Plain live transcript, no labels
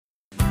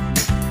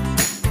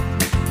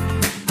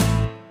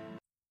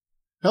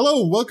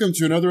Hello, welcome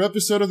to another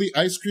episode of the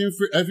Ice Cream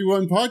for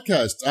Everyone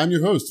podcast. I'm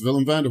your host,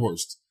 Willem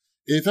Vanderhorst.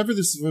 If ever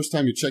this is the first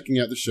time you're checking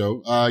out the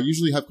show, I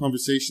usually have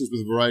conversations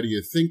with a variety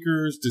of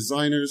thinkers,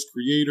 designers,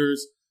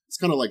 creators. It's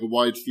kind of like a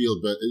wide field,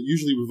 but it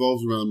usually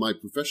revolves around my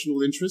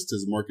professional interest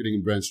as a marketing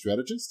and brand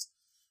strategist,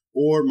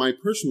 or my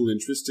personal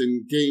interest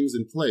in games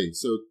and play.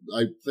 So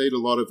I played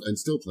a lot of, and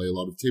still play a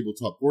lot of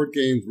tabletop board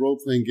games,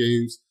 role-playing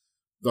games,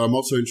 though I'm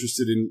also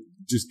interested in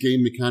just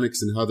game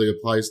mechanics and how they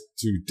apply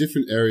to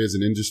different areas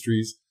and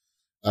industries.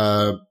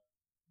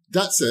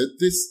 That said,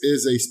 this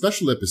is a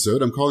special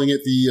episode. I'm calling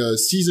it the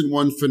season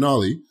 1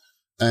 finale.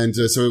 And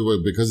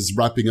because it's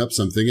wrapping up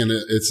something, and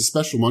it's a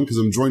special one because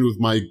I'm joined with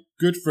my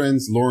good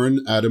friends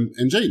Lauren, Adam,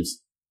 and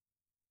James.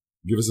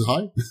 Give us a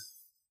hi.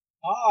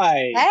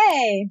 Hi.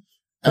 Hey.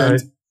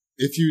 And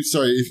if you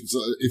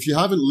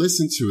haven't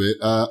listened to it,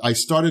 I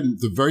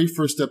started the very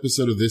first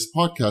episode of this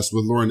podcast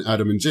with Lauren,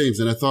 Adam, and James,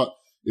 and I thought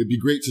it'd be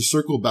great to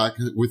circle back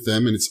with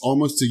them. And it's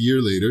almost a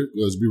year later,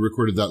 as we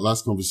recorded that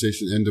last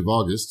conversation end of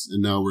August,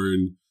 and now we're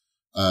in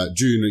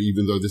June,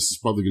 even though this is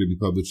probably going to be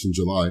published in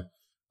July.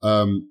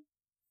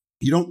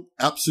 You don't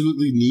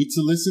absolutely need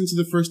to listen to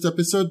the first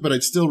episode, but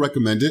I'd still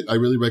recommend it. I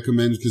really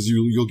recommend it because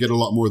you'll get a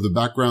lot more of the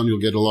background. You'll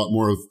get a lot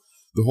more of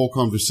the whole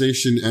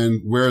conversation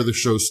and where the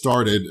show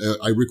started.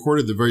 I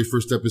recorded the very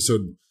first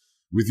episode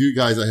with you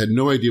guys. I had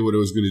no idea what I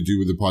was going to do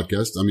with the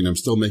podcast. I mean, I'm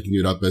still making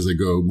it up as I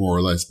go, more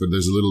or less, but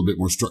there's a little bit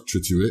more structure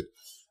to it.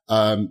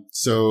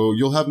 So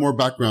you'll have more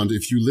background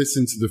if you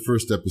listen to the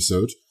first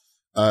episode.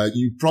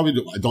 You probably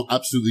don't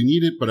absolutely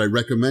need it, but I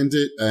recommend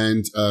it.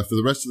 And for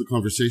the rest of the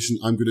conversation,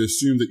 I'm going to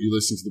assume that you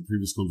listened to the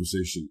previous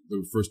conversation,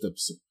 the first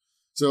episode.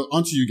 So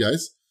on to you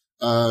guys.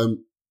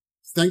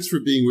 Thanks for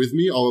being with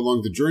me all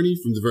along the journey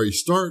from the very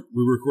start.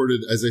 We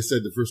recorded, as I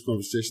said, the first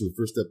conversation, the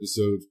first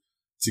episode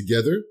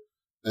together.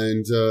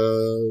 And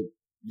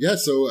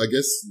so I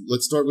guess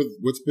let's start with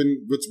what's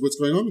going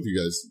on with you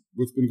guys.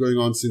 What's been going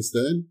on since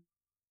then?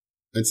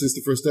 And since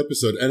the first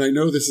episode. And I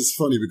know this is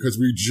funny because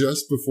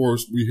just before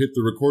we hit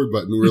the record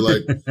button, we were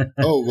like,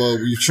 oh, well,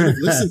 we should have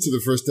listened to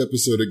the first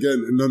episode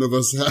again. And none of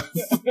us have.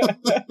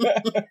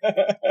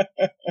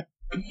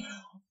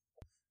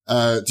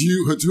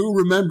 Who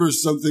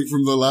remembers something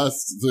from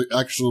the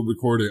actual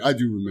recording? I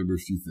do remember a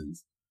few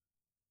things.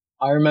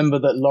 I remember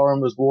that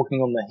Lauren was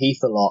walking on the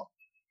heath a lot.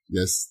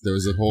 Yes, there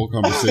was a whole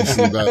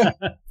conversation about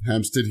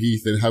Hampstead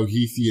Heath and how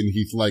heathy and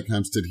heath-like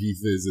Hampstead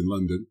Heath is in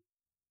London.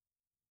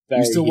 Are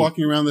you still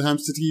walking around the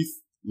Hampstead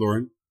Heath,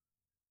 Lauren?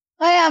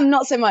 I am,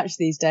 not so much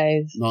these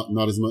days.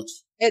 Not as much?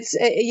 It's,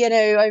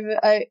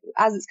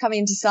 as it's coming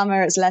into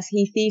summer, it's less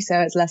heathy, so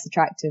it's less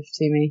attractive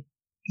to me.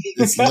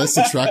 It's less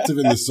attractive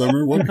in the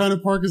summer? What kind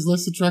of park is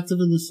less attractive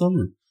in the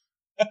summer?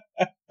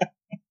 It's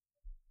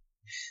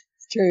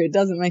true, it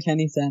doesn't make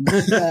any sense.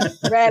 But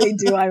rarely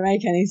do I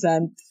make any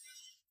sense.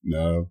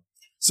 No.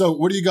 So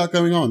what do you got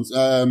going on?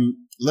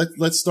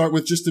 Let's start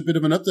with just a bit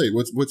of an update.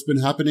 What's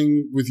been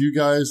happening with you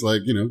guys?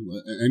 Like,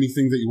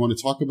 anything that you want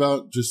to talk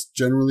about just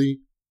generally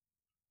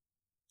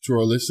to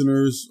our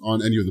listeners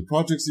on any of the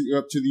projects that you're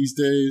up to these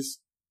days?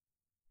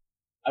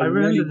 I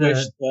really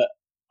wish that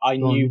I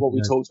knew what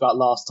we talked about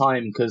last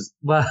time because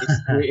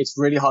it's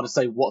really hard to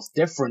say what's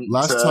different.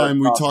 Last time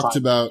we talked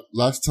about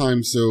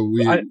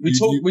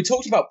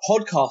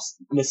podcast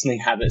listening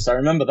habits. I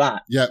remember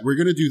that. Yeah, we're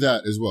going to do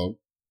that as well.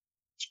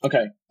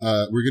 Okay.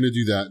 We're going to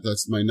do that.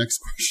 That's my next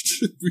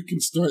question. We can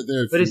start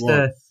there if you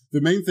want.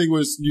 The main thing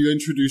was you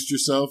introduced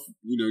yourself.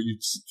 You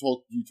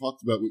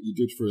talked about what you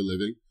did for a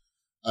living.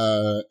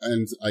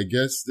 And I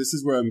guess this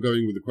is where I'm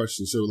going with the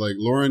question. So like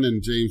Lauren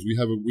and James, we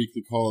have a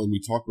weekly call and we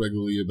talk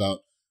regularly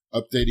about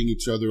updating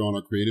each other on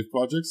our creative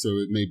projects. So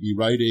it may be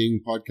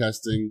writing,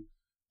 podcasting,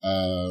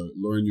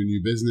 Lauren, your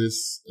new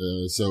business.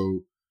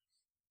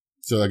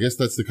 So I guess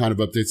that's the kind of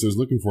updates I was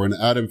looking for. And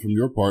Adam, from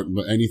your part,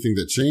 anything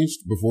that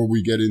changed before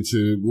we get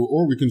into,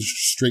 or we can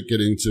straight get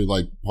into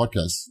like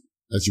podcasts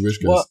as you wish,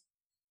 guys. Well,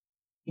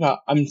 no,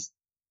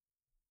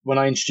 when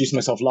I introduced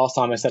myself last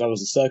time, I said I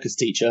was a circus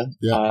teacher,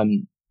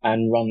 and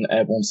run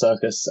Airborne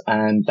Circus,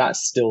 and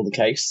that's still the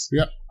case.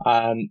 Yeah.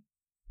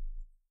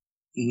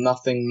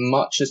 Nothing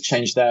much has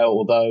changed there,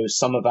 although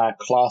some of our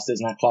classes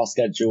and our class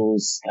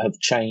schedules have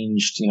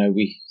changed.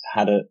 We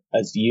had a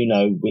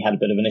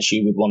bit of an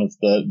issue with one of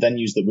the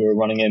venues that we were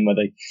running in where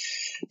they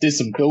did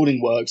some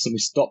building works and we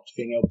stopped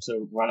being able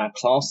to run our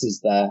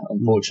classes there,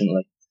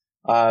 unfortunately.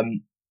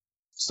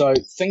 So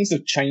things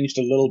have changed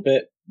a little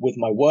bit with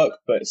my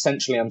work, but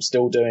essentially I'm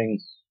still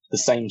doing the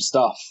same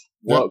stuff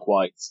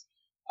work-wise.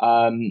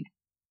 I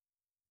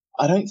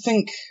don't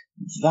think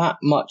that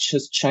much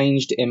has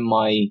changed in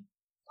my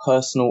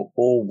personal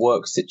or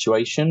work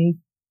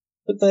situation,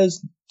 but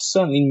there's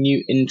certainly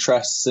new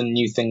interests and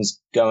new things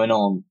going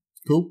on.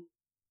 Cool.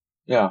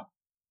 Yeah.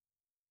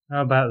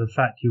 How about the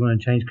fact you want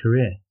to change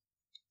career?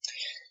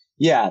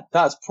 Yeah,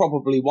 that's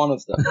probably one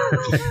of them.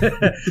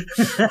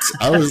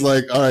 I was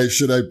like, all right,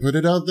 should I put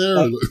it out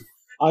there?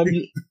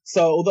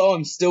 So although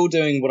I'm still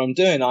doing what I'm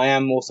doing, I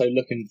am also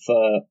looking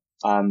for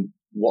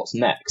what's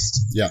next.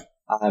 Yeah.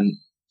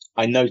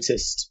 I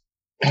noticed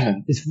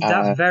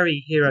that's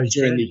very hero's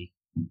journey.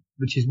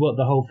 which is what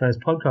the whole first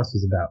podcast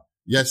was about.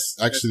 Yes,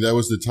 actually, that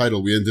was the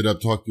title. I ended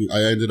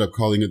up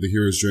calling it The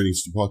Hero's Journey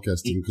to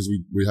podcasting because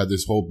we had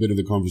this whole bit of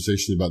the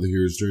conversation about the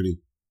hero's journey.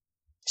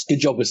 It's a good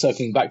job we're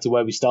circling back to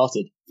where we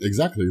started.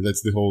 Exactly.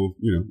 That's the whole,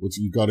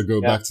 you got to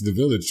go back to the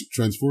village,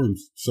 transform,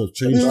 so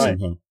change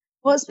somehow.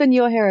 What's been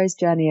your hero's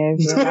journey over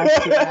the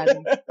last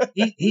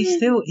year?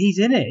 He's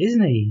in it,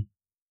 isn't he?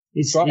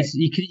 It's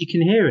you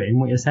can hear it in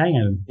what you're saying,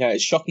 Adam. Yeah,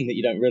 it's shocking that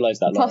you don't realise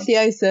that.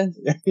 Apotheosis.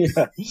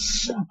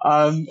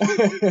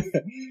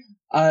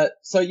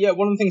 So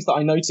one of the things that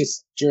I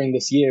noticed during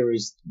this year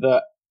is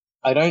that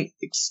I don't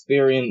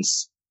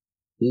experience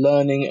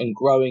learning and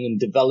growing and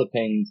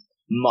developing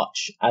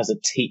much as a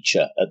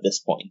teacher at this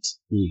point.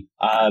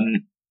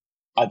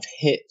 I've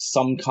hit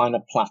some kind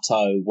of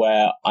plateau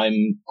where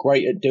I'm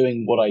great at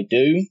doing what I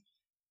do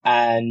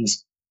and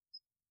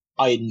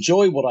I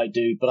enjoy what I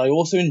do, but I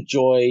also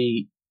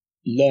enjoy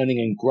learning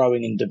and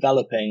growing and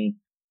developing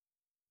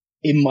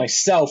in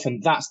myself.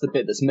 And that's the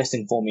bit that's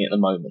missing for me at the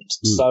moment.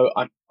 So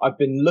I've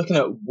been looking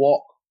at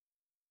what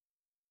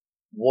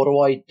do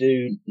I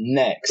do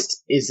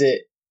next? Is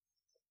it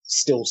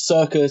still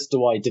circus?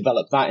 Do I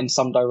develop that in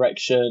some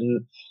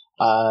direction?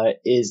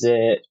 Is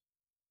it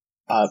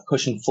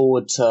pushing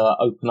forward to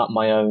open up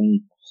my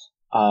own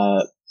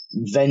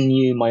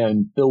venue, my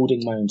own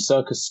building, my own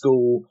circus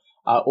school?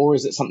 Or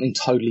is it something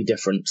totally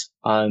different?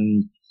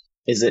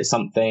 Is it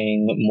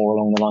something more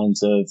along the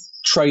lines of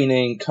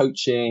training,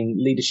 coaching,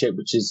 leadership,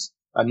 which is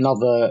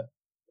another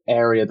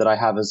area that I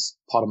have as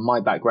part of my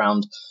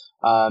background?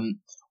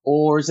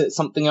 Or is it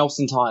something else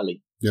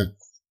entirely? Yeah.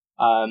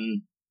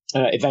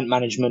 Event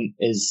management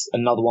is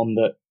another one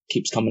that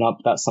keeps coming up.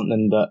 That's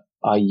something that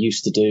I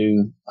used to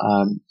do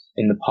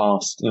in the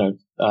past,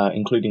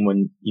 including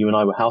when you and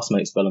I were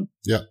housemates, Willem.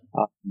 Yeah.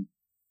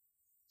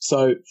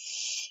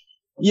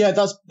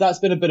 That's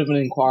been a bit of an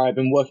inquiry. I've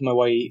been working my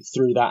way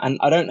through that, and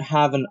I don't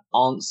have an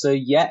answer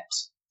yet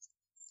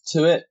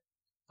to it.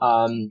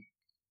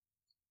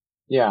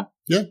 Yeah,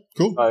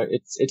 cool. So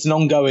it's an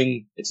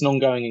ongoing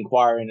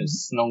inquiry, and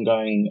it's an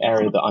ongoing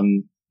area that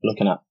I'm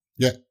looking at.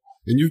 Yeah.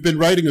 And you've been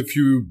writing a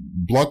few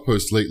blog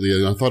posts lately,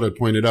 and I thought I'd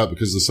point it out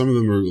because some of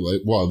them are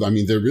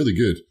they're really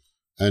good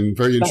and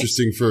very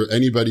interesting for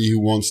anybody who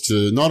wants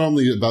to, not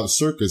only about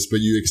circus, but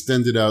you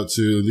extend it out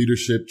to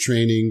leadership,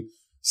 training,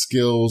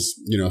 skills,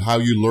 how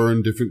you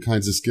learn different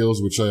kinds of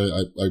skills, which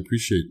I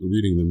appreciate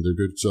reading them. They're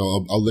good.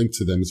 So I'll link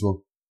to them as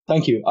well.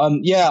 Thank you.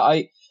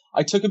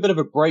 I took a bit of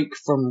a break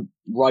from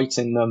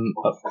writing them,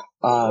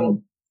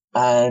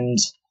 and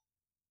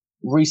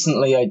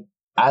recently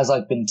as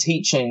I've been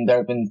teaching, there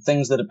have been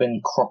things that have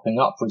been cropping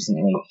up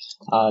recently.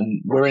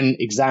 We're in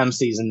exam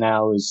season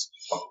now, as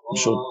I'm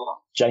sure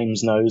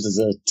James knows as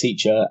a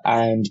teacher.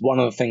 And one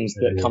of the things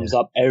that comes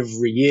up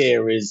every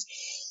year is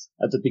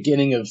at the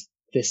beginning of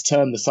this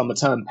term, the summer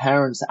term,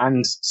 parents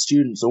and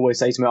students always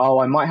say to me,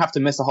 I might have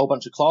to miss a whole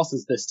bunch of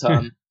classes this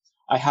term.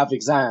 I have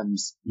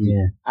exams.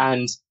 Yeah.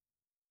 And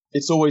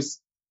it's always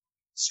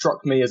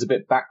struck me as a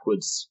bit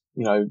backwards,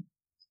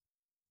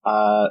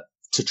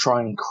 to try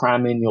and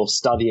cram in your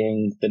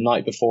studying the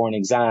night before an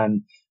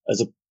exam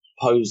as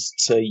opposed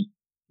to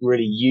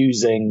really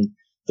using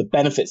the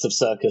benefits of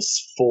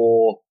circus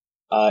for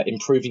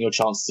improving your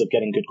chances of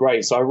getting good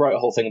grades. So I wrote a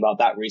whole thing about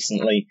that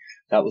recently.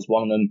 That was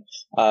one of them.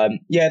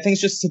 Things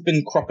just have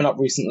been cropping up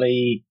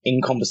recently in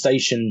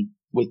conversation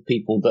with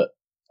people that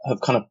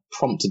have kind of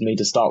prompted me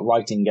to start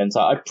writing again.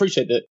 So I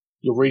appreciate that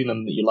you're reading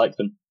them, that you like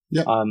them.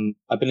 Yeah.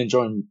 I've been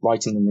enjoying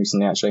writing them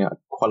recently, actually. I'd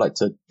quite like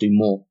to do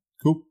more.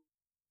 Cool.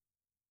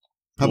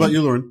 How about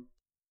you, Lauren?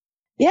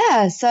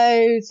 Yeah,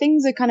 so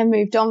things have kind of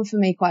moved on for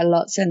me quite a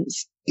lot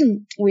since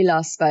we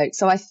last spoke.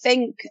 So I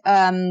think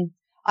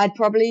I'd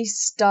probably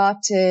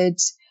started.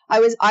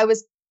 I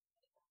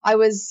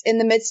was in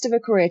the midst of a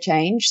career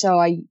change. So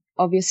I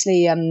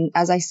obviously,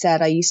 as I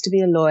said, I used to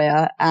be a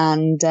lawyer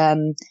and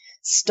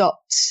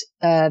stopped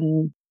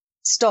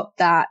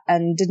that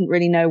and didn't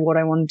really know what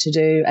I wanted to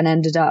do, and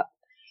ended up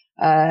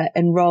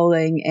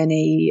enrolling in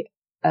a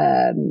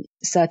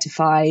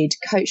certified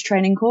coach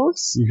training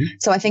course. Mm-hmm.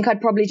 So I think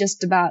I'd probably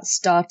just about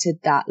started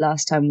that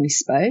last time we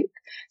spoke.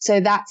 So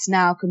that's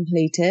now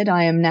completed.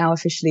 I am now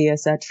officially a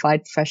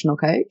certified professional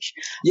coach.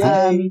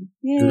 Yay.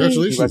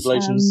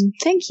 Congratulations.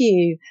 Thank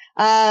you.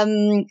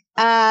 And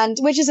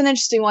which is an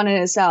interesting one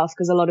in itself,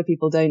 because a lot of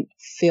people don't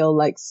feel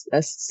like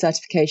a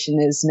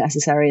certification is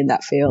necessary in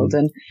that field.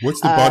 And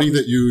what's the body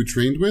that you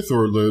trained with,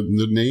 or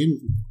the name?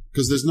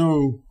 Because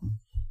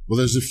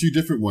there's a few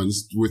different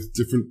ones with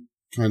different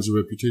kinds of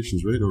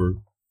reputations, right? Or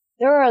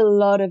there are a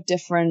lot of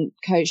different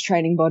coach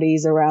training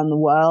bodies around the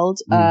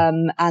world,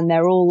 and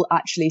they're all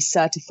actually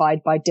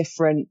certified by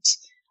different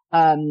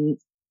they're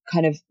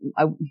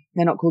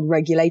not called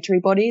regulatory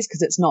bodies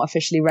because it's not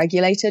officially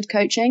regulated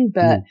coaching,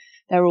 but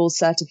they're all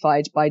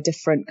certified by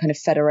different kind of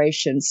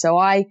federations. So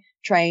I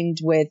trained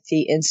with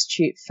the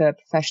Institute for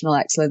Professional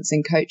Excellence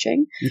in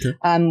Coaching,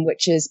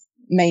 which is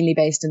mainly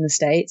based in the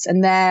States,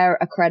 and they're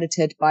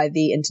accredited by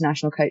the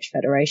International Coach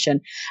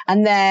Federation,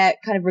 and they're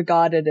kind of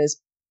regarded as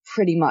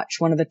pretty much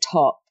one of the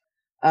top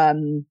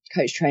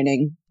coach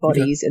training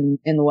bodies in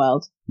the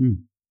world.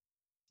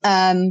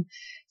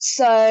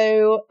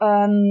 So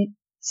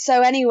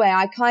anyway,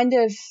 I kind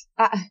of,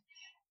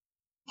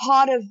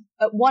 part of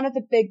one of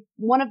the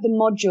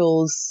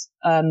modules,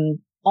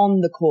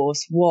 on the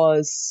course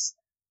was,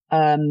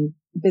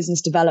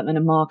 business development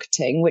and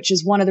marketing, which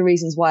is one of the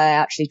reasons why I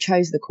actually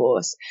chose the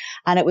course.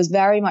 And it was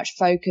very much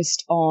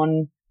focused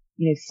on,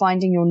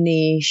 finding your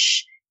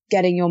niche,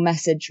 getting your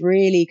message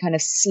really kind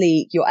of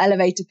sleek, your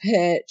elevator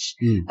pitch.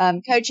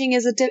 Coaching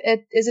is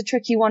a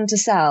tricky one to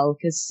sell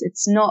because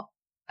it's not,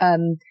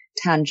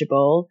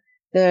 tangible.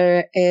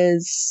 There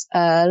is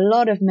a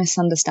lot of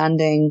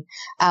misunderstanding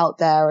out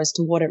there as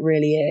to what it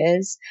really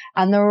is.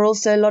 And there are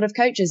also a lot of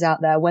coaches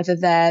out there, whether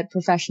they're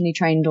professionally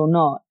trained or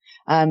not.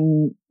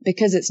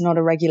 Because it's not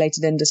a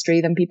regulated industry,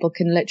 then people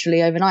can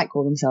literally overnight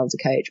call themselves a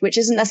coach, which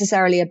isn't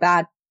necessarily a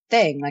bad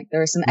thing. Like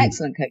there are some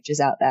excellent coaches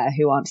out there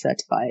who aren't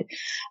certified.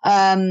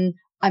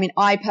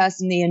 I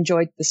personally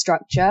enjoyed the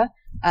structure,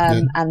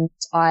 and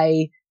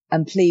I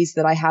am pleased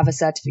that I have a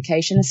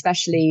certification,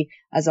 especially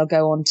as I'll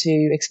go on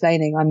to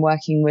explaining. I'm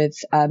working with,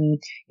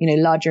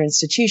 larger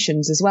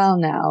institutions as well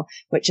now,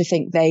 which I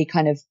think they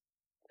kind of,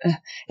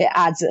 it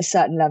adds a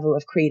certain level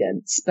of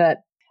credence.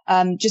 But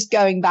just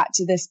going back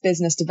to this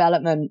business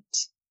development,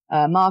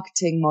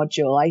 marketing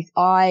module,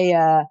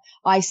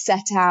 I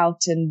set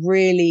out and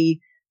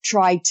really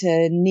tried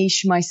to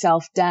niche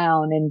myself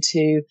down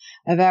into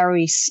a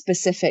very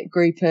specific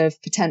group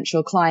of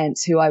potential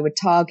clients who I would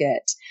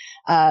target,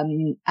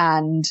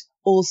 and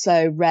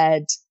also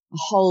read a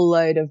whole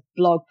load of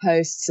blog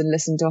posts and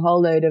listened to a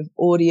whole load of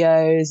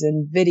audios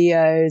and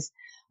videos.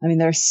 I mean,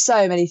 there are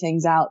so many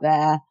things out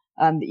there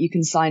that you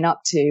can sign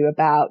up to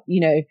about,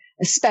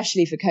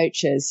 especially for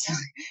coaches,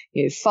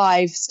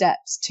 5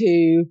 steps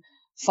to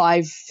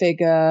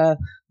 5-figure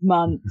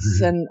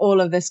months and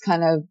all of this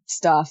kind of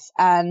stuff.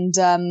 And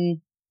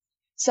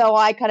so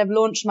I kind of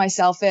launched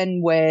myself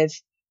in with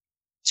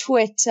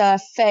Twitter,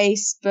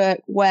 Facebook,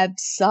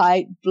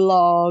 website,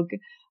 blog,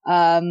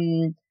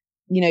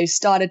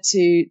 started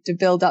to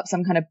build up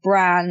some kind of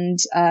brand.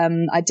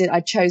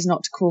 I chose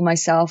not to call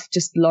myself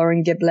just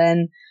Lauren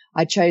Giblin.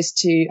 I chose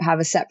to have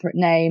a separate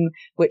name,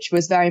 which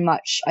was very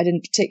much, I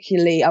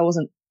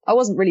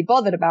wasn't really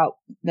bothered about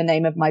the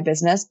name of my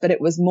business, but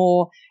it was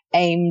more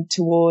aimed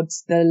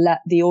towards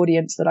the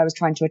audience that I was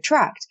trying to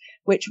attract,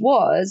 which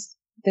was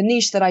the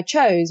niche that I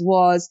chose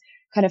was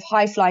kind of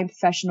high flying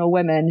professional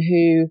women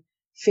who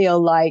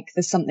feel like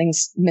there's something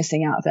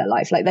missing out of their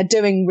life. Like they're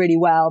doing really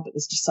well, but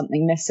there's just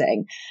something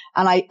missing.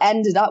 And I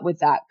ended up with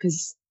that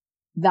because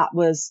that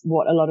was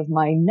what a lot of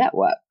my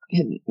network,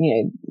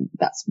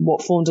 that's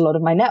what formed a lot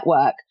of my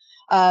network.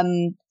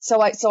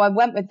 So I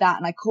went with that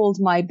and I called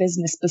my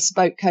business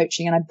Bespoke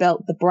Coaching, and I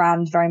built the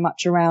brand very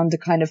much around a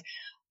kind of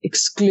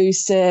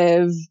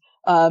exclusive,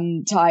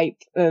 type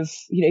of,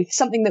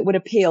 something that would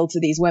appeal to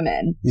these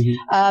women.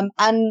 But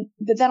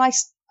then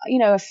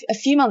a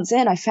few months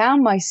in, I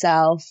found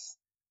myself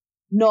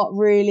not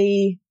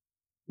with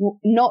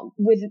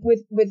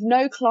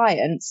no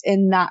clients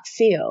in that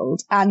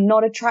field and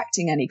not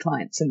attracting any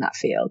clients in that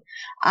field.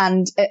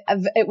 And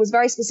it was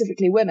very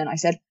specifically women. I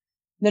said,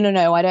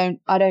 no, I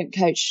don't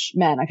coach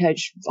men. I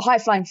coach high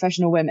flying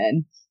professional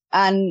women.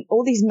 And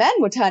all these men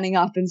were turning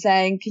up and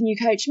saying, can you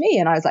coach me?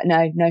 And I was like,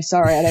 no,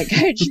 sorry, I don't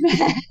coach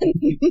men.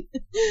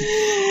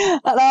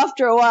 And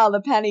after a while, the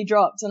penny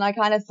dropped and I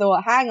kind of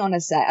thought, hang on a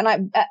sec.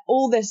 And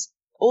all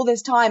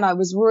this time I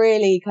was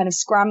really kind of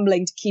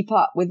scrambling to keep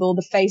up with all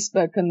the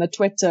Facebook and the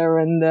Twitter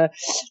and the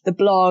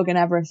blog and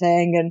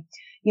everything. And,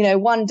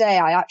 one day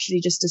I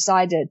actually just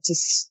decided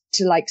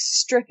to like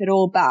strip it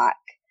all back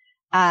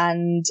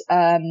and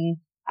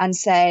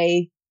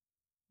say,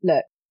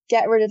 look,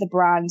 get rid of the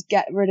brand,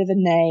 get rid of the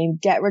name,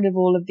 get rid of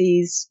all of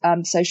these,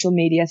 social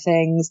media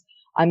things.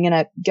 I'm going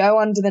to go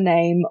under the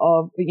name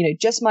of,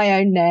 just my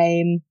own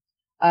name.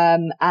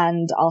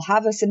 And I'll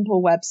have a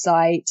simple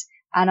website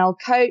and I'll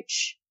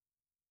coach,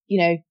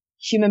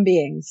 human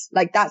beings.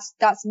 Like that's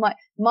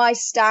my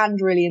stand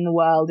really in the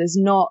world is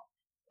not,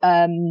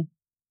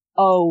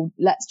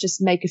 let's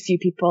just make a few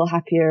people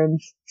happier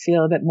and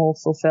feel a bit more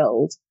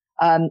fulfilled.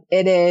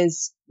 It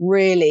is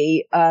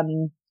really,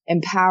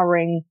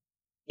 empowering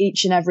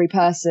each and every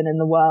person in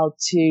the world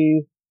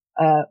to,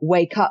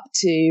 wake up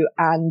to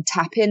and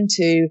tap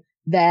into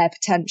their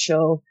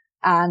potential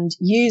and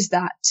use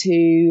that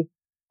to,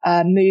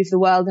 move the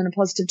world in a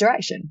positive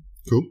direction.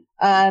 Cool.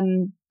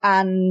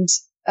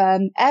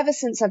 Ever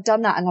since I've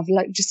done that and I've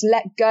just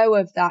let go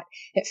of that,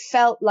 it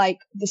felt like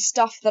the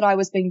stuff that I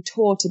was being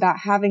taught about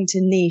having to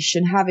niche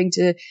and having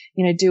to,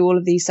 do all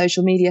of these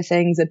social media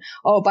things. And,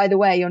 oh, by the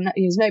way,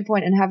 there's no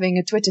point in having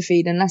a Twitter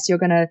feed unless you're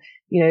going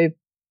to,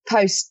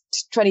 post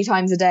 20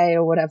 times a day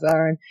or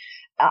whatever. And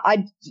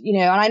and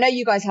I know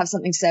you guys have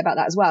something to say about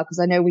that as well, because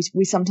I know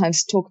we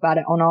sometimes talk about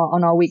it on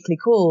our weekly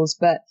calls,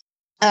 but,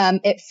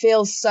 it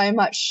feels so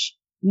much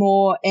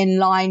more in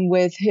line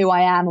with who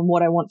I am and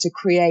what I want to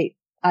create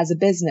as a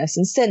business.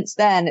 And since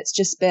then, it's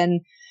just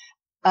been,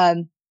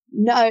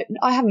 no,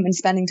 I haven't been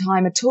spending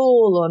time at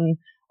all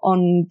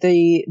on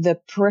the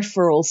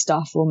peripheral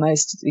stuff,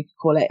 almost, we could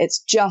call it. It's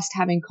just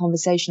having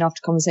conversation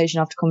after conversation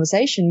after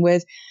conversation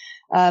with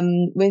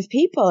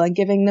people and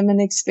giving them an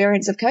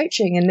experience of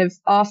coaching. And if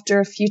after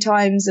a few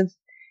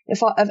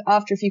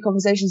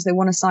conversations they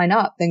want to sign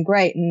up, then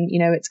great. And,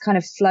 it's kind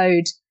of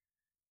flowed.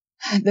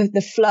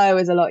 The flow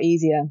is a lot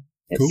easier,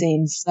 it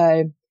seems.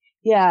 So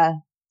yeah.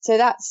 So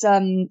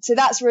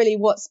that's really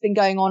what's been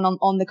going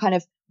on the kind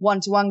of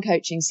one-to-one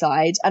coaching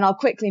side. And I'll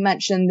quickly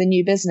mention the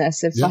new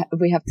business if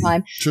we have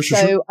time.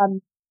 Sure.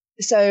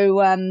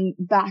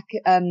 Back,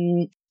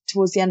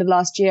 towards the end of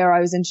last year, I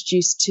was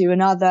introduced to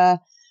another,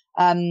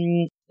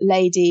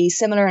 lady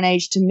similar in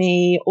age to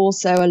me,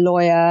 also a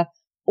lawyer,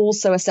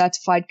 also a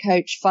certified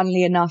coach,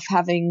 funnily enough,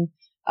 having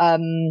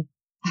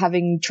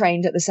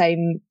trained at the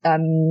same,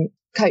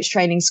 coach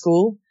training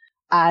school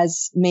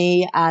as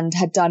me, and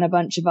had done a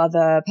bunch of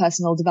other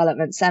personal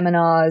development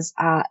seminars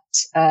at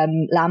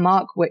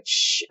Landmark,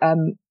 which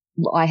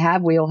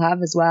we all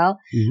have as well.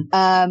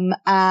 Mm-hmm.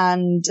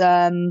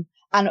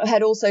 And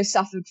had also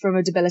suffered from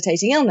a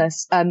debilitating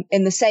illness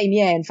in the same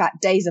year, in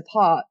fact, days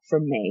apart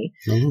from me.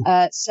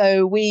 Mm-hmm.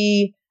 So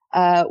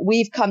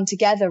we've come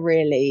together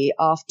really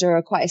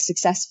after quite a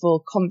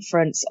successful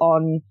conference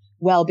on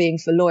well-being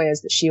for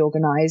lawyers that she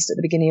organized at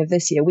the beginning of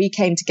this year. We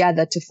came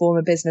together to form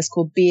a business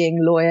called Being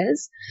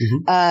Lawyers.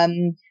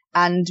 Mm-hmm.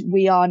 And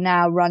we are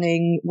now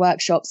running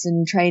workshops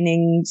and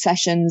training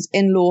sessions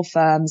in law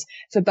firms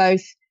for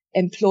both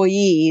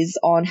employees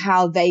on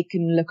how they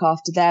can look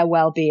after their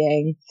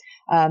well-being.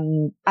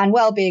 And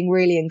well-being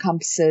really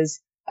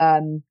encompasses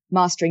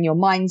mastering your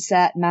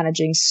mindset,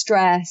 managing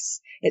stress.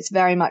 It's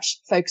very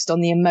much focused on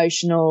the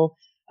emotional,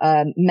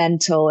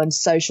 mental and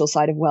social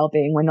side of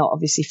well-being. We're not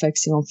obviously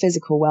focusing on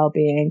physical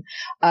well-being,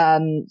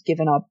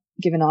 given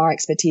our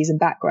expertise and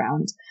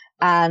background.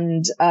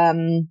 And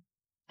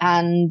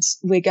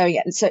we're going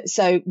at,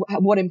 so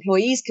what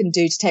employees can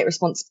do to take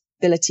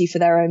responsibility for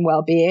their own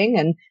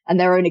well-being and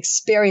their own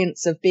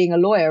experience of being a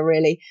lawyer,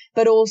 really,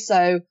 but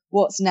also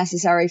what's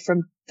necessary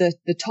from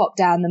the top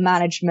down, the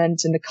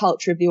management and the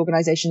culture of the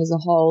organization as a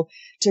whole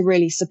to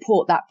really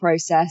support that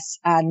process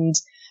and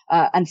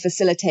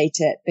facilitate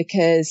it.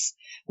 Because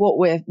what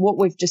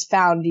we've just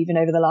found even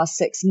over the last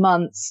 6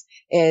 months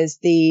is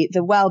the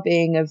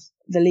well-being of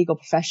the legal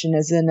profession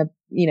is at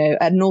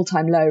an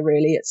all-time low,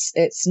 really.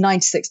 It's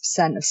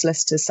 96% of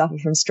solicitors suffer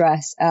from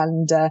stress,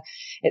 and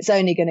it's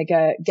only going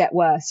to get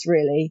worse,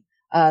 really,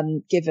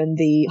 given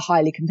the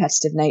highly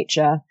competitive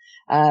nature.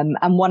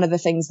 And one of the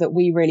things that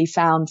we really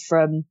found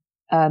from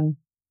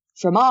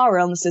our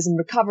illnesses and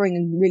recovering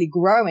and really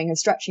growing and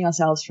stretching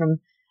ourselves from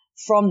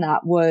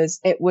that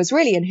was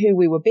really in who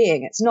we were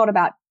being. It's not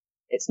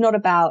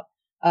about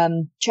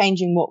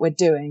changing what we're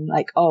doing,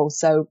 like,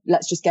 so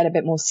let's just get a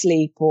bit more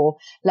sleep or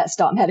let's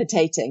start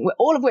meditating,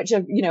 all of which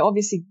are,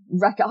 obviously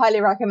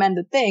highly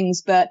recommended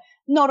things, but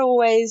not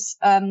always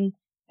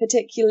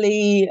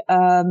particularly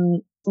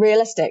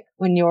realistic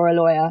when you're a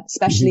lawyer,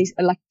 especially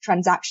like a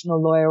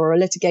transactional lawyer or a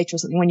litigator or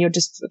something, when you're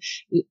just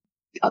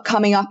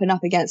coming up and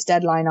up against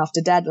deadline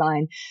after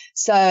deadline.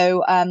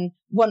 So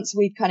once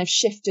we'd kind of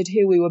shifted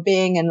who we were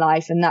being in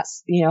life, and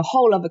that's a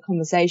whole other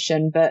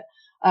conversation, but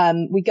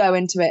we go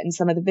into it in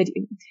some of the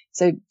video.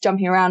 So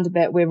jumping around a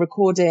bit, we're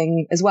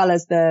recording, as well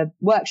as the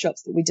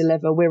workshops that we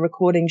deliver, we're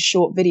recording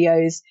short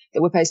videos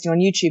that we're posting on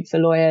YouTube for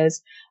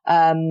lawyers,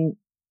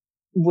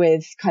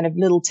 with kind of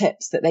little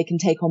tips that they can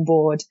take on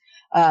board,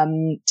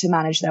 to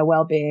manage their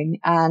well-being.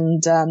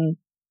 And,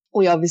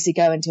 we obviously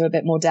go into a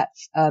bit more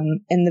depth,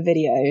 in the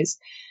videos.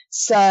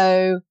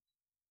 So,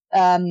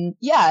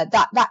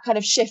 that kind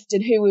of shift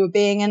in who we were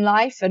being in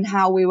life and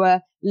how we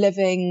were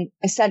living,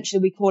 essentially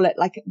we call it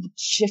like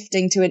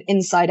shifting to an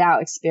inside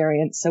out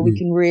experience. So we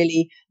can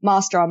really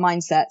master our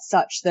mindset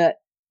such that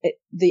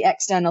the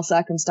external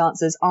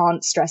circumstances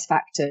aren't stress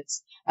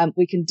factors.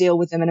 We can deal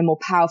with them in a more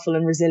powerful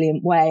and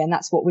resilient way. And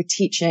that's what we're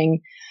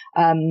teaching,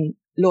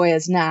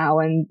 lawyers now.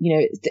 And,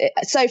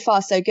 so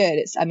far so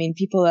good.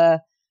 People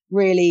are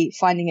really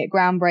finding it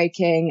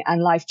groundbreaking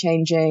and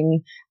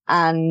life-changing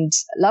and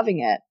loving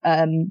it.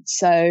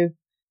 So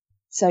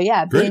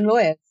yeah, Great. Being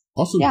lawyers.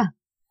 Awesome. Yeah.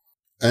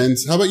 And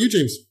how about you,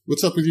 James?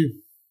 What's up with you?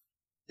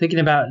 Thinking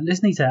about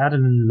listening to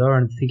Adam and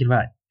Lauren, thinking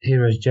about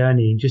Hero's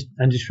journey,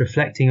 and just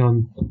reflecting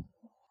on.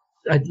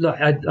 I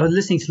was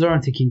listening to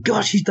Lauren, thinking,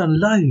 "God, she's done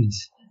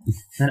loads,"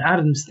 and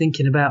Adam's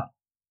thinking about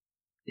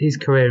his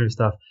career and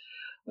stuff.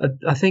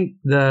 I think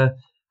for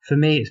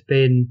me, it's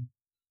been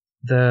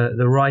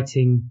the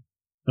writing.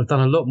 I've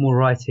done a lot more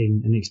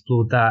writing and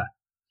explored that.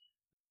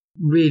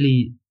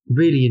 Really,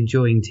 really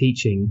enjoying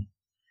teaching,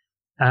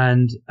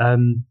 and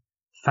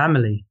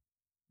family.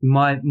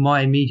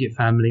 My immediate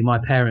family, my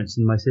parents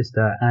and my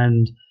sister,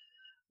 and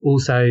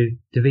also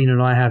Davina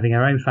and I having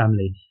our own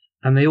family,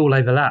 and they all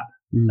overlap.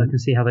 I can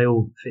see how they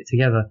all fit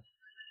together.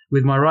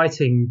 With my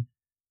writing,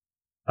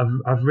 I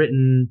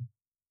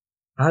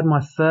had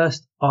my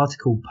first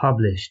article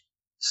published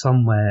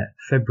somewhere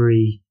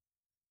February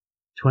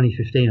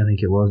 2015, I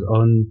think it was,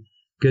 on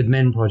Good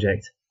Men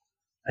Project.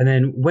 And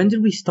then when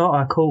did we start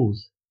our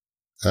calls?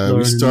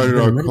 We started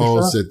our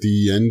calls at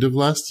the end of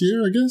last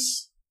year, I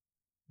guess.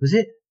 Was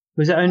it?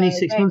 Was it only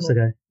 6 months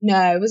ago?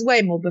 No, it was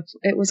way more.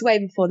 It was way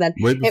before then.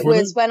 It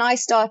was when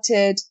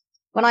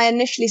I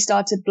initially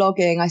started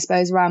blogging, I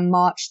suppose around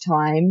March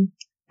time.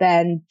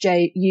 Then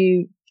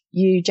James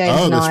and I.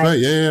 Oh, that's right.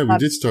 Yeah, we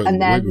did start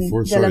way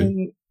before.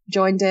 Dylan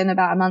joined in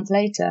about a month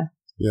later.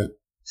 Yeah.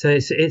 So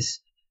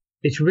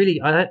it's really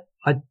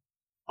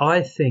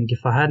I think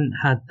if I hadn't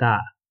had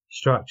that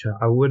structure,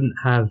 I wouldn't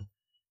have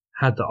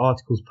had the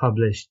articles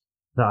published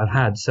that I've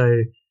had.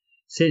 So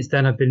since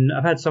then,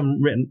 I've had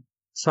some written,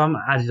 some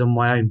added on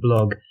my own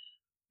blog,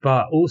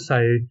 but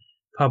also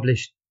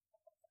published.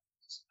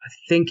 I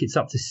think it's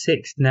up to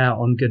 6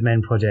 now on Good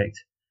Men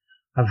Project.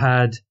 I've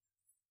had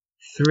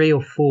 3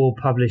 or 4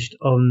 published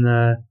on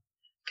the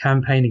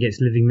campaign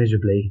against living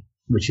miserably,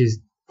 which is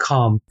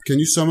Calm. Can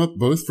you sum up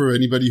both for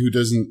anybody who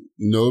doesn't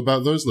know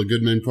about those, the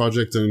Good Men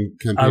Project and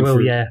campaign? I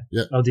will, yeah.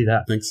 I'll do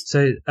that. Thanks.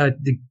 So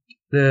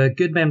the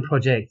Good Men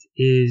Project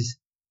is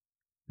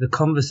the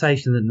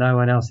conversation that no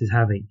one else is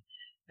having.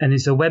 And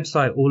it's a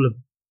website all of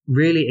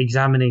really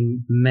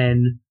examining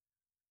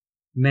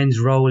men's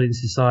role in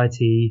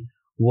society,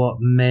 what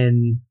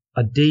men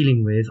are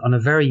dealing with on a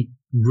very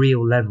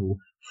real level,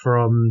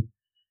 from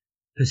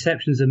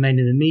perceptions of men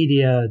in the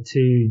media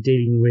to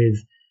dealing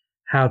with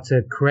how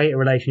to create a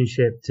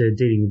relationship, to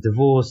dealing with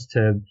divorce,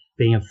 to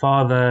being a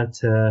father,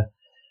 to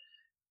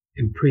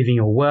improving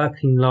your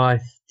working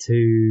life,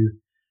 to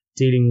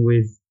dealing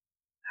with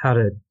how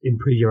to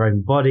improve your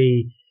own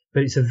body.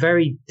 But it's a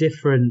very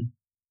different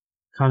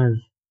kind of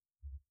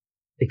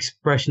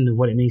expression of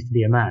what it means to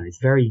be a man. It's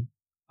very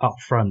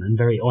upfront and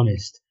very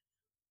honest.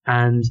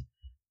 And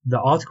the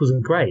articles are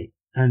great.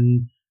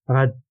 And I've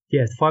had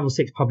 5 or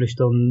 6 published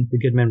on the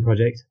Good Men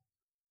Project.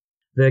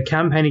 The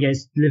campaign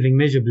against living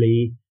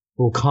miserably,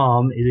 or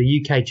Calm, is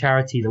a UK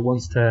charity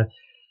that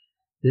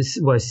is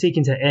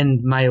seeking to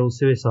end male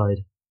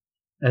suicide.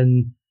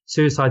 And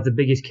suicide's the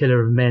biggest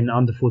killer of men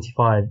under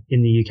 45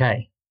 in the UK.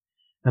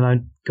 And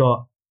I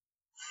got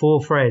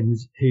 4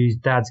 friends whose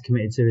dads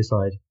committed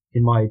suicide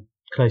in my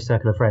close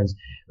circle of friends,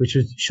 which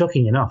was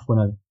shocking enough when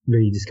I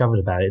really discovered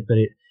about it. But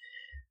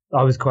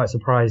I was quite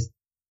surprised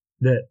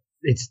that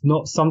it's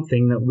not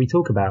something that we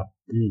talk about,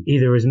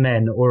 either as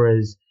men or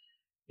as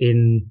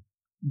in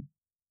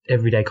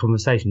everyday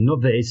conversation.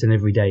 Not that it's an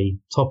everyday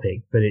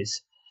topic, but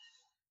it's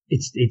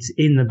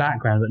in the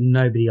background, but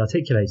nobody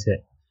articulates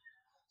it.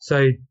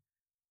 So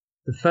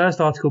the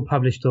first article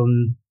published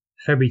on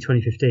February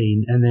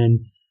 2015, and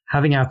then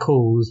having our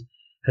calls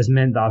has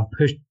meant that I've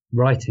pushed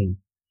writing,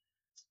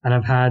 and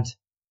I've had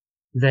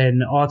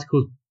then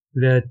articles.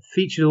 The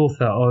featured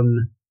author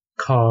on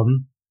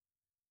Calm,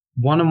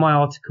 one of my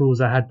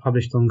articles I had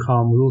published on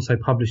Calm was also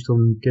published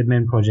on Good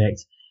Men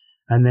Project,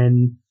 and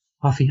then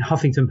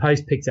Huffington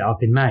Post picked it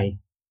up in May,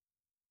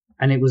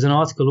 and it was an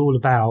article all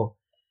about,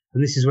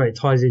 and this is where it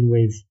ties in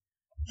with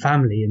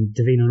family and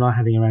Davina and I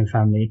having our own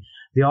family.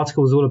 The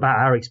article was all about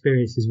our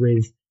experiences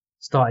with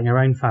starting our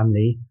own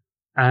family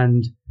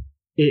and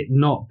it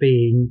not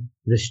being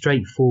the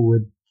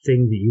straightforward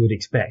thing that you would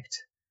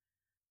expect.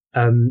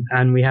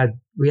 And we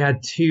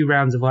had 2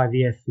 rounds of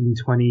IVF in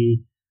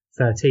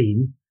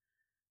 2013,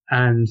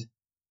 and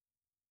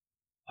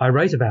I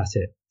wrote about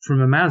it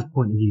from a man's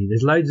point of view.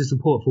 There's loads of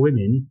support for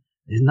women.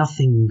 There's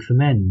nothing for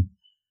men.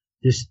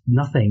 Just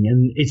nothing.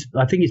 And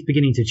I think it's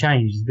beginning to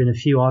change. There's been a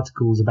few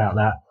articles about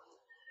that.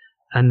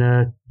 And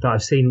that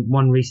I've seen,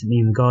 one recently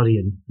in The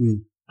Guardian,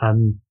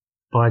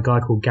 by a guy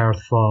called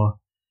Gareth Farr.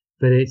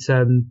 But it's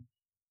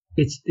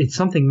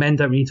something men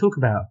don't really talk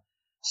about.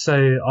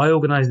 So I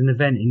organised an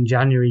event in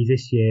January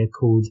this year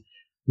called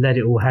Let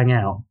It All Hang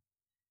Out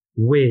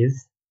with,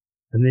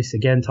 and this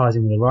again ties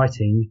in with the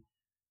writing,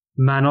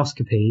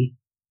 Manoscopy,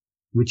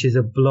 which is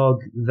a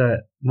blog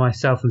that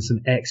myself and some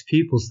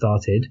ex-pupils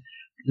started,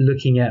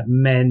 looking at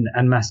men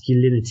and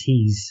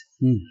masculinities.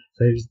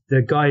 So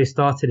the guy who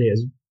started it,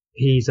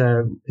 his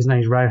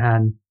name's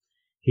Rohan.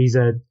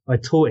 I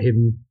taught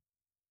him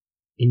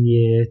in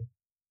year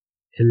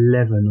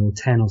 11 or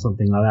 10 or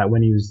something like that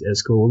when he was at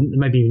school,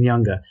 maybe even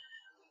younger.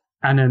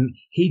 And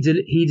he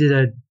did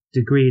a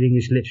degree in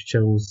English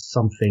literature or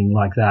something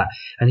like that.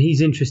 And he's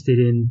interested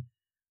in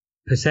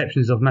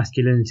perceptions of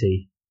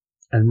masculinity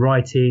and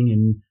writing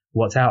and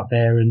what's out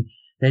there. And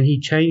then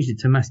he changed it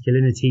to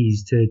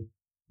masculinities to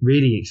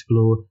really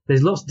explore.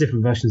 There's lots of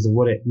different versions of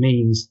what it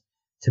means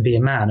to be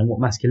a man and what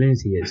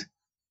masculinity is.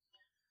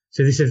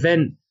 So this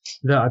event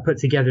that I put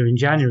together in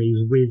January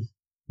was with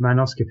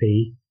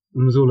Manoscopy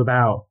and was all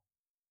about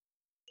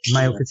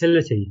male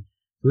fertility.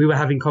 We were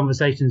having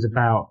conversations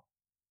about,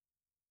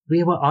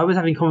 I was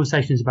having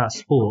conversations about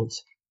sport,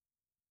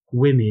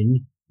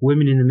 women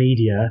in the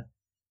media,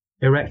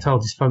 erectile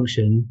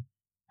dysfunction,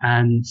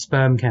 and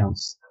sperm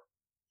counts,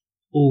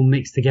 all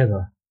mixed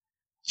together,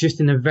 just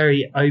in a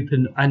very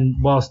open, and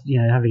whilst,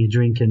 having a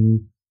drink,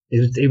 and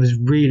it was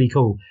really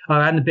cool. Oh,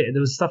 and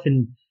there was stuff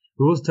in,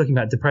 we were also talking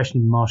about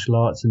depression, martial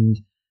arts, and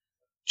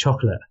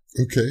chocolate.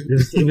 Okay.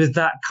 It was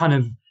that kind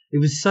of, it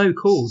was so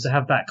cool to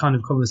have that kind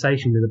of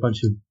conversation with a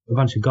bunch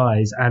of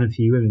guys and a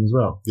few women as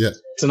well. Yeah,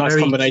 it's a nice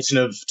combination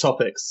of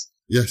topics.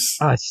 Yes,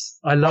 I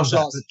love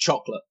that. With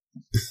chocolate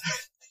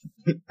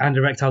and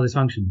erectile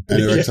dysfunction.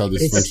 And erectile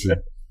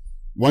dysfunction.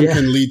 One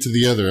can lead to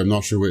the other. I'm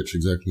not sure which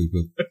exactly,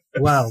 but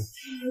well,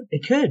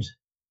 it could.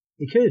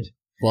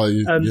 Well,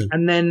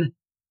 and then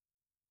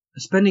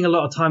spending a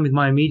lot of time with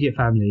my immediate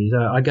family.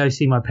 I go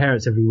see my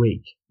parents every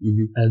week,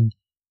 and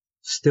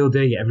still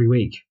doing it every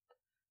week.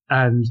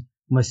 And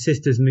my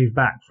sister's moved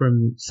back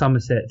from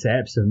Somerset to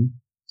Epsom,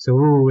 so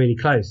we're all really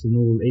close,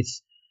 and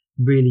it's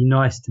really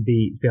nice to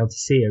be able to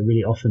see her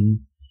really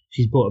often.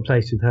 She's bought a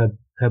place with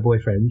her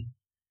boyfriend,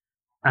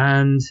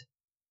 and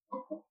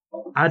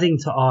adding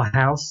to our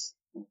house,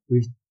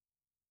 we've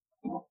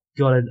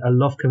got a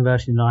loft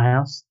conversion in our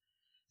house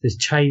that's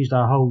changed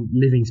our whole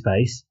living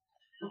space.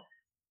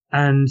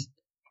 And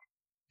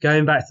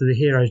going back to the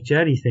hero's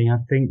journey thing, I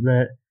think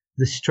that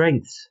the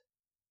strengths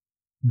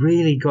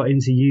really got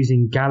into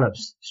using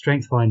Gallup's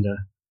Strength Finder.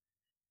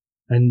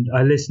 And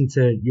I listened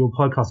to your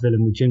podcast,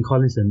 Villain, with Jim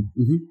Collinson.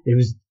 It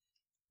was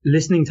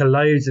listening to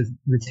loads of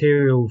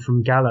material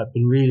from Gallup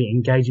and really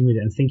engaging with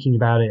it and thinking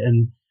about it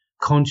and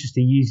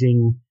consciously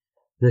using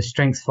the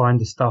Strength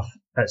Finder stuff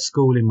at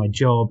school in my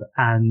job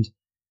and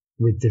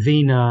with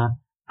Davina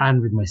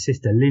and with my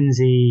sister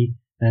Lindsay,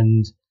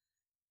 and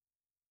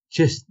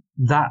just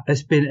that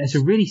it's a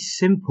really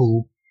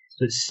simple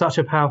but such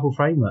a powerful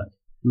framework.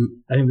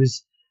 And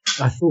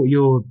I thought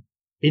your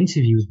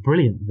interview was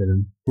brilliant,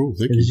 Villain. Cool,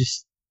 thank you.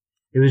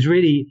 It was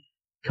really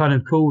kind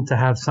of cool to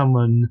have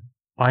someone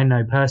I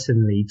know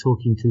personally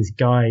talking to this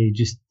guy who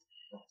just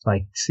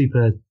like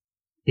super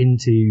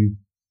into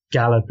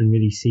Gallup and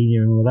really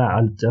senior and all that.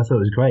 I thought it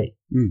was great.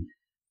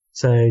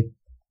 So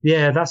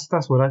yeah, that's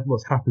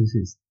what's happened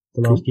since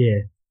the last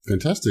year.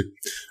 Fantastic.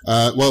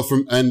 Well,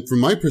 from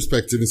my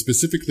perspective, and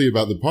specifically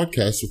about the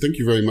podcast, so thank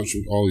you very much,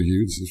 all of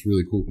you. It's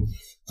really cool.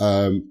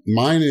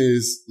 Mine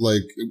is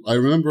like, I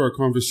remember our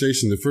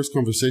conversation, the first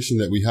conversation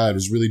that we had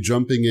was really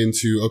jumping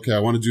into, okay, I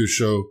want to do a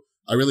show.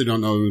 I really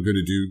don't know what I'm going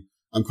to do.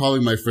 I'm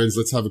calling my friends.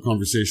 Let's have a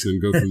conversation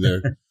and go from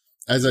there.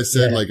 As I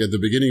said, like at the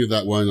beginning of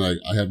that one, like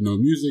I have no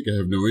music. I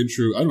have no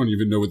intro. I don't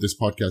even know what this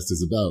podcast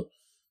is about.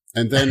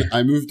 And then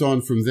I moved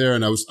on from there,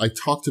 and I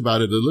talked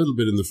about it a little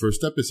bit in the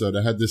first episode.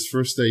 I had this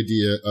first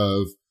idea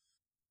of,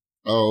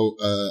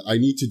 I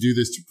need to do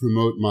this to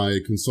promote my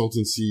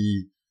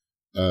consultancy,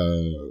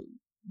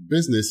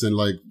 business. And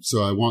like,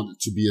 so I want it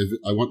to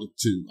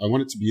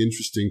be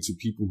interesting to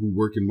people who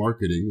work in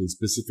marketing, and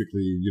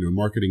specifically,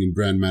 marketing and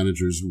brand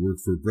managers who work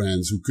for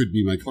brands who could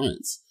be my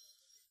clients.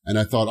 And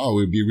I thought, it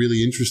would be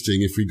really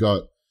interesting if we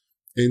got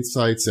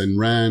insights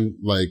and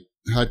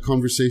had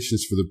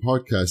conversations for the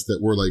podcast that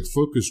were like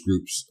focus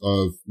groups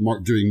of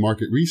doing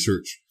market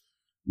research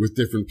with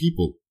different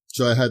people.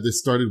 So I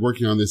started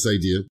working on this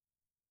idea,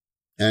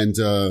 and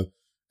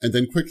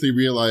then quickly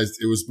realized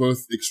it was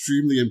both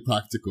extremely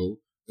impractical,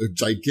 a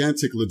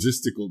gigantic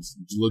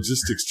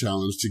logistics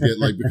challenge to get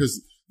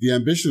because the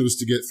ambition was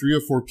to get 3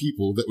 or 4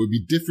 people that would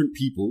be different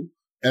people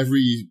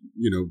every,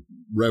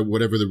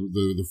 whatever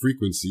the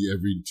frequency,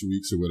 every 2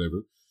 weeks or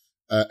whatever.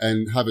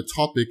 And have a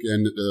topic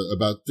and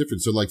about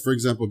different. So like, for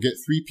example, get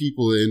 3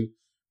 people in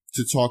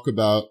to talk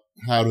about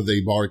how do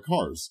they buy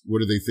cars? What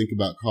do they think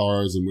about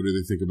cars? And what do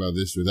they think about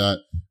this or that?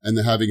 And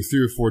then having 3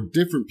 or 4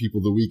 different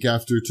people the week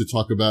after to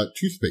talk about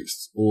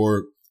toothpaste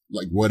or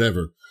like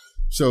whatever.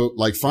 So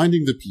like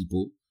finding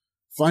people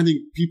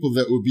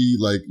that would be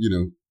like,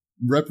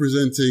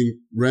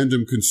 representing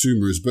random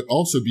consumers, but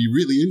also be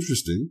really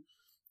interesting.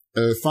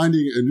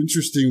 Finding an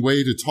interesting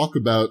way to talk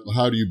about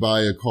how do you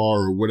buy a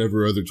car or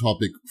whatever other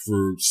topic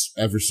for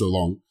ever so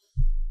long.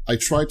 I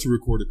tried to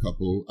record a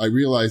couple. I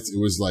realized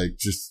it was like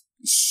just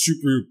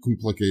super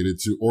complicated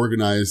to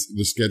organize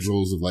the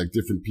schedules of like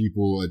different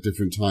people at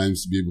different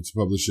times to be able to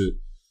publish it.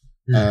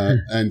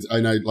 And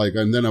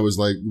then I was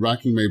like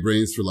racking my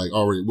brains for like,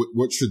 all right,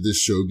 what should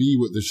this show be?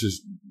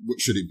 What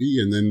should it be?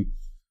 And then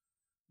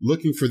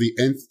looking for the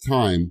nth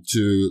time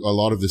to a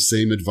lot of the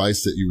same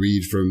advice that you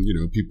read from,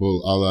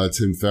 people a la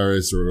Tim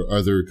Ferriss or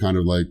other kind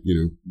of like,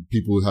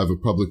 people who have a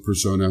public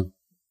persona,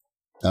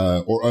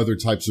 or other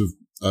types of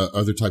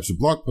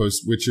blog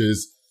posts, which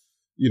is,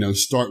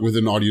 start with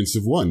an audience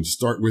of one.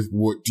 Start with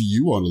what do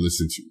you want to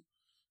listen to?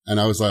 And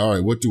I was like, all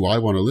right, what do I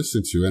want to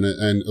listen to?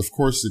 And of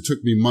course, it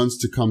took me months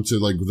to come to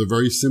like the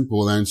very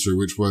simple answer,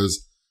 which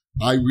was,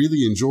 I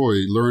really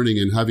enjoy learning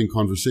and having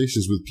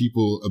conversations with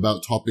people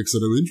about topics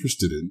that I'm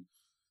interested in.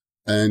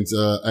 And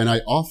I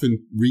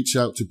often reach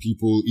out to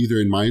people either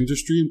in my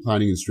industry in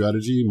planning and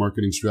strategy,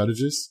 marketing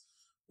strategists,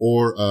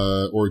 or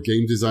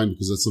game design,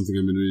 because that's something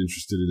I'm really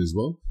interested in as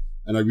well.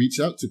 And I reach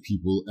out to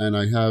people and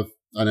I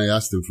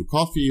ask them for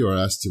coffee or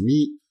I ask to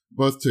meet,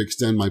 both to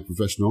extend my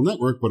professional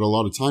network, but a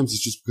lot of times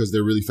it's just because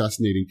they're really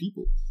fascinating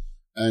people.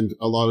 And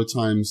a lot of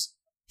times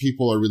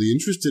people are really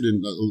interested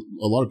in,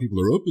 a lot of people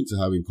are open to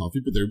having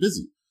coffee, but they're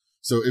busy.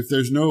 So if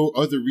there's no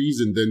other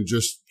reason than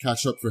just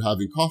catch up for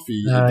having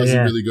coffee, it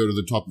doesn't really go to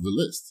the top of the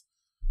list,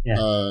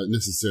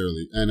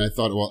 necessarily. And I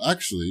thought, well,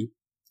 actually,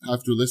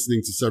 after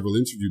listening to several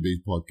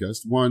interview-based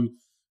podcasts. One,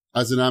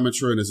 as an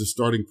amateur and as a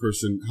starting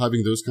person,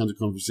 having those kinds of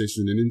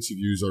conversations and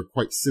interviews are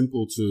quite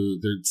simple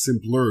they're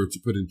simpler to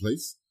put in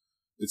place.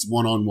 It's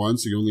one-on-one,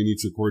 so you only need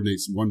to coordinate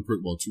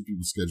two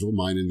people's schedule,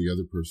 mine and the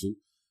other person.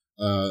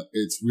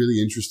 It's really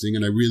interesting,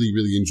 and I really,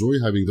 really enjoy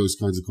having those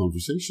kinds of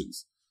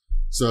conversations.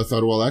 So I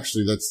thought, well,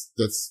 actually,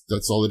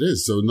 that's all it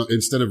is. So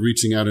instead of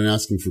reaching out and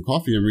asking for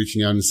coffee, I'm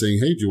reaching out and saying,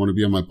 hey, do you want to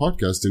be on my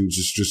podcast? And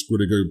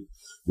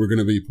we're going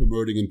to be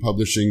promoting and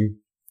publishing,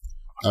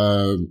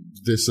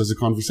 this as a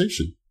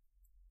conversation.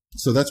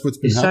 So that's what's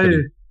been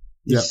happening.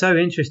 It's so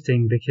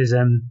interesting because,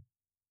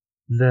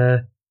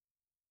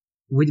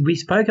 we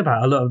spoke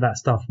about a lot of that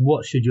stuff.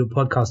 What should your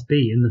podcast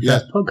be in the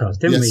first podcast,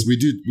 didn't we? Yes, we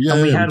did. Yeah,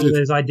 and we had all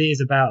those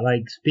ideas about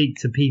like speak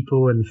to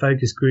people and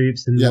focus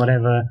groups and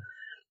whatever.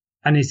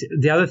 And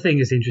the other thing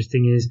that's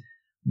interesting is,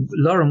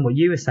 Lauren, what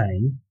you were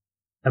saying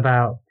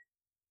about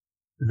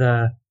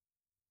the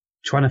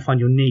trying to find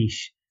your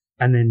niche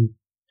and then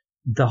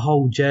the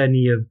whole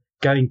journey of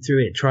going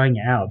through it, trying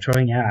it out,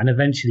 and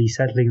eventually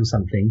settling on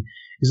something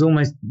is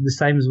almost the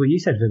same as what you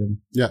said,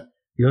 Willem. Yeah.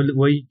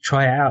 You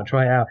try it out.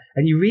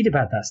 And you read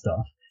about that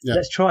stuff. Yeah.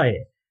 Let's try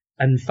it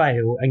and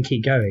fail and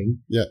keep going.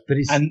 Yeah. But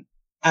it's,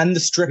 and the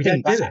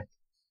stripping back.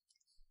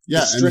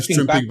 Yeah. And the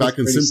stripping back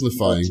and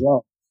simplifying.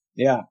 Well.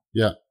 Yeah.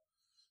 Yeah.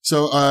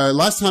 So,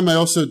 last time I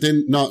also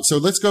didn't not, so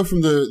let's go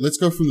from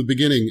the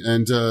beginning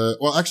and,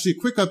 actually a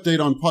quick update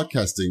on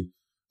podcasting.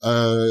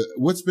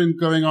 What's been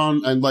going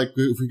on? And like,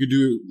 if we could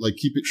do, like,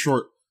 keep it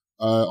short,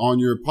 on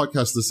your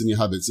podcast listening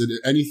habits. Did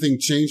anything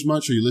change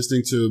much? Are you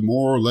listening to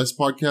more or less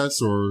podcasts,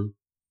 or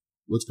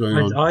what's going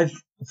on?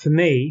 For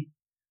me,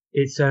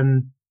 it's, I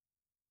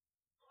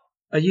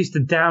used to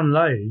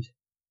download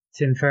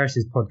Tim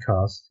Ferriss's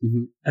podcast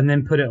and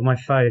then put it on my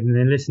phone and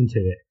then listen to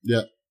it.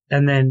 Yeah.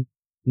 And then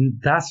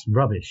that's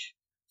rubbish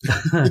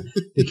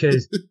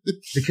because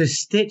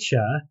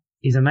Stitcher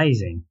is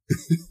amazing.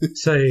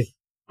 So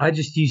I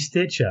just use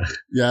Stitcher.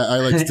 Yeah, I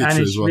like Stitcher and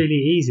it's as well. really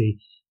easy.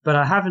 But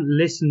I haven't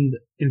listened.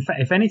 In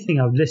fact, if anything,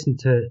 I've listened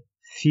to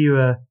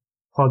fewer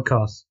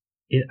podcasts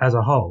as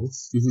a whole.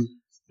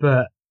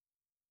 But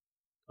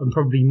I'm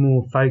probably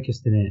more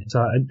focused in it. So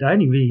I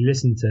only really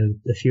listen to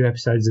a few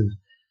episodes of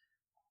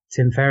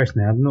Tim Ferriss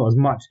now, not as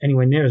much,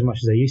 anywhere near as much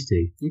as I used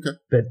to. Okay.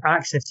 But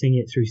accessing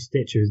it through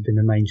Stitcher has been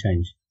the main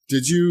change.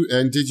 Did you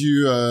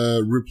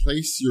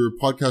replace your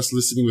podcast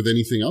listening with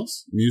anything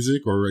else?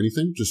 Music or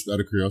anything? Just out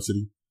of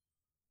curiosity?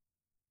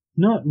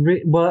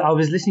 Well, I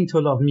was listening to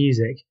a lot of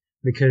music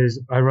because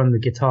I run the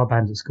guitar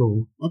band at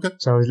school. Okay.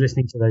 So I was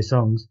listening to those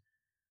songs.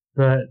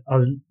 But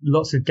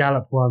lots of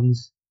Gallup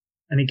ones.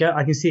 And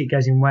I can see it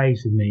goes in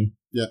waves with me.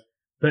 Yeah.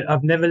 But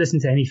I've never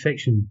listened to any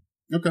fiction.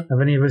 Okay. I've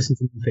only ever listened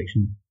to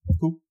fiction.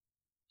 Cool.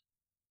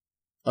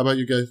 How about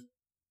you guys?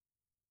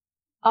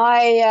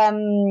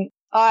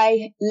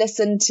 I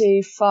listen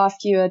to far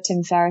fewer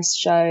Tim Ferriss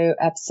show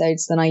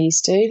episodes than I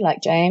used to,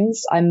 like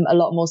James. I'm a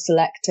lot more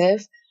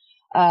selective.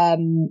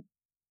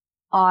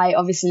 I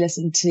obviously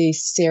listened to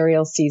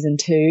Serial season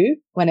 2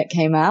 when it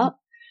came out.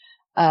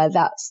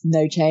 That's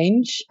no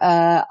change.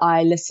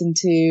 I listen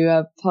to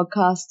a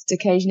podcast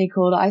occasionally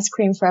called Ice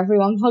Cream for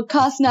Everyone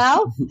podcast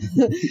now,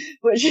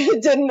 which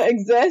didn't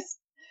exist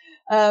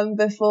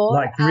before.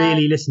 Like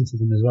really listen to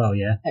them as well,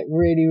 yeah? Like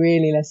really,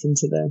 really listen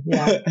to them,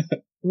 yeah.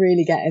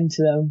 Really get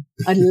into them.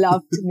 I'd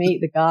love to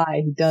meet the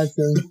guy who does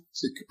them.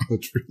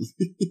 God,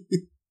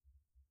 really?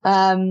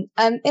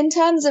 And in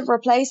terms of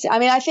replacing, I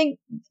mean, I think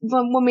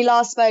when we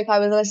last spoke, I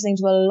was listening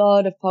to a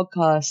lot of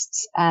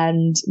podcasts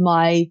and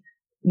my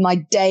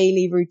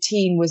daily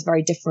routine was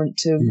very different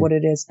to what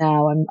it is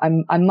now.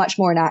 I'm much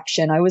more in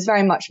action. I was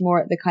very much more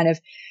at the kind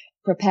of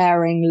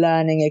preparing,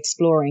 learning,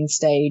 exploring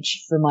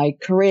stage for my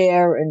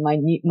career and my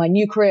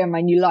new career and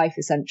my new life,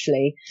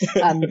 essentially.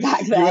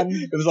 Back then,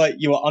 it was like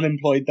you were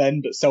unemployed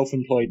then, but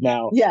self-employed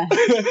now. Yeah.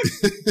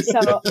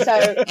 So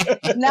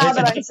now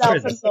that I'm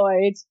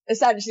self-employed,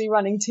 essentially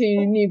running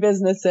 2 new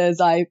businesses,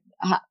 I'm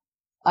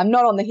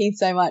not on the heath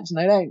so much, and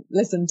I don't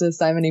listen to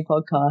so many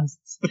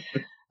podcasts.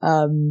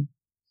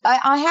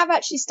 I have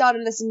actually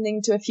started listening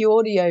to a few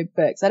audio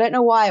books. I don't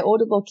know why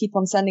Audible keep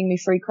on sending me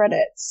free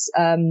credits,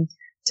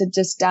 to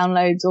just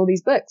download all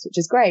these books, which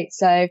is great.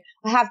 So I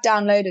have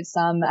downloaded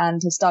some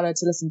and have started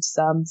to listen to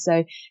some.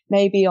 So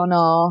maybe on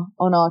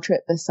our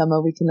trip this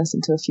summer, we can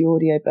listen to a few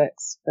audio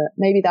books, but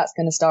maybe that's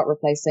going to start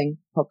replacing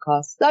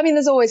podcasts. I mean,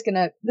 there's always going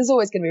to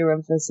be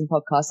room for some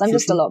podcasts. I'm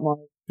just a lot more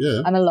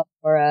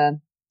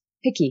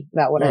picky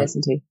about what I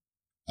listen to.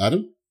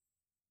 Adam?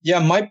 Yeah,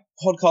 my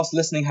podcast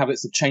listening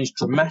habits have changed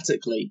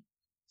dramatically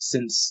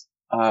since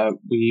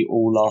we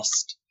all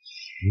last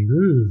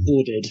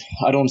ordered.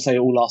 I don't want to say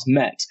all last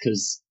met,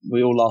 because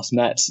we all last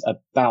met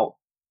about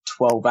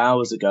 12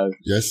 hours ago.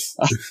 Yes.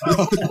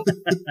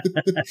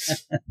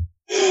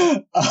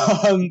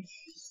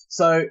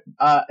 So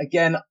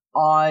again,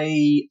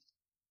 I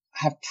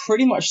have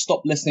pretty much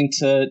stopped listening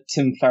to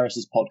Tim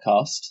Ferriss's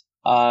podcast.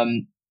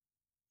 I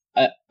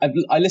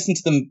listen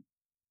to them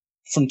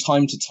from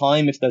time to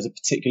time if there's a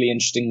particularly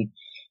interesting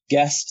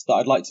guest that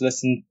I'd like to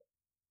listen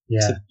to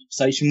the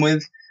conversation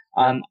with.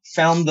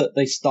 found that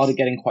they started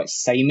getting quite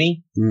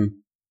samey.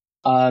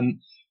 And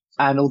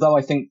although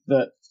I think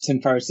that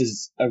Tim Ferriss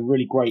is a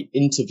really great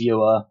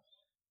interviewer,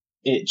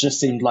 it just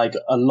seemed like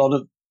a lot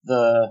of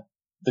the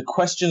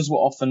questions were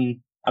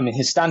often, I mean,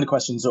 his standard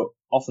questions are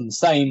often the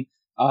same,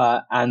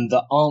 and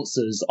the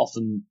answers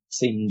often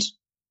seemed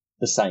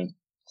the same.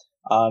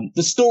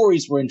 The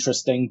stories were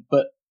interesting,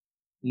 but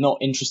not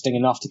interesting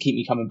enough to keep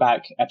me coming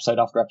back episode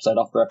after episode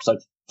after episode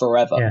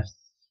forever.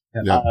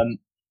 Yeah.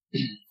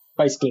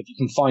 Basically, if you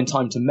can find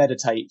time to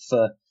meditate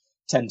for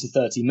 10 to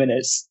 30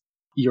 minutes,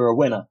 you're a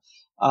winner.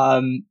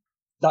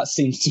 That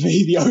seems to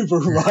be the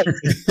overriding.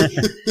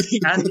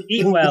 And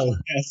eat well.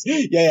 Yes.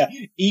 Yeah.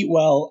 Eat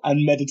well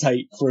and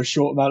meditate for a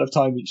short amount of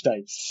time each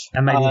day.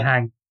 And maybe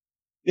hang.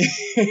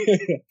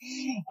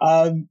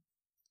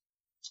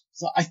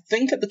 So I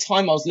think at the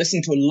time I was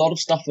listening to a lot of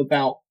stuff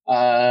about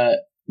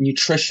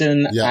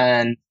nutrition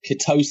and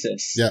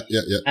ketosis. Yeah.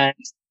 And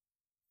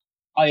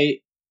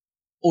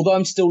although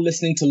I'm still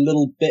listening to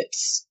little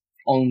bits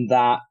on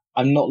that,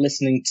 I'm not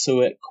listening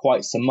to it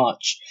quite so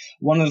much.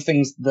 One of the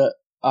things that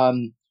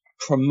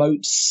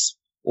promotes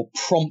or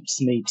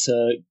prompts me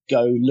to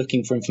go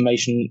looking for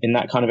information in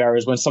that kind of area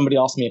is when somebody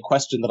asks me a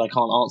question that I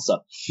can't answer.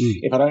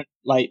 If I don't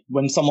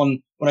when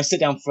I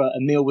sit down for a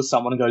meal with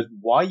someone and goes,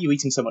 "Why are you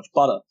eating so much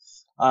butter?"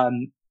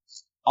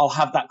 I'll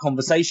have that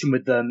conversation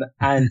with them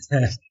and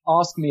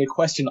ask me a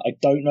question I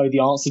don't know the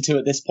answer to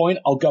at this point.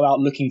 I'll go out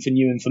looking for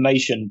new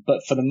information.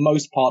 But for the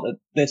most part at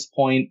this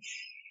point,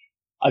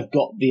 I've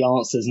got the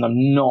answers and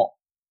I'm not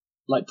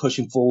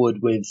pushing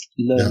forward with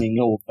learning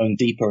or going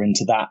deeper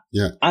into that.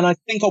 Yeah. And I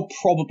think I'll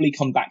probably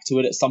come back to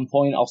it at some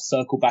point. I'll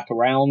circle back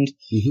around.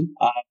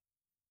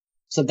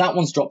 So that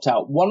one's dropped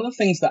out. One of the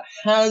things that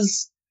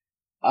has,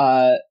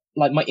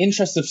 my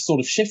interests have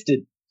sort of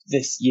shifted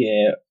this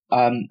year.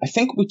 I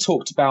think we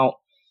talked about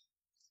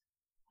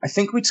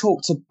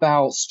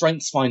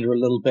StrengthsFinder a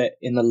little bit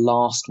in the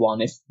last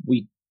one. A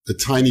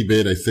tiny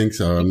bit, I think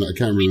so. I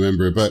can't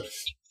remember, but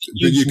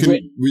we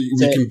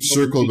can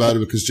circle about it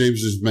because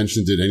James just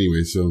mentioned it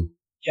anyway. So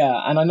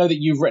yeah, and I know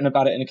that you've written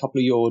about it in a couple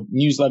of your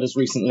newsletters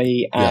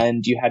recently,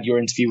 and you had your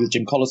interview with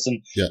Jim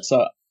Collison. Yeah.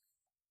 So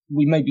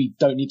we maybe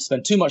don't need to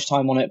spend too much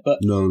time on it, but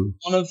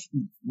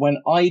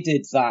when I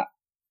did that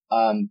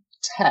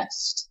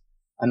test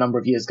a number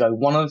of years ago,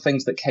 one of the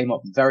things that came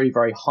up very,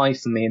 very high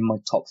for me in my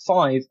top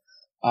 5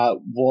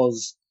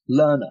 was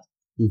learner,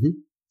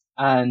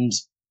 and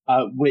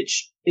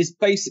which is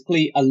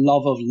basically a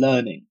love of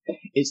learning.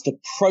 It's the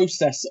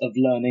process of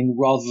learning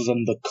rather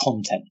than the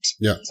content.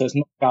 Yeah. So it's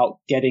not about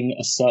getting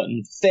a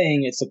certain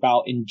thing. It's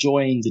about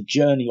enjoying the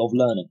journey of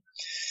learning,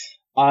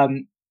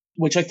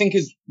 which I think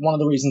is one of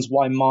the reasons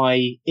why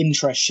my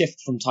interests shift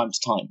from time to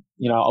time.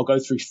 I'll go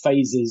through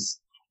phases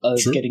of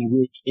getting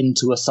really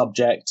into a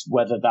subject,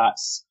 whether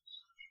that's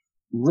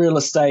real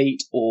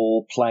estate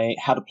or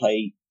how to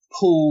play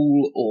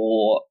pool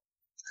or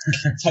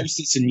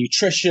ketosis and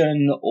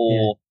nutrition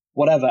or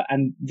whatever.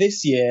 And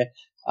this year,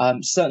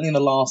 certainly in the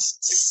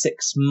last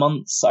 6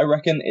 months, I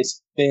reckon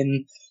it's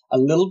been a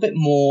little bit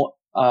more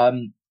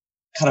kind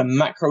of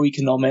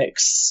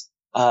macroeconomics,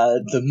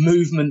 the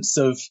movements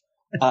of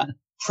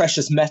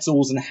precious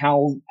metals and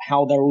how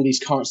there are all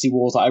these currency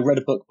wars. I read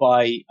a book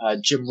by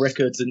Jim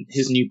Rickards and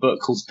his new book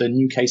called The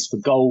New Case for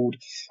Gold,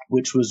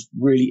 which was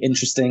really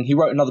interesting. He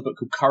wrote another book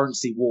called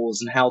Currency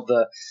Wars and how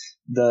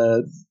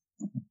the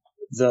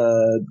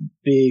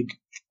big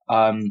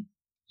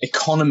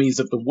economies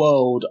of the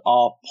world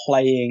are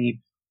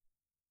playing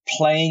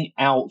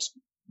out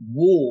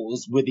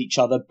wars with each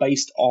other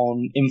based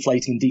on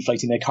inflating and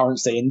deflating their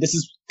currency. And this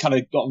has kind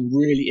of gotten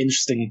really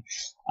interesting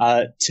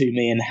to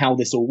me, and how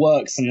this all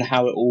works and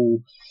how it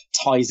all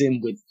ties in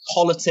with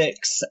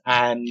politics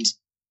and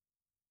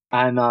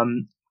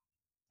the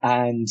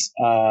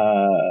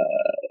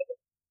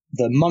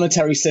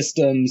monetary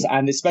systems,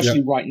 and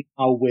especially right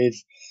now with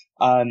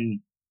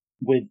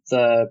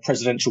the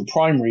presidential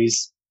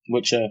primaries,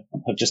 which have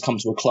just come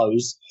to a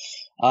close,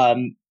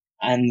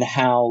 and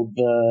how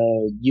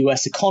the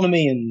US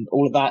economy and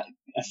all of that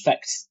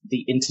affects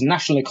the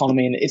international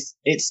economy. And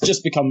it's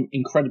just become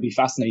incredibly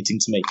fascinating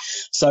to me.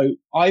 So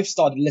I've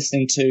started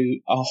listening to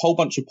a whole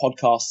bunch of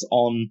podcasts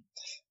on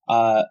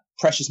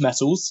precious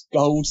metals,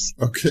 gold,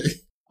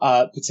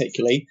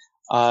 particularly.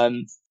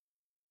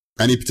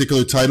 Any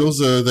particular titles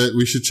that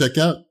we should check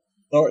out?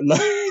 Lauren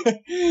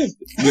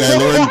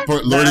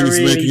is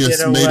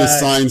made a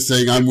sign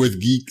saying "I'm with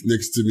Geek"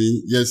 next to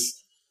me. Yes.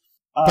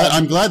 But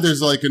I'm glad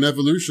there's an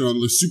evolution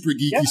on the super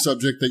geeky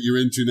subject that you're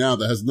into now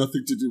that has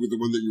nothing to do with the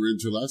one that you were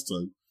into last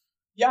time.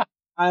 Yeah.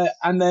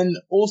 And then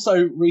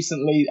also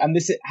recently, and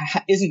this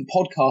isn't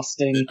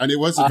podcasting. And it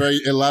was a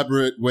very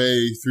elaborate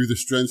way through the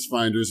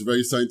StrengthsFinder, a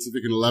very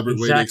scientific and elaborate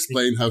way to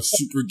explain how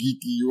super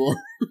geeky you are.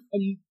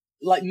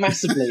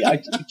 Massively. I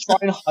try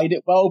and hide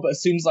it well, but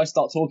as soon as I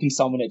start talking to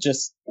someone, it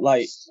just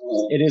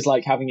it is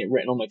like having it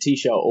written on my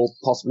t-shirt or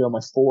possibly on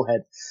my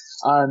forehead.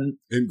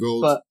 In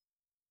gold. But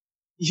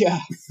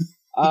yeah.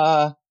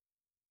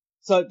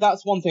 So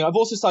that's one thing. I've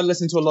also started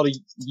listening to a lot of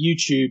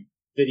YouTube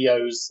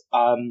videos.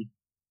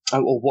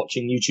 or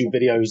watching YouTube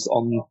videos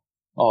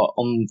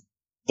on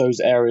those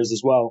areas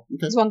as well. Okay.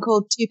 There's one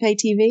called 2Pay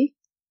TV.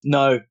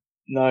 No.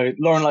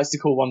 Lauren likes to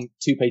call one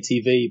 2Pay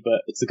TV,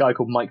 but it's a guy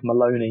called Mike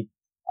Maloney,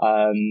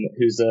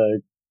 who's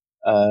a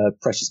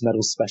precious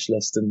metals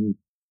specialist and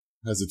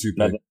has a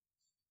 2Pay.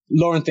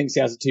 Lauren thinks he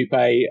has a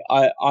 2Pay.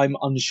 I'm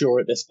unsure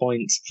at this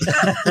point.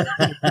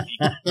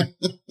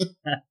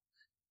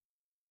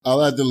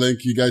 I'll add the link.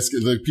 You guys,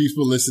 the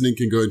people listening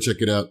can go and check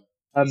it out.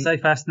 It's so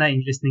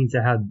fascinating listening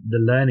to how the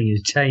learning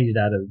has changed,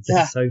 Adam.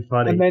 It's so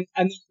funny. And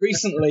then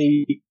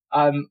recently,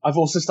 I've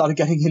also started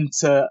getting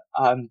into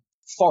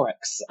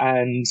Forex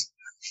and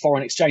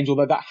foreign exchange,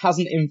 although that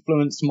hasn't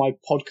influenced my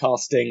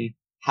podcasting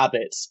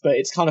habits, but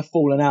it's kind of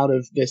fallen out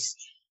of this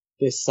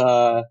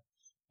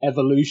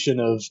evolution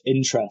of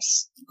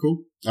interests.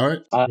 Cool. All right.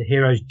 The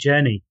hero's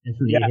journey.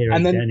 Definitely a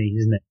hero's journey,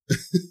 isn't it?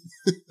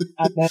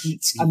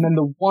 and then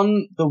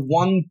the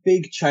one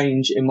big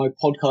change in my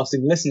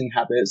podcasting listening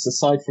habits,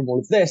 aside from all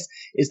of this,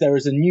 is there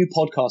is a new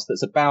podcast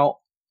that's about,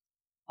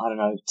 I don't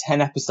know,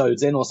 10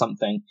 episodes in or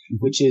something,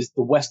 which is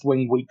the West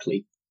Wing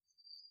Weekly.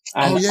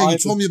 And you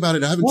told me about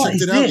it. I haven't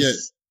checked it out yet.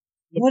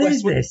 What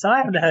is this? I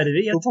haven't heard of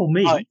it. You told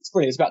me. It's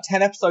brilliant. It's about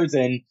 10 episodes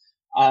in.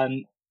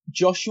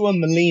 Joshua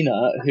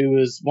Molina, who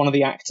was one of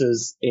the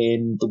actors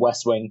in The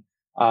West Wing,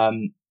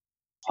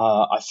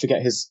 I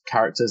forget his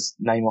character's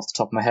name off the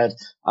top of my head,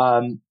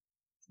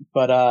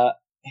 but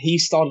he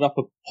started up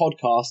a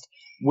podcast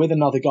with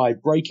another guy,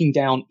 breaking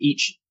down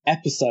each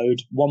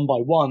episode one by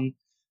one.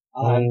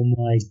 Oh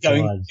my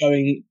God.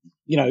 Going,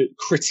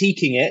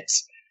 critiquing it,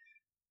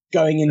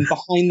 going in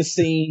behind the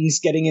scenes,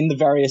 getting in the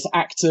various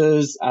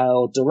actors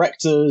or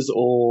directors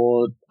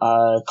or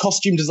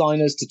costume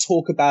designers to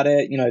talk about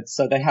it.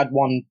 So they had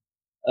one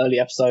early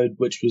episode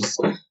which was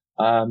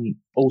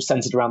all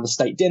centered around the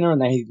state dinner,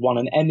 and they won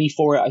an Emmy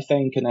for it, I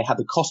think, and they had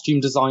the costume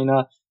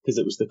designer because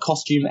it was the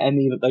costume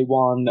Emmy that they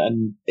won,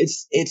 and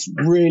it's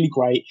really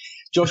great.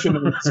 Joshua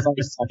Miller is very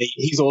funny.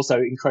 He's also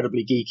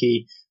incredibly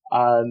geeky,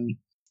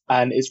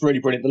 and it's really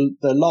brilliant.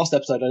 The last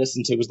episode I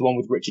listened to was the one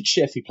with Richard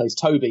Schiff, who plays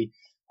Toby,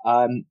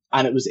 and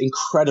it was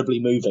incredibly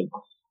moving.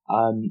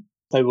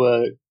 They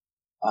were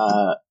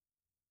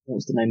what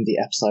was the name of the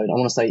episode? I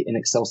want to say In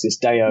Excelsis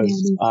Deo,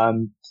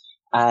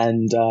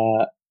 and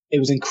it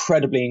was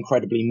incredibly,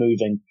 incredibly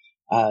moving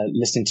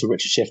listening to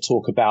Richard Schiff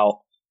talk about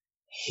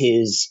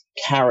his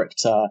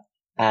character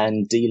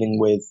and dealing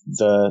with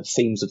the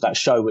themes of that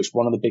show, which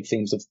one of the big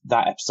themes of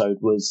that episode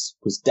was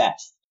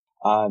death,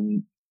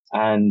 and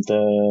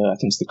I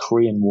think it's the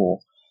Korean War.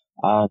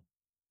 It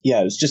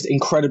was just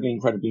incredibly,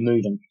 incredibly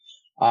moving.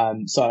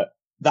 So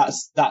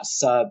that's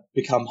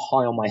become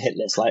high on my hit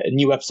list. Like, a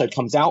new episode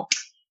comes out,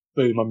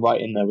 boom, I'm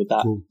right in there with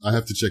that. Cool. I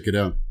have to check it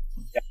out.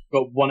 Yeah, I've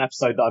got one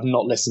episode that I've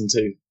not listened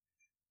to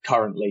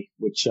currently,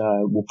 which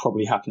will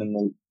probably happen in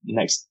the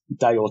next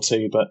day or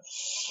two, but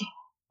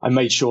I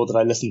made sure that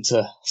I listened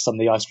to some of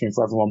the Ice Cream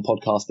for Everyone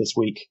podcast this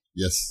week.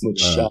 Yes,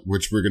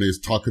 which we're going to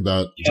talk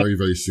about very,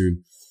 very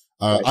soon.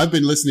 Right. I've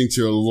been listening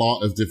to a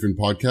lot of different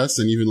podcasts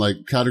and even like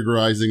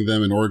categorizing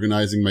them and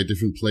organizing my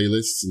different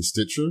playlists in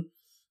Stitcher.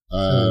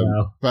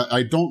 But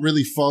I don't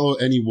really follow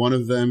any one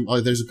of them.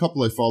 There's a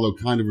couple I follow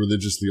kind of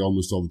religiously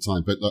almost all the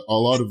time, but a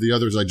lot of the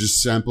others I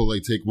just sample, I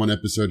take one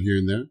episode here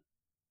and there.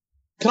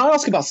 Can I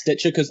ask about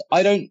Stitcher? Because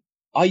I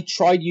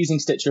tried using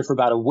Stitcher for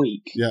about a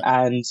week,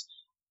 and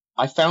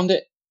I found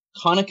it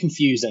kind of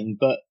confusing,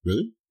 but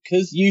really?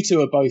 Because you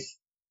two are both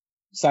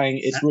saying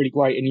it's really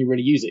great and you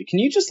really use it, can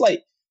you just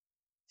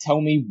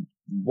tell me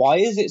why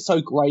is it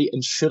so great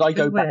and should I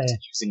go back to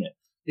using it?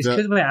 It's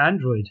because we're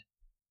Android.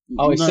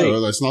 Oh, I see.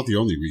 No, that's not the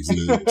only reason,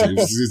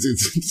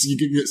 James. You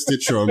can get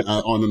Stitcher on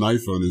an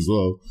iPhone as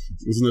well.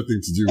 There's nothing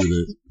to do with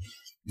it.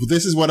 But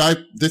this is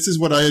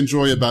what I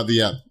enjoy about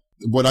the app.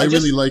 What I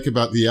really like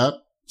about the app.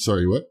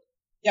 Sorry, what?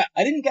 Yeah,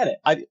 I didn't get it.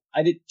 I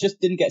just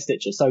didn't get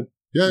Stitcher. So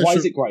why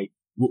is it great?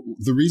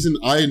 The reason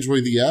I enjoy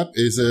the app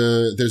is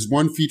there's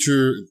one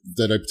feature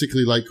that I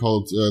particularly like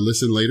called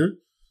Listen Later.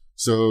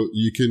 So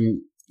you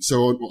can.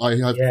 So I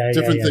have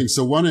different things.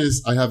 So one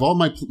is I have all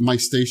my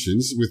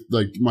stations with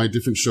my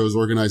different shows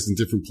organized in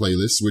different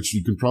playlists, which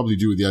you can probably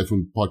do with the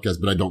iPhone podcast,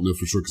 but I don't know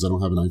for sure because I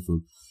don't have an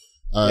iPhone.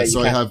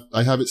 So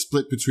I have it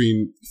split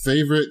between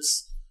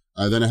favorites.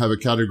 Then I have a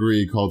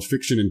category called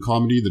fiction and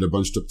comedy that are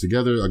bunched up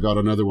together. I got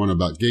another one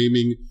about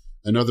gaming,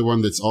 another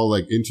one that's all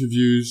like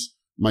interviews,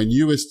 my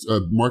newest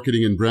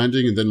marketing and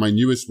branding, and then my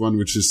newest one,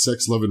 which is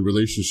sex, love, and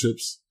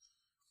relationships.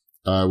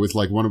 With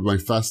one of my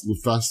fast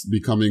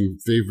becoming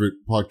favorite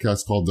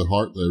podcasts called The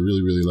Heart that I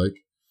really, really like.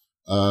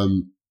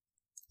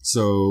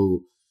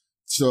 So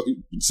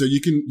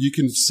you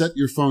can set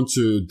your phone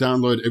to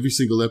download every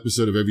single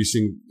episode of every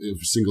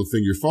single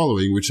thing you're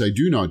following, which I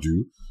do not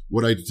do.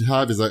 What I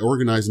have is I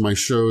organize my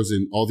shows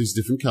in all these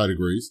different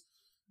categories.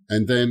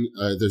 And then,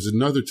 there's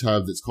another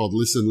tab that's called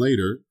Listen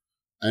Later.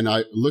 And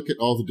I look at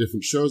all the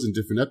different shows and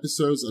different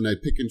episodes and I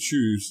pick and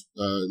choose,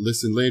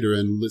 Listen Later,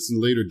 and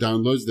Listen Later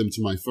downloads them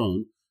to my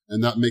phone.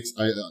 And that makes,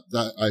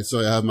 so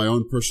I have my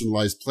own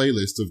personalized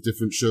playlist of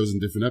different shows and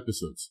different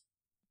episodes.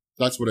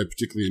 That's what I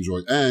particularly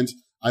enjoy. And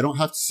I don't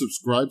have to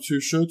subscribe to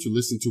a show to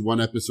listen to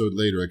one episode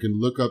later. I can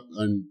look up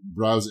and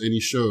browse any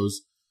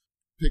shows,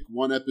 pick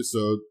one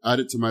episode, add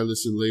it to my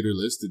listen later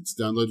list. It's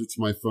downloaded to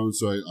my phone,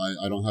 so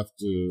I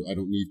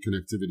don't need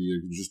connectivity.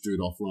 I can just do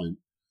it offline.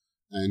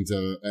 And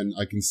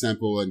I can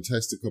sample and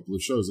test a couple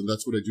of shows. And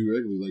that's what I do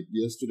regularly. Like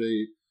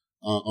yesterday,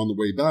 on the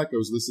way back, I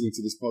was listening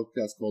to this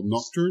podcast called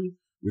Nocturne,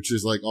 which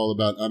is like all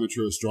about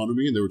amateur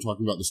astronomy. And they were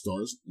talking about the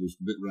stars. It was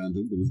a bit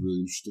random, but it was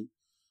really interesting.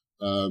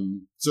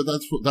 So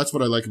that's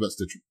what I like about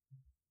Stitcher.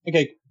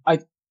 Okay.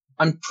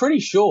 I'm pretty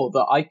sure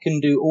that I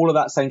can do all of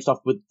that same stuff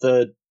with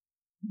the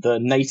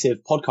native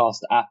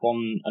podcast app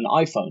on an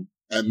iPhone.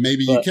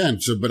 Maybe you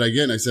can. So, but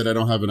again, I said I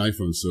don't have an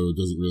iPhone, so it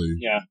doesn't really.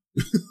 Yeah.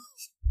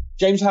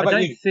 James, how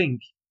about you?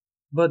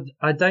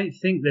 I don't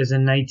think there's a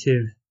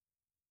native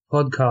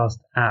podcast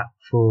app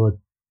for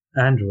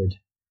Android.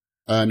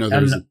 No,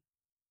 there isn't.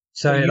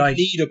 So you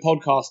need a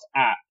podcast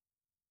app.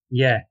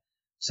 Yeah.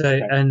 So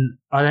okay. And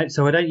I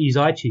don't use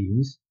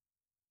iTunes.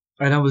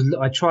 And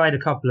I tried a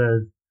couple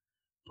of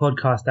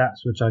podcast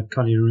apps, which I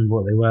can't even remember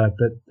what they were,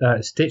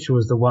 but Stitcher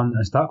was the one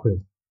I stuck with.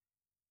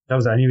 That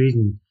was the only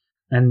reason,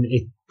 and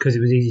because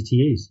it was easy to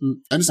use.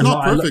 And it's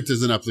not perfect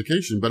as an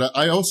application, but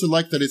I also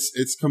like that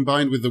it's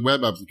combined with the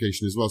web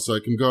application as well. So I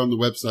can go on the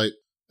website.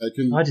 I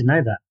didn't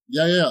know that.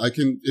 Yeah. I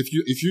can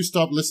if you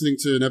stop listening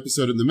to an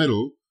episode in the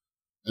middle,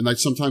 and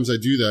sometimes I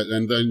do that,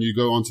 and then you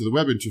go onto the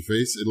web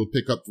interface, it'll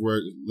pick up where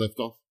it left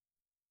off.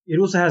 It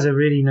also has a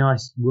really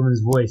nice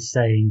woman's voice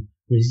saying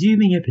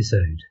 "resuming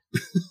episode"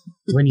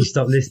 when you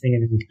stop listening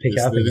and pick it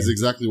up again. That is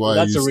exactly why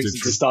that's I use a reason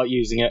Stitcher. to start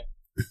using it.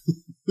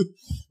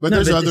 But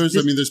there's others.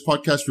 I mean, there's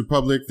Podcast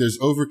Republic. There's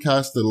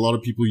Overcast that a lot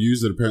of people use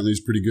that apparently is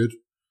pretty good.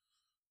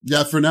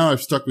 Yeah, for now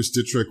I've stuck with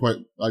Stitcher.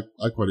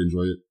 I quite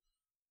enjoy it.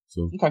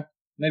 So okay,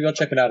 maybe I'll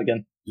check it out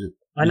again. Yeah.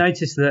 I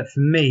noticed that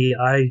for me,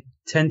 I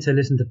tend to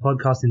listen to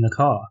podcasts in the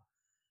car.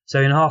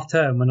 So in half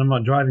term, when I'm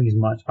not driving as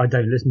much, I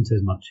don't listen to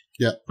as much.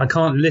 Yeah. I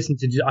can't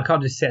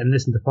just sit and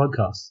listen to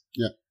podcasts.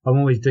 Yeah. I'm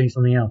always doing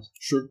something else.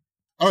 Sure.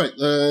 All right,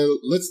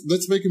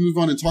 let's make a move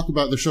on and talk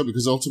about the show,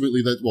 because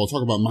ultimately I'll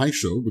talk about my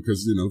show,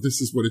 because, this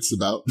is what it's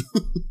about.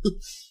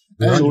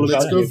 And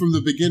let's go from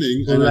the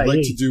beginning, and I'd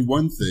like to do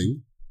one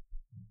thing,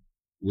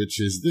 which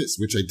is this,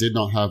 which I did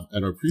not have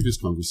at our previous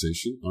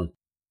conversation. All right.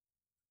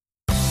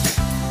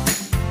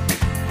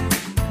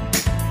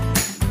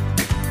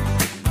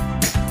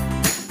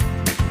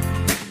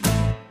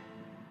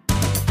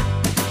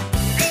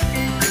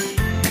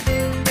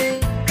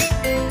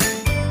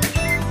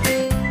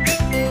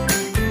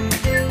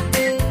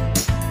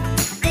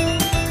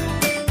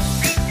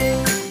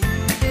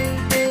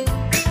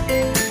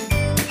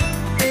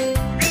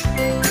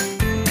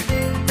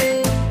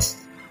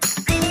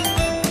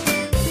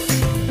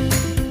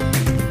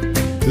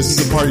 This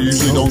is the part you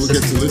usually don't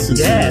get to listen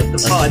to. Yeah, the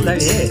part I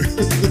don't hear.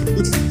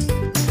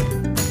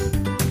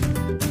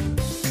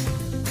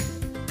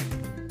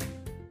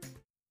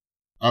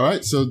 All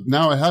right, so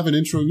now I have an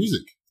intro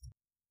music.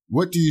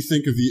 What do you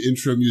think of the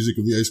intro music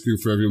of the Ice Cream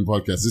for Everyone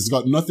podcast? It's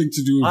got nothing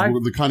to do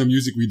with the kind of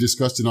music we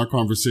discussed in our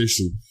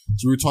conversation.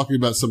 So we were talking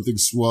about something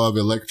suave,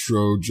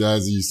 electro,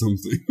 jazzy,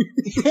 something.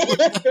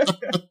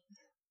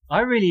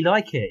 I really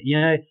like it.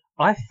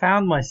 I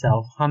found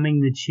myself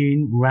humming the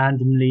tune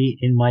randomly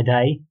in my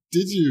day.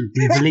 Did you?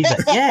 Do you believe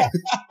that? Yeah.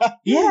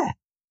 Yeah.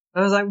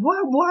 I was like,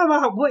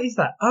 what is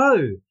that?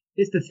 Oh,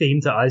 it's the theme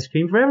to Ice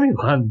Cream for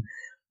Everyone.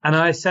 And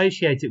I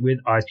associate it with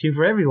Ice Cream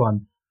for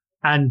Everyone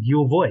and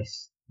your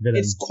voice, Villain.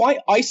 It's quite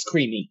ice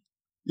creamy.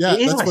 Yeah, it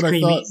is that's ice what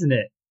creamy, I thought. Isn't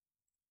it?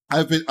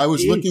 I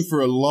was looking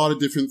for a lot of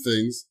different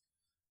things,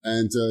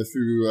 and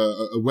through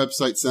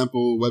a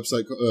sample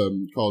website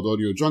called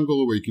Audio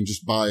Jungle, where you can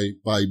just buy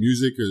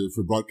music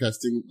for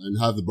broadcasting and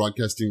have the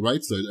broadcasting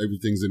rights, so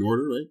everything's in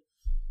order, right?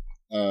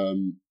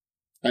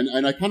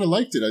 And I kind of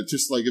liked it.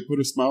 It put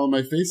a smile on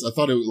my face. I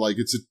thought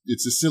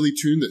it's a silly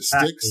tune that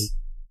sticks.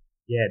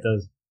 Yeah, it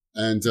does.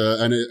 And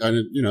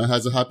it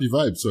has a happy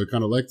vibe. So I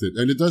kind of liked it.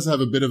 And it does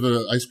have a bit of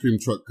a ice cream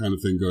truck kind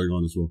of thing going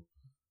on as well.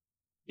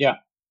 Yeah.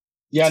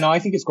 Yeah, no, I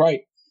think it's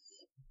great.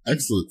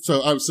 Excellent.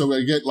 So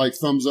I get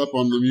thumbs up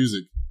on the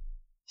music.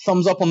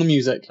 Thumbs up on the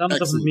music.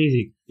 Thumbs up on the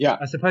music. Yeah.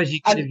 I suppose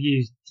you could have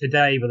used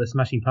Today by the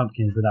Smashing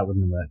Pumpkins, but that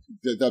wouldn't have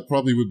worked. That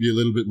probably would be a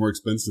little bit more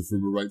expensive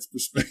from a rights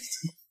perspective.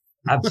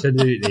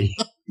 Absolutely.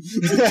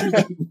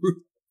 to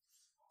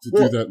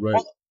do that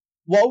right.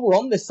 While we're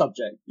on this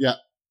subject. Yeah.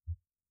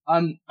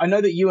 I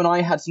know that you and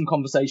I had some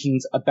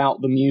conversations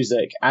about the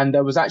music, and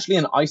there was actually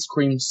an ice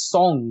cream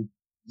song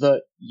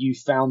that you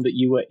found that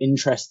you were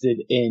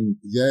interested in.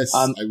 Yes,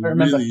 I don't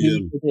remember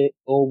who did it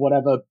or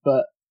whatever,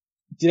 but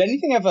did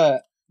anything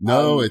ever?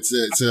 No, so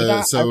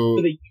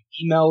you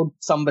emailed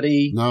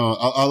somebody. No,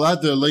 I'll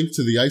add the link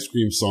to the ice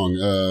cream song.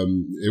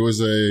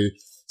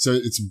 So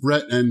it's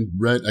Brett and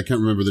Brett. I can't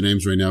remember the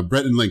names right now.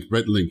 Brett and Link,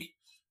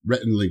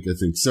 I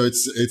think. So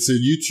it's a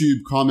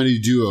YouTube comedy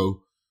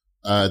duo.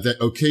 That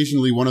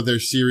occasionally one of their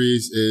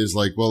series is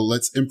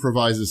let's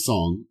improvise a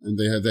song, and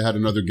they had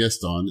another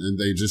guest on, and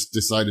they just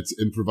decided to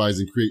improvise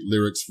and create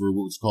lyrics for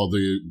what's called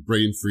the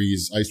Brain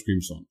Freeze ice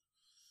cream song.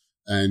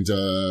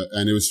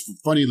 and it was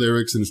funny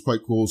lyrics and it was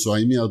quite cool. So I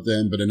emailed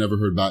them, but I never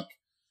heard back.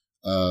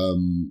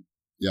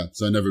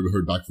 So I never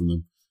heard back from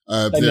them.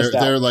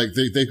 They're like,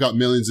 they've got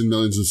millions and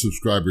millions of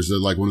subscribers. They're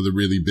like one of the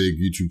really big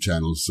YouTube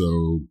channels.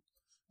 So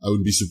I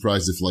wouldn't be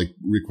surprised if like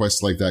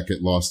requests like that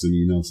get lost in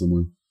email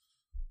somewhere.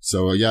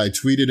 So I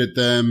tweeted at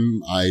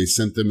them. I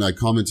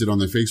commented on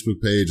their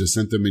Facebook page. I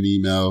sent them an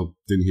email.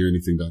 Didn't hear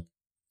anything back.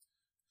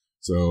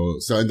 So,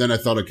 and then I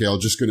thought, okay,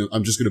 I'm just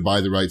gonna buy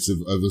the rights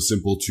of a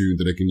simple tune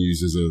that I can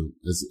use as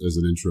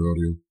an intro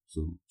audio.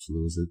 So that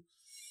was it.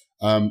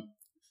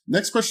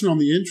 Next question on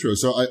the intro.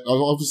 So I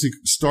obviously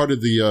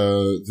started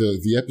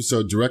the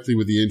episode directly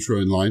with the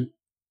intro in line.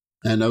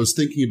 And I was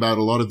thinking about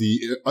a lot of the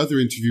other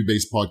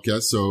interview-based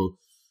podcasts. So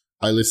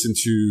I listened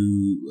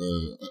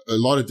to a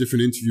lot of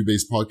different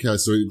interview-based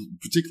podcasts. So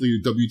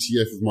particularly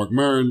WTF with Mark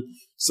Maron,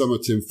 some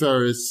of Tim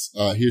Ferriss.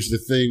 Here's the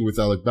Thing with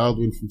Alec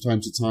Baldwin from time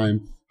to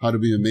time. How to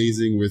Be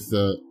Amazing with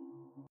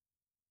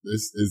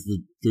this is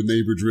the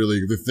neighbor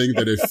drilling. The thing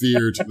that I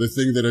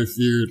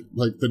feared.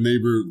 Like the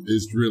neighbor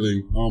is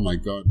drilling. Oh my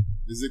God.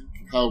 Is it,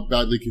 how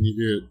badly can you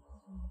hear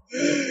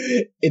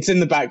it? It's in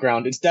the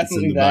background. It's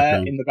definitely in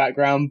the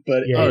background,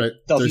 but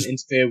it doesn't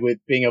interfere with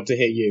being able to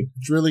hear you.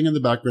 Drilling in the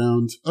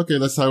background. Okay,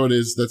 that's how it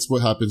is. That's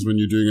what happens when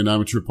you're doing an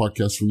amateur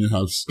podcast from your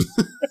house.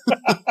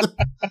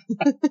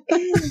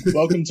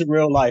 Welcome to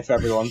real life,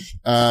 everyone.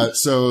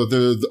 So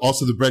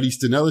also the Bret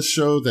Easton Ellis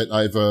show that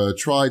I've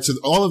tried. So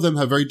all of them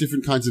have very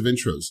different kinds of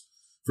intros.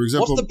 For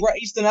example, what's the Bret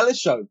Easton Ellis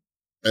show?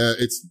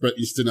 It's Bret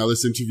Easton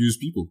Ellis interviews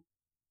people.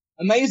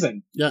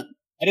 Amazing. Yeah.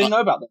 I didn't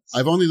know about this.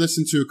 I've only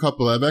listened to a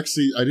couple. I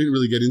didn't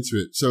really get into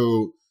it.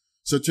 So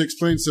to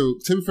explain,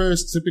 Tim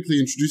Ferriss typically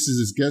introduces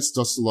his guests,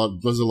 does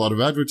a lot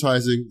of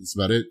advertising. That's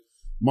about it.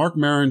 Mark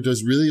Maron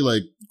does really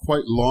like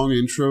quite long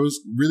intros,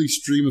 really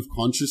stream of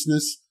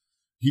consciousness.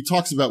 He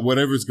talks about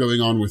whatever's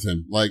going on with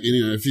him. Like,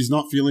 if he's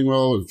not feeling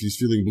well, if he's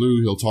feeling blue,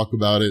 he'll talk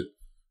about it.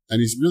 And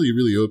he's really,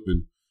 really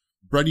open.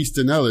 Bret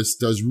Easton Ellis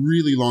does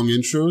really long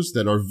intros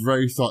that are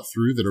very thought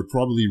through, that are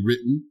probably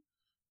written.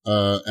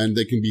 And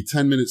they can be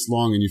 10 minutes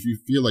long. And if you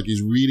feel like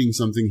he's reading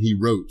something he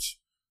wrote,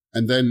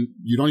 and then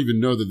you don't even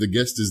know that the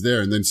guest is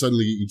there. And then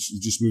suddenly he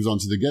just moves on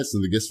to the guest,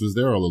 and the guest was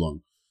there all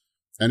along.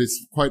 And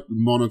it's quite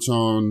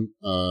monotone.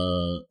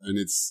 And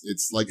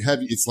it's like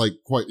heavy. It's like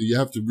you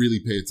have to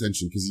really pay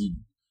attention because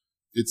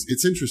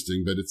it's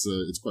interesting, but it's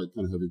quite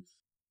kind of heavy.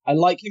 I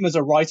like him as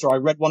a writer. I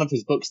read one of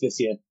his books this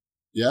year.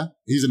 Yeah.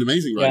 He's an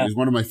amazing writer. Yeah. He's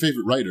one of my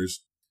favorite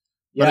writers.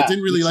 But Yeah, I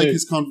didn't really like too.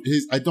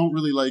 I don't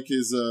really like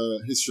his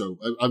show.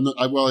 I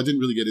didn't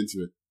really get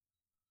into it.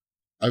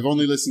 I've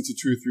only listened to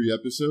 2 or 3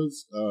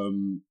 episodes.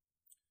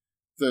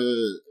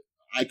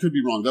 I could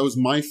be wrong. That was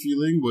my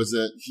feeling, was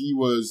that he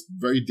was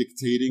very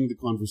dictating the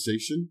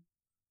conversation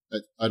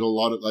at a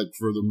lot of, like,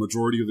 for the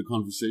majority of the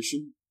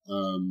conversation.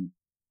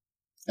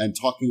 And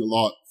talking a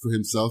lot for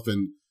himself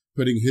and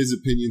putting his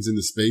opinions in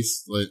the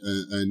space, like,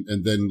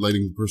 and then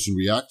letting the person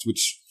react,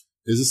 which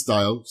is a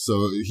style.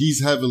 So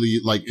he's heavily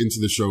like into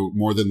the show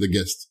more than the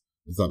guest,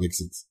 if that makes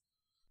sense.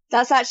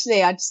 That's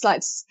actually, I'd just like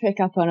to pick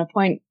up on a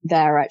point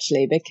there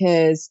actually,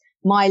 because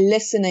my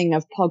listening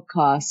of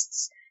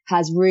podcasts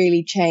has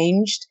really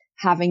changed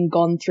having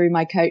gone through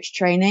my coach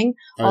training.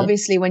 Oh, yeah?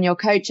 Obviously, when you're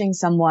coaching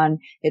someone,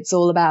 it's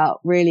all about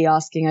really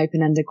asking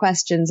open-ended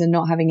questions and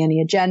not having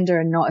any agenda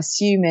and not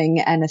assuming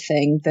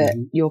anything that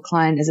your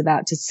client is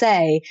about to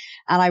say.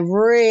 And I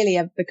really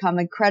have become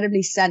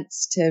incredibly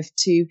sensitive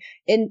to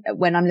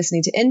when I'm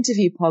listening to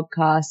interview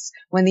podcasts,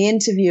 when the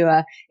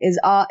interviewer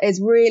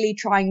is really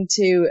trying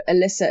to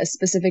elicit a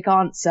specific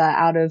answer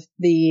out of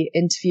the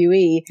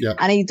interviewee,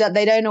 and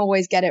they don't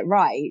always get it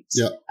right.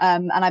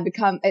 And I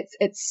become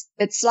it's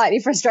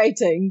slightly frustrating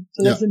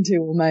to listen to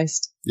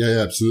almost. Yeah,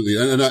 absolutely.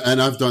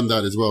 And I've done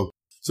that as well.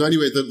 So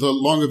anyway, the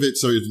long of it,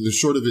 the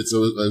short of it,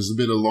 so it was a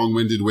bit of a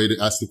long-winded way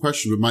to ask the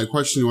question, but my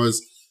question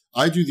was,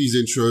 I do these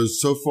intros.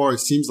 So far, it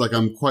seems like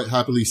I'm quite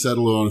happily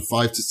settled on a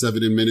 5 to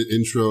 7 minute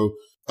intro,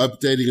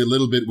 updating a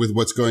little bit with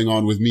what's going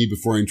on with me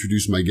before I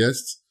introduce my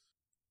guests.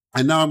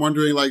 And now I'm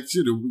wondering, like,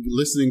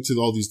 listening to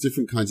all these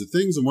different kinds of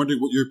things, I'm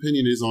wondering what your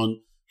opinion is on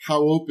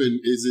how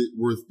open is it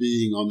worth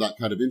being on that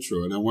kind of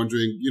intro? And I'm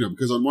wondering,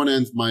 because on one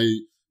end, my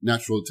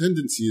natural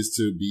tendency is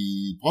to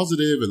be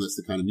positive, and that's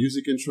the kind of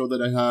music intro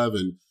that I have,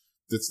 and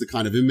that's the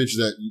kind of image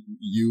that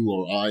you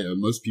or I or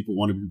most people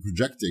want to be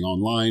projecting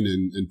online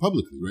and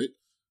publicly, right?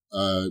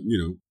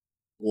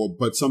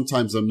 But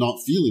sometimes I'm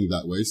not feeling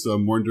that way, so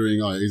I'm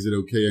wondering, is it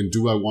okay? And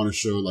do I want to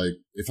show, like,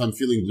 if I'm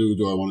feeling blue,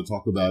 do I want to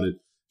talk about it?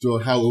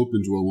 How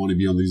open do I want to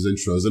be on these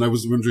intros? And I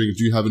was wondering,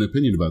 do you have an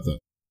opinion about that?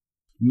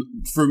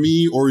 For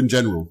me, or in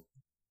general?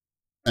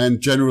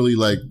 And generally,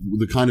 like,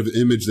 the kind of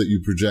image that you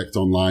project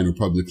online or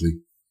publicly.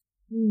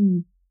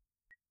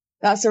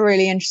 That's a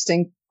really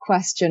interesting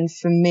question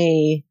for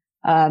me,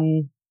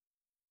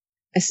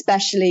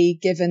 especially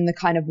given the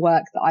kind of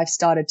work that I've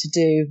started to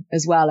do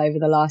as well over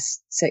the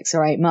last 6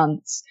 or 8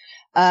 months.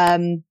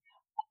 I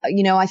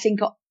think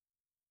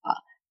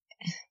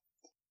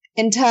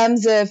in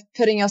terms of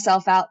putting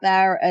yourself out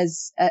there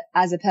as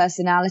a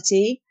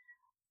personality,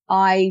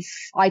 I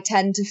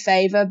tend to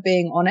favor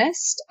being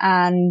honest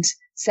and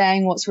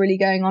saying what's really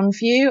going on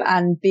for you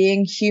and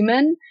being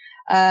human.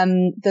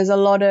 There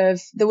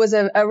was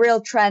a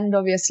real trend,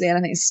 obviously, and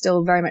I think it's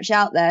still very much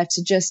out there,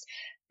 to just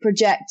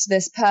project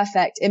this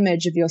perfect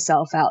image of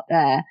yourself out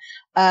there,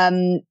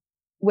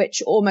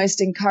 which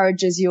almost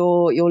encourages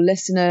your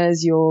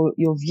listeners, your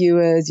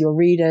viewers, your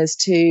readers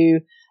to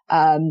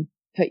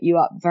put you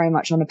up very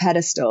much on a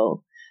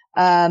pedestal.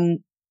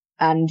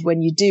 And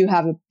when you do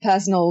have a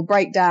personal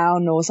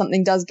breakdown or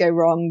something does go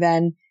wrong,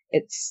 then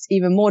it's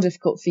even more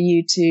difficult for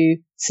you to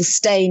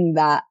sustain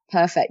that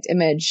perfect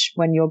image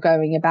when you're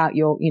going about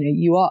you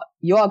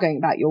are going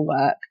about your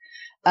work.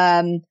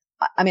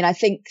 I mean, I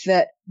think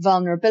that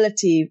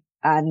vulnerability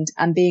and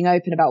being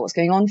open about what's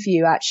going on for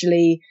you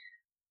actually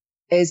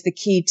is the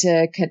key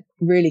to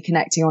really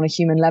connecting on a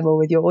human level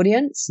with your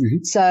audience.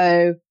 Mm-hmm.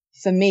 So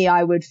for me,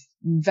 I would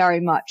very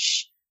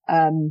much,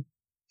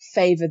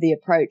 favor the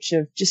approach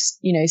of just,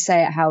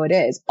 say it how it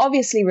is,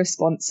 obviously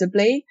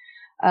responsibly.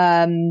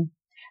 And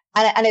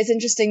it's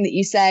interesting that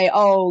you say,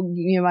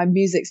 my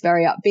music's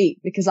very upbeat,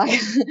 because I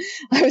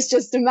was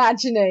just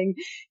imagining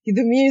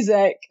the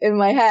music in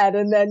my head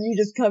and then you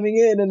just coming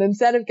in, and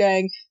instead of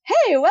going,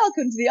 hey,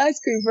 welcome to the Ice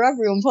Cream for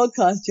Everyone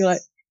podcast, you're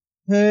like,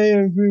 hey,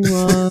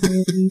 everyone.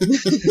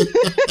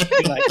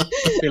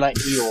 be like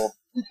Eeyore.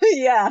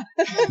 Yeah.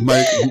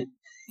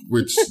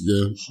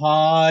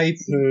 Hi,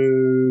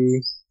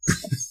 Pooh.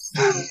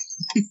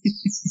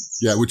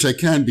 Yeah, which I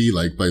can be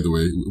like, by the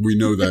way. We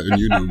know that, and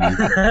you know me.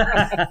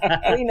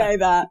 We know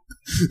that.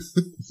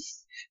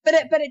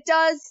 But it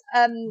does,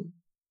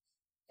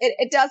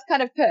 it does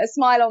kind of put a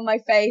smile on my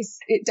face.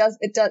 It does,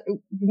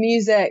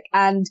 music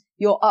and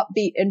your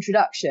upbeat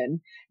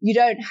introduction. You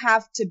don't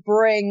have to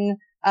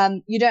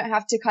you don't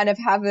have to kind of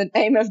have an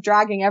aim of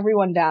dragging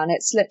everyone down.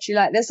 It's literally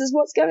like, this is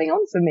what's going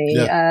on for me.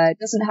 Yeah. It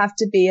doesn't have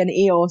to be an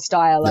Eeyore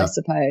style, I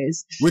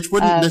suppose. Which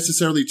wouldn't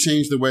necessarily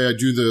change the way I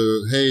do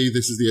the, hey,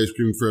 this is the Ice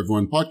Cream for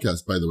Everyone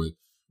podcast, by the way.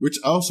 Which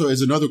also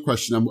is another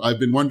question. I've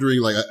been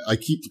wondering, like,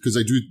 because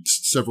I do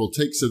several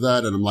takes of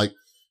that, and I'm like,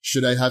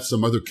 should I have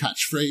some other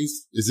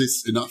catchphrase? Is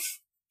this enough?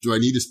 Do I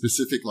need a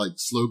specific, like,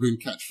 slogan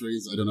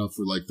catchphrase? I don't know,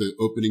 for, like, the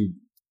opening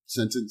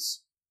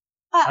sentence.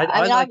 I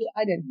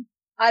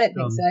don't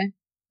think so.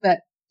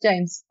 But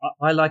James,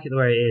 I like it the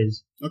way it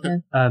is.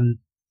 Okay. And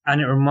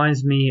it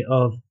reminds me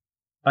of,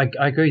 I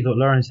agree with what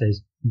Lauren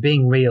says,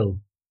 being real.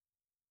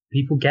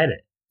 People get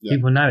it. Yeah.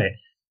 People know it.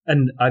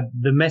 And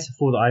the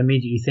metaphor that I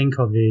immediately think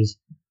of is,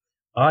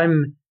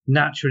 I'm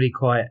naturally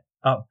quite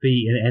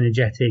upbeat and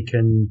energetic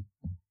and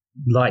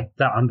like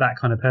that. I'm that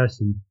kind of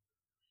person.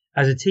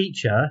 As a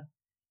teacher,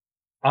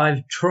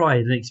 I've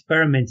tried and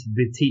experimented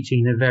with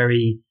teaching in a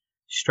very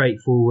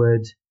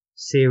straightforward,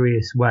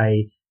 serious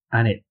way,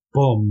 and it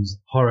bombs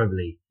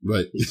horribly.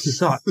 Right. It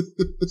sucks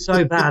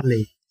so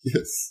badly.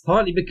 Yes.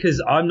 Partly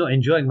because I'm not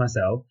enjoying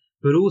myself,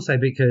 but also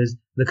because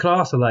the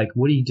class are like,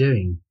 what are you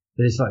doing?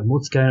 And it's like,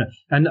 what's going on?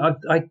 And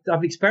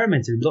I've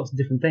experimented with lots of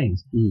different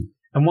things. Mm.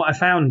 And what I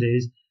found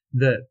is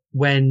that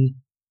when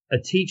a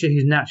teacher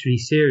who's naturally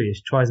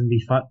serious tries to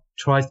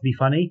be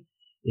funny,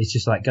 it's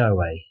just like, go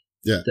away.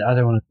 Yeah. I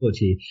don't want to talk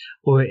to you.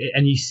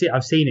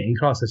 I've seen it in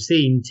class. I've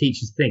seen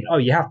teachers think, oh,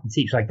 you have to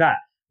teach like that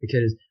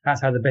because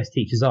that's how the best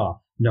teachers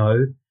are.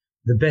 No,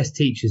 the best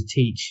teachers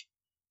teach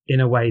in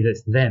a way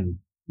that's them.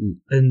 Mm.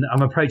 And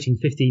I'm approaching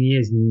 15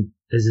 years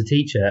as a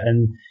teacher,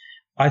 and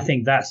I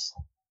think that's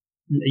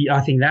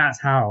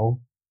how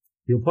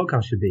your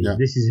podcast should be. Yeah.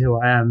 This is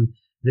who I am.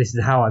 This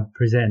is how I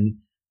present.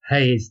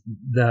 Hey, it's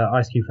the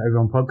Ice Cream for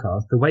Everyone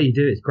podcast. The way you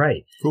do it is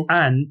great. Cool.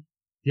 And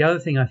the other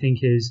thing I think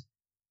is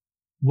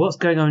what's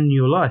going on in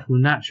your life will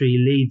naturally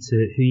lead to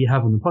who you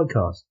have on the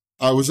podcast.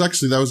 That was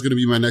going to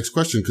be my next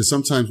question, because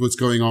sometimes what's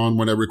going on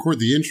when I record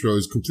the intro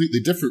is completely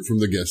different from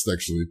the guest,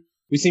 actually.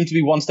 We seem to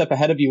be one step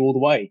ahead of you all the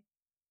way.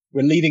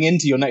 We're leading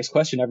into your next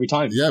question every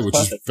time. Yeah, which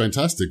is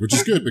fantastic, which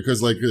is good,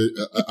 because like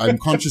I'm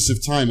conscious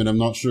of time, and I'm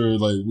not sure,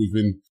 like, we've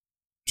been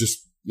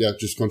just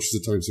conscious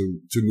of time, so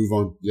to move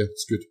on. Yeah,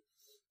 it's good.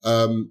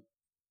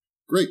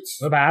 Great.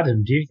 What about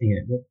Adam? Do you think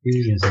it? What are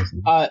you going to say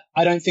something?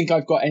 I don't think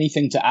I've got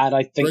anything to add.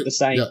 I think the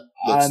same. Yeah,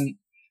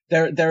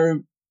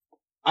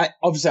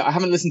 I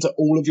haven't listened to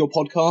all of your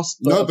podcasts.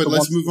 But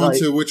let's move on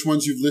to which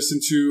ones you've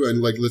listened to,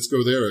 and like, let's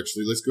go there.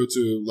 Actually, let's go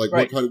to like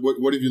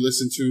what have you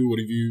listened to? What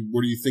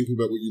are you thinking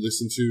about what you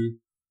listened to?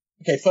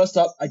 Okay, first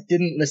up, I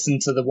didn't listen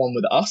to the one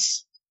with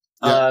us.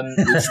 Yeah,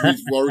 which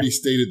we've already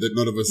stated that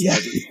none of us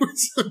have.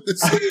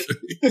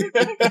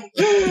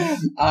 Okay.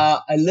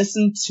 I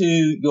listened to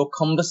your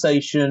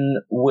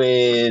conversation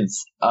with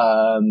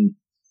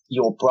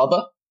your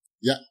brother.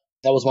 Yeah.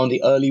 That was one of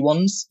the early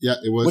ones. Yeah,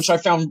 it was. Which I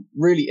found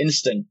really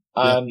interesting.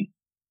 I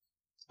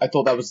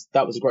thought that was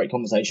a great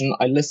conversation.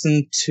 I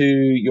listened to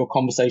your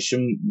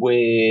conversation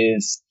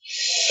with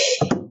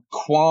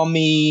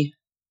Kwame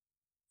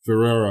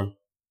Verera.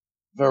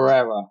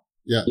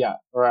 Yeah,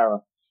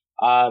 Verera.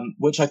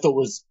 Which I thought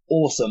was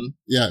awesome.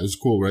 Yeah, it was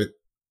cool, right?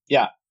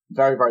 Yeah,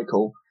 very, very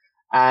cool.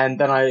 And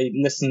then I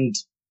listened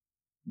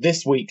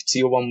this week to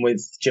your one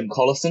with Jim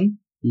Collison,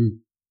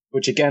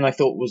 which again I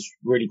thought was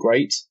really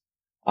great.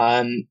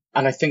 And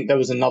I think there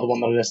was another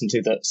one that I listened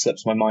to that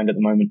slips my mind at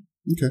the moment.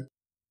 Okay.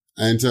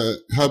 And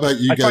how about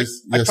you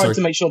guys? I tried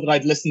to make sure that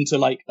I'd listened to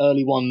like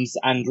early ones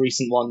and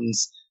recent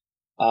ones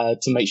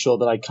to make sure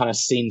that I'd kind of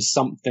seen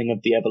something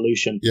of the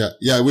evolution.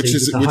 Yeah, which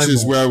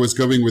is where I was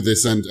going with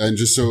this, and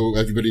just so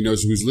everybody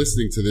knows who's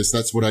listening to this,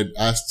 that's what I'd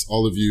asked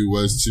all of you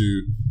was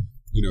to,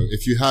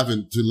 if you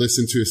haven't, to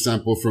listen to a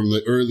sample from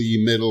the early,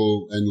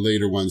 middle, and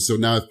later ones. So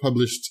now I've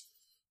published.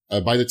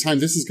 By the time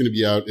this is going to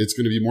be out, it's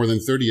going to be more than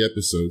 30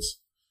 episodes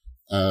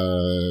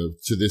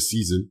to this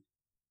season.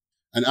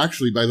 And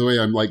actually, by the way,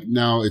 I'm like,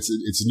 now it's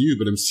new,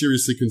 but I'm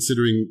seriously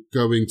considering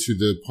going to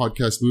the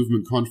Podcast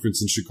Movement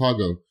Conference in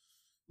Chicago.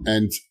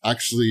 And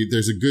actually,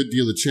 there's a good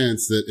deal of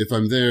chance that if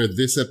I'm there,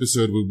 this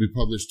episode will be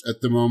published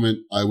at the moment.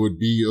 I would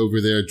be over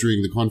there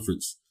during the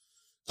conference.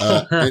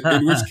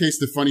 In which case,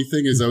 the funny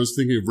thing is I was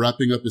thinking of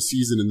wrapping up a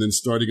season and then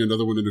starting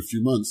another one in a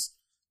few months.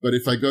 But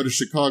if I go to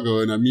Chicago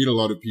and I meet a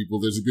lot of people,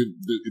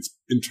 it's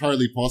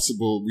entirely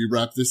possible we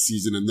wrap this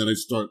season and then I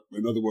start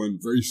another one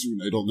very soon.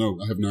 I don't know.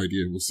 I have no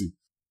idea. We'll see.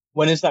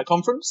 When is that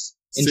conference?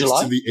 In 6th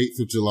July? to the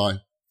 8th of July.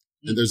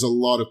 And there's a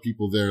lot of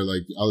people there.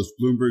 Like Alice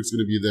Bloomberg's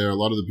going to be there. A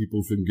lot of the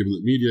people from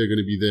Giblin Media are going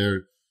to be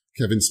there.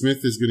 Kevin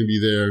Smith is going to be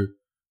there.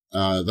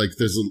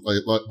 There's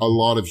a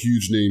lot of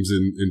huge names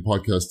in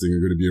podcasting are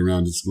going to be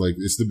around. It's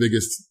the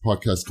biggest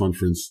podcast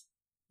conference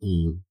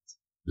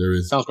there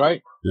is. Sounds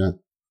great. Yeah.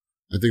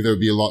 I think there would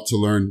be a lot to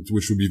learn,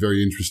 which would be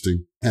very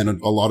interesting, and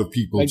a lot of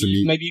people to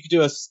meet. Maybe you could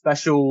do a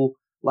special,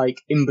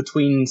 in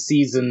between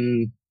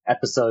season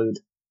episode.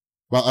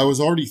 Well, I was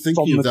already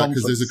thinking of that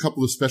because there's a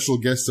couple of special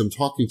guests I'm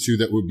talking to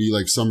that would be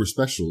like summer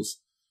specials.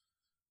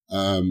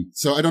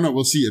 So I don't know.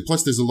 We'll see. And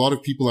plus, there's a lot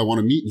of people I want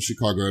to meet in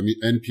Chicago. I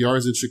mean, NPR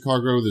is in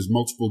Chicago. There's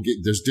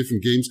there's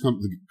different games.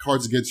 The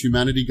Cards Against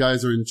Humanity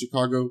guys are in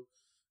Chicago.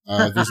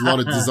 There's a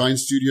lot of design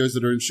studios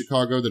that are in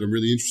Chicago that I'm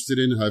really interested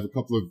in. I have a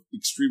couple of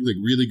extremely,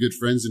 really good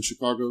friends in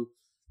Chicago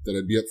that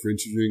I'd be up for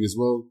interviewing as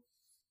well.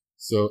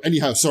 So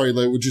anyhow, sorry,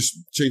 we're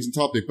just changing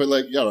topic, but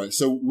all right.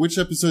 So which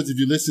episodes have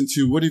you listened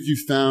to? What have you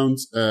found?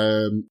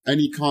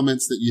 Any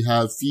comments that you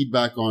have,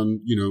 feedback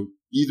on,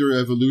 either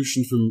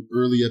evolution from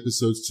early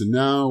episodes to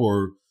now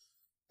or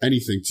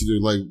anything to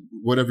do,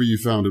 whatever you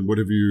found and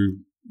whatever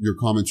your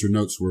comments or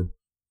notes were.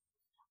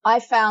 I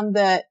found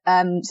that,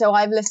 so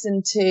I've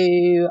listened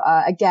to,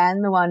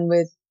 again, the one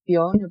with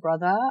Bjorn, your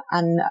brother,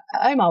 and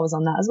Omar was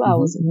on that as well,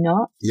 wasn't he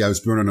not? Yeah, it was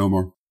Bjorn and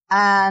Omar.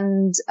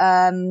 And,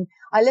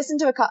 I listened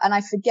to and I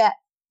forget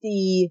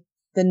the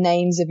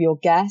names of your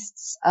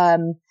guests.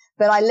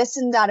 But I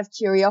listened out of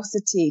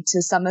curiosity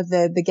to some of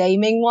the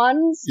gaming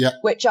ones,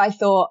 which I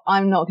thought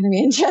I'm not going to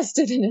be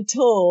interested in at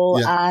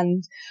all. Yeah.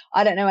 And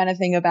I don't know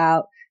anything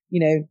about,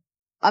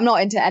 I'm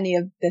not into any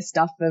of this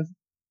stuff of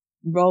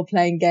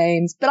role-playing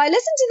games, but I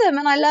listened to them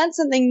and I learned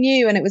something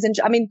new, and it was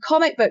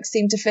comic books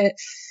seem to fit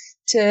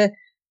to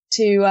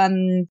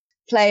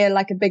play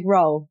a big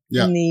role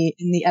in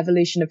the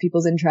evolution of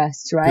people's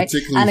interests, right?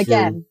 Particularly and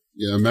again,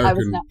 for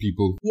American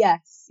people.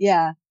 Yes,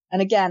 yeah.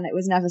 And again, it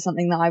was never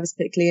something that I was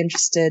particularly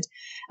interested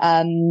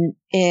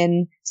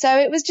in. So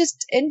it was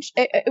just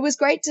it was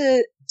great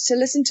to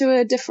listen to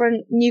a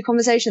different new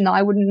conversation that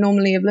I wouldn't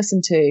normally have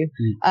listened to.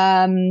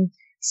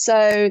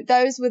 So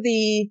those were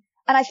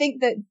and I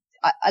think that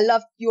I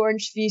loved your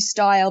interview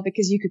style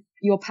because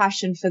your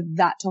passion for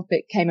that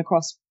topic came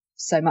across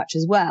so much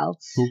as well.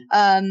 Cool.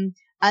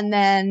 And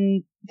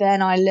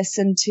then I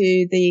listened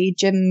to the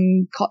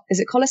is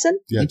it Collison?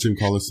 Yeah, Jim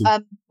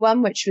Collison.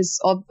 One, which was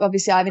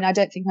obviously, I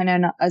don't think I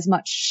know as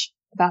much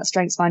about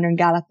StrengthsFinder and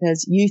Gallup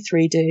as you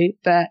three do,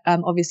 but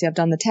obviously I've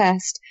done the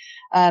test.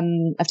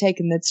 I've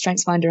taken the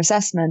StrengthsFinder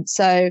assessment.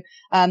 So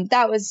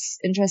that was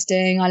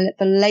interesting.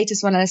 The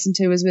latest one I listened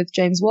to was with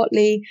James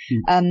Watley,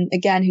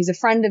 again, who's a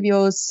friend of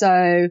yours.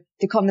 So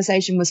the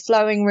conversation was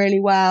flowing really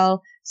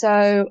well.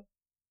 So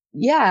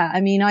yeah,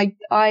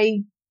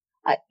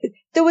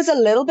 there was a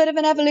little bit of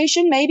an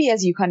evolution, maybe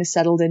as you kind of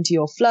settled into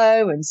your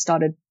flow and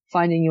started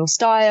finding your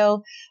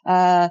style.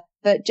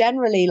 But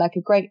generally,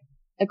 a great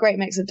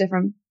mix of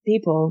different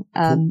people.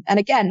 And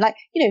again, like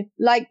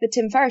the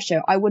Tim Ferriss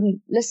show, I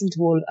wouldn't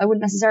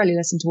necessarily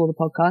listen to all the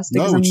podcasts.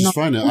 No, which is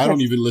fine. I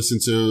don't even listen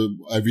to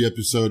every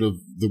episode of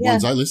the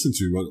ones I listen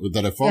to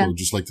that I follow,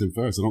 just like Tim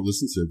Ferriss. I don't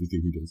listen to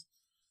everything he does.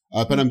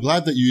 But I'm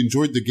glad that you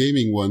enjoyed the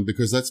gaming one,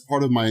 because that's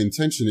part of my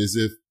intention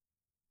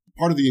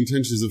part of the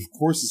intention is, of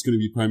course, it's going to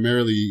be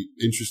primarily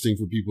interesting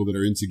for people that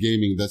are into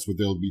gaming. That's what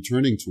they'll be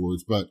turning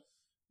towards. But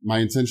my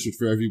intention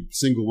for every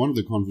single one of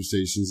the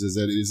conversations is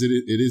that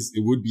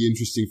it would be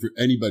interesting for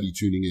anybody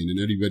tuning in and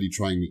anybody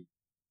trying it.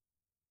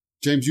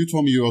 James, you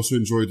told me you also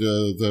enjoyed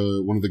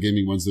the one of the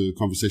gaming ones, the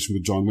conversation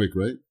with John Wick,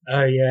 right?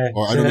 Oh yeah.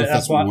 Or I don't know if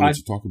that's what you wanted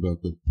to talk about,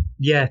 but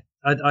yeah,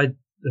 I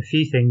a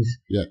few things.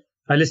 Yeah.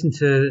 I listened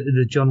to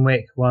the John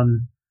Wick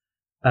one.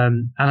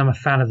 And I'm a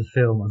fan of the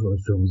film. I thought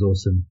the film was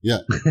awesome. Yeah.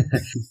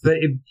 But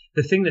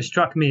the thing that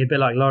struck me a bit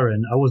like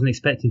Lauren, I wasn't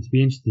expecting to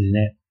be interested in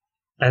it.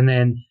 And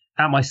then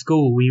at my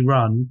school, we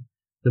run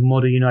the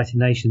Model United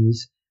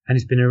Nations, and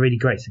it's been a really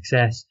great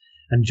success.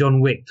 And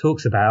John Wick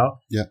talks about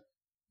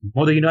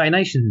Model United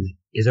Nations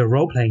is a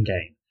role-playing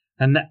game.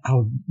 And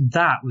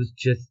that was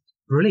just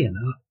brilliant.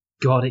 Oh,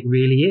 God, it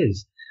really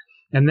is.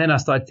 And then I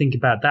started thinking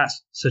about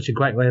that's such a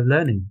great way of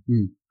learning.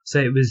 So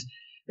it was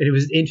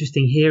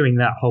interesting hearing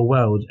that whole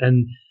world.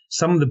 And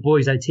some of the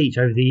boys I teach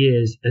over the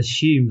years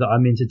assume that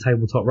I'm into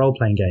tabletop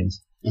role-playing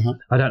games.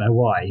 I don't know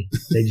why.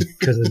 They just,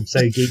 because I'm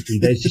so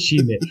geeky, they just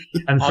assume it.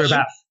 And for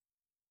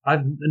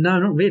no,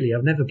 not really.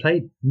 I've never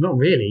played. Not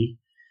really.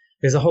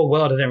 There's a whole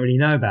world I don't really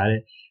know about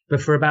it.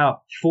 But for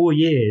about 4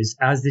 years,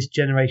 as this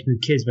generation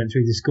of kids went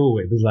through the school,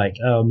 it was like,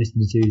 oh, Mr.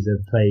 D'Souza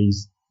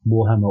plays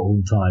Warhammer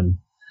all the time.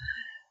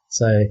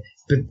 So,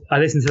 but I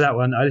listened to that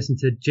one. I listened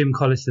to Jim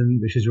Collison,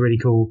 which was really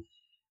cool.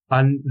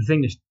 And the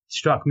thing that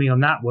struck me on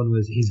that one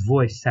was his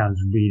voice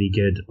sounds really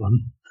good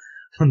on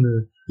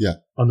the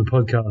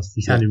podcast.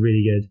 He sounded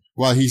really good.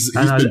 Well, he's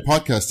been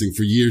podcasting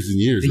for years and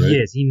years, right?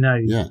 Years. He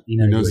knows. Yeah, he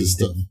knows his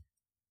stuff.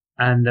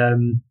 And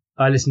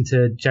I listened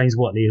to James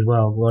Watley as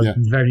well. I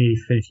very nearly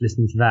finished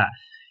listening to that.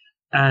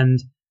 And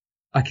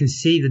I can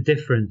see the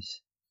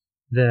difference.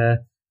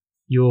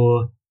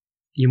 You're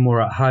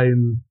more at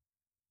home.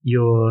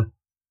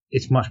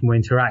 It's much more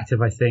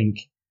interactive, I think.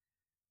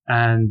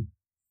 And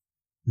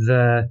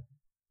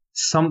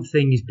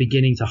something is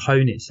beginning to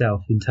hone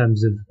itself in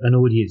terms of an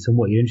audience and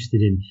what you're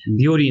interested in.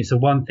 The audience are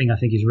one thing I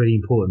think is really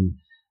important.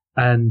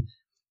 And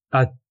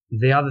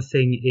the other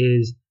thing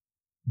is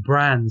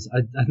brands.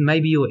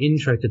 Maybe your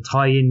intro could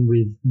tie in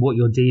with what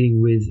you're dealing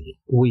with,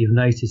 what you've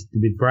noticed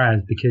with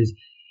brands, because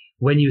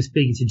when you were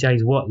speaking to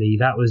James Watley,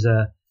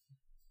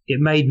 it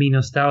made me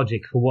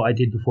nostalgic for what I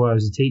did before I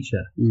was a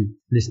teacher,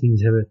 listening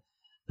to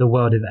the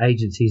world of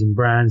agencies and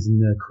brands and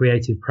the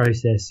creative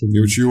process. And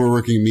you were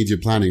working in media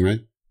planning, right?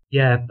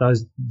 Yeah, I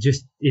was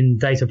just in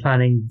data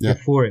planning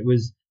before. It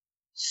was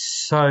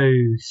so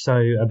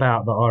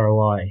about the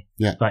ROI.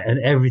 Yeah.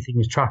 And everything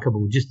was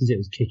trackable just as it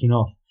was kicking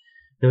off.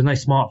 There was no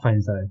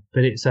smartphones though,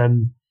 but it's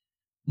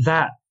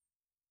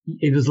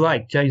it was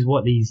like James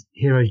Watley's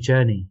hero's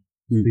journey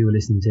we were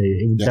listening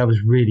to. That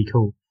was really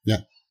cool.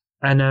 Yeah.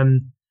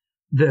 And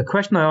the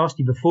question I asked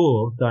you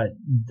before that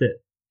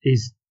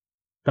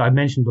I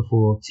mentioned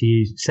before to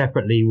you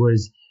separately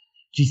was,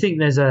 do you think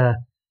there's a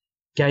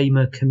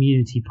gamer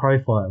community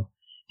profile?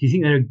 Do you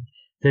think do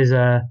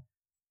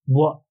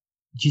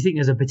you think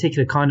there's a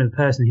particular kind of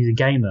person who's a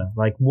gamer?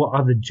 Like what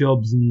other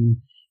jobs and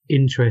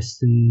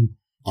interests and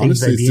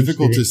honestly, it's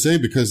difficult to say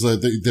because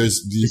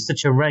there's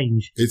such a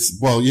range. It's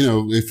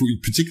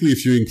particularly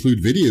if you include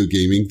video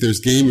gaming,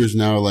 there's gamers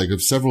now like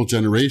of several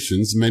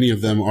generations. Many of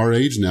them our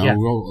age now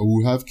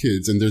who have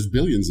kids, and there's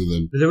billions of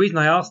them. But the reason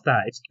I asked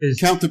that is because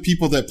count the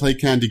people that play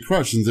Candy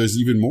Crush, and there's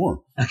even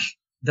more. That's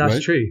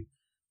right? True.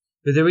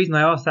 But the reason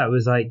I asked that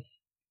was like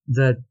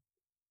the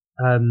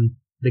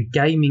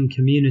gaming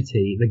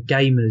community, the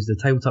gamers, the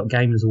tabletop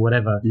gamers or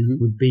whatever,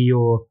 would be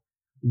your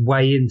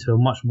way into a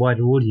much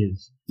wider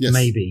audience. Yes.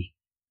 Maybe.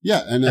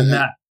 Yeah, and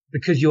that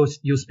because you're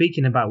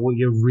speaking about what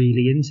you're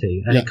really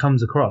into, and it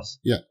comes across.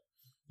 Yeah,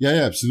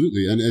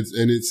 absolutely, and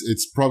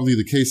it's probably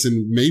the case,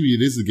 and maybe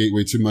it is the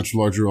gateway to a much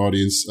larger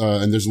audience.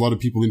 And there's a lot of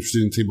people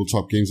interested in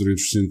tabletop games that are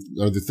interested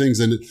in other things,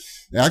 and it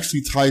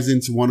actually ties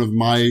into one of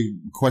my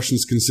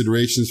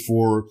considerations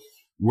for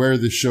where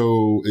the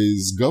show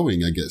is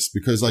going, I guess,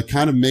 because I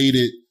kind of made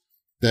it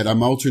that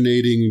I'm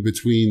alternating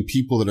between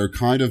people that are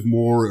kind of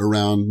more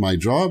around my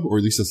job, or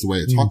at least that's the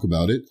way I talk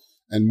about it,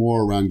 and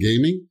more around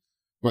gaming.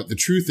 But the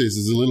truth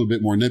is a little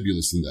bit more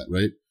nebulous than that,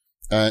 right?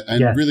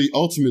 Really,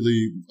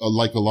 ultimately,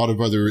 like a lot of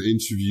other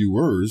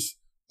interviewers,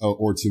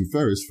 or Tim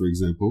Ferriss, for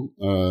example,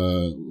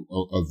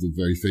 of the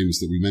very famous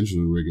that we mention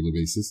on a regular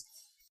basis,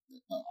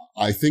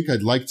 I think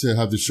I'd like to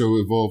have the show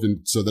evolve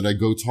so that I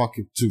go talk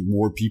to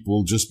more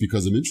people just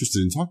because I'm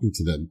interested in talking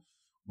to them.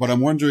 But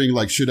I'm wondering,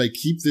 like, should I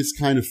keep this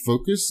kind of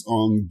focus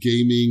on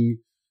gaming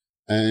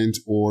and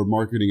or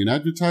marketing and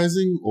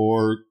advertising,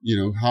 or,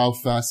 how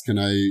fast can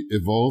I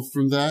evolve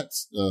from that?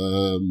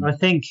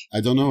 I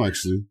don't know,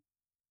 actually.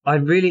 I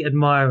really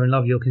admire and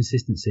love your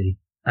consistency,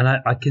 and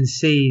I can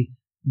see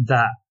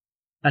that,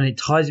 and it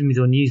ties in with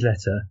your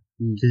newsletter.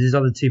 So there's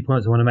other 2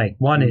 points I want to make.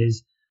 One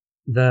is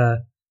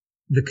the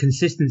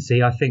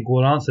consistency, I think,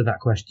 will answer that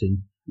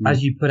question.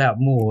 As you put out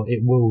more,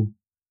 it will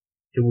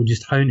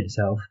just hone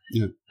itself.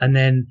 Yeah. And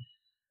then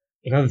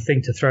another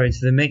thing to throw into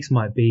the mix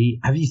might be,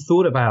 have you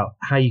thought about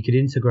how you could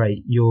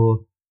integrate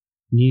your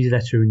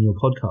newsletter and your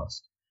podcast?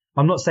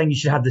 I'm not saying you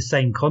should have the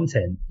same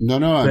content. No,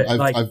 but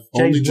I've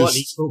James only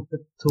Watley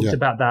talked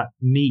about that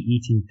meat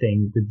eating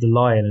thing with the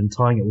lion and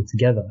tying it all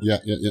together. Yeah.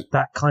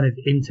 That kind of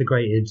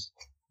integrated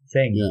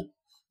thing. Yeah.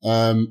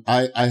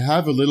 I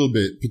have a little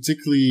bit,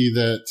 particularly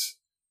that,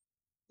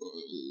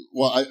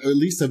 I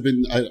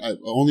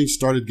only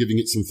started giving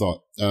it some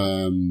thought.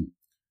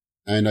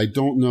 And I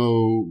don't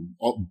know,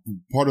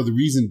 part of the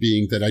reason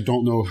being that I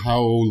don't know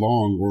how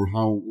long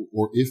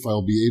or if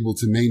I'll be able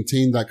to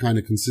maintain that kind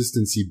of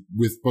consistency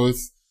with both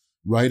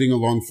writing a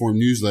long form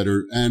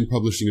newsletter and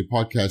publishing a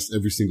podcast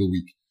every single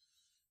week.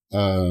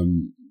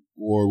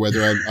 Or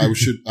whether I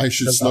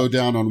should slow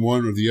down on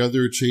one or the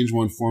other, change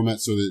one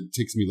format so that it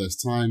takes me less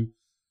time.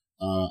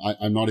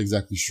 I'm not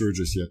exactly sure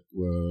just yet.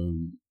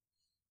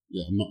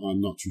 Yeah,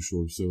 I'm not too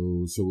sure.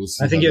 So we'll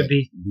see. I think it would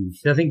be.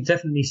 I think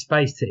definitely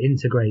space to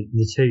integrate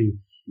the two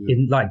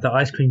in like the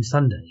ice cream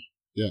sundae.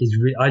 Yeah.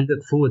 I look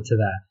forward to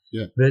that.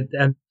 Yeah. But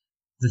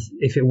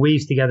if it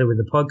weaves together with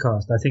the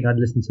podcast, I think I'd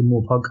listen to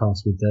more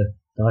podcasts with the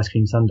ice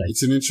cream sundae.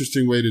 It's an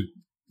interesting way to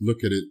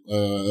look at it.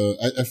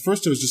 At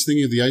first, I was just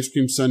thinking of the ice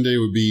cream sundae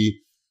would be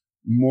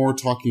more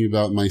talking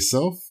about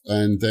myself,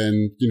 and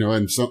then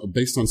and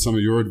based on some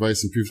of your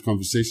advice and previous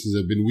conversations,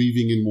 I've been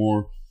weaving in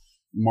more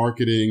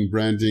marketing,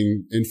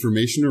 branding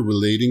information, or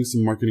relating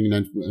some marketing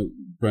and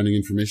branding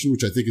information,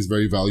 which I think is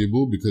very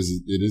valuable because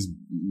it is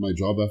my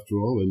job after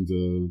all,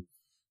 and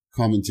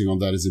commenting on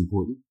that is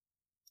important.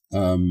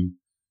 I'm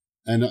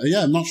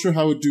not sure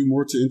how I would do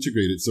more to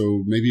integrate it.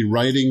 So maybe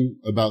writing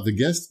about the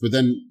guest, but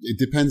then it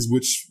depends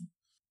which.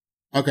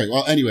 Okay,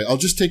 well, anyway, I'll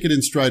just take it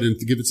in stride and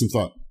to give it some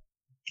thought.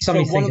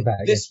 Something to think about.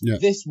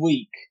 This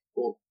week,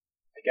 or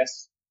I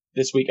guess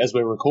this week as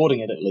we're recording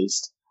it at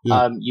least,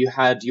 you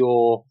had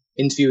your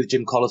interview with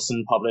Jim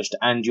Collison published,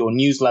 and your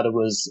newsletter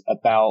was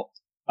about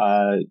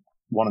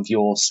one of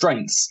your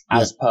strengths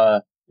as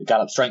per the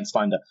Gallup Strengths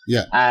Finder.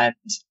 Yeah. And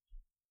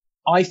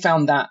I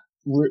found that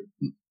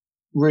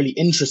really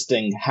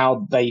interesting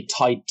how they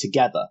tied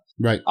together.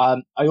 Right.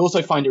 I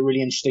also find it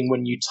really interesting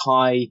when you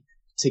tie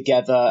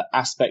together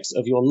aspects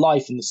of your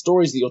life and the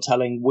stories that you're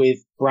telling with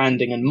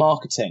branding and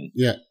marketing.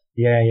 Yeah.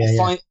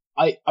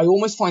 I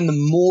almost find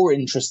them more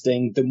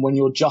interesting than when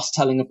you're just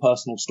telling a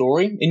personal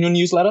story in your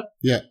newsletter.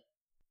 Yeah.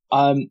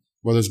 Well,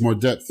 there's more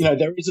depth.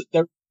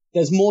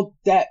 There's more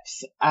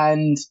depth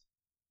and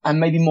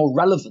maybe more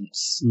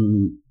relevance.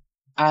 Mm.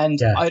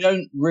 And I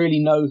don't really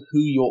know who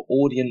your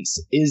audience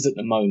is at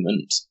the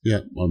moment. Yeah.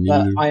 Well,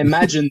 but I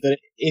imagine that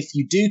if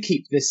you do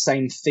keep this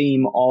same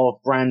theme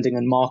of branding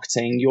and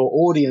marketing, your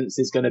audience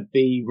is going to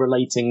be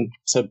relating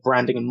to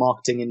branding and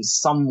marketing in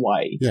some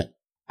way. Yeah.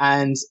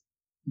 And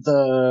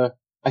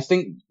I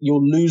think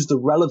you'll lose the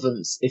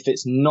relevance if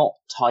it's not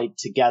tied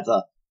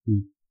together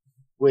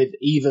with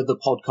either the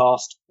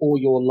podcast or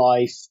your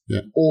life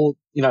or,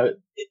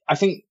 I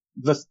think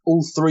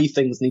all three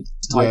things need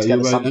to tie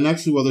together. Right. And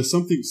actually, well, there's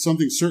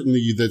something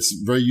certainly that's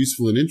very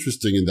useful and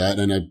interesting in that.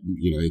 And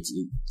it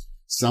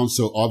sounds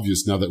so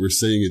obvious now that we're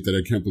saying it that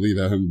I can't believe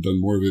I haven't done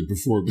more of it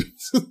before.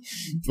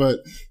 But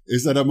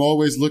is that I'm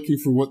always looking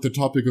for what the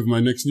topic of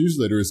my next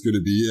newsletter is going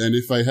to be. And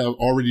if I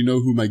already know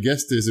who my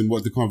guest is and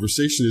what the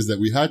conversation is that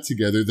we had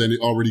together, then it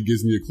already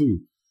gives me a clue.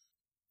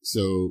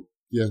 So,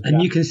 yeah.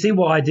 And you can see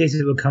what ideas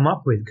it will come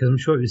up with, because I'm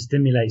sure it will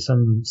stimulate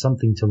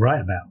something to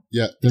write about.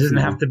 Yeah. It doesn't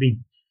have to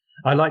be.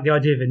 I like the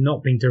idea of it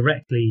not being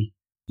directly,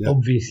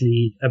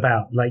 obviously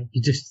about, like,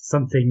 just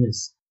something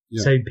that's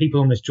so people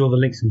almost draw the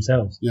links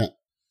themselves. Yeah.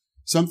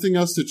 Something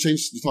else to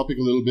change the topic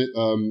a little bit,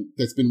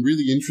 that's been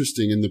really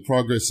interesting in the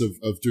progress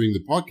of doing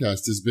the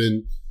podcast has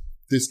been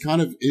this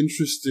kind of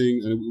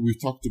interesting, and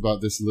we've talked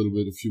about this a little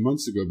bit a few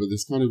months ago, but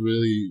this kind of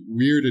really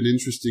weird and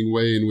interesting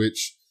way in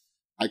which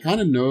I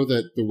kind of know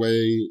that the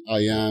way I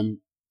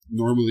am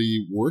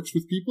normally works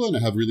with people and I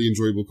have really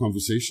enjoyable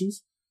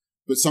conversations.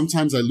 But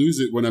sometimes I lose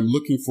it when I'm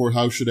looking for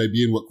how should I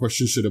be and what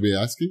questions should I be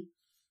asking.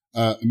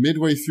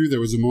 Midway through,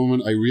 there was a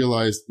moment I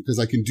realized, because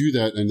I can do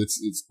that, and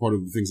it's part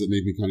of the things that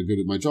made me kind of good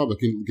at my job. I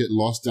can get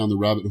lost down the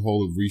rabbit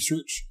hole of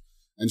research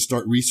and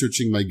start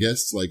researching my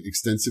guests like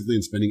extensively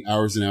and spending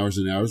hours and hours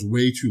and hours,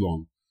 way too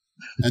long.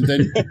 And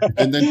then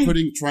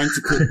trying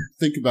to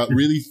think about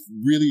really,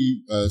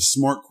 really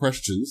smart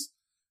questions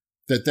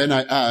that then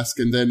I ask,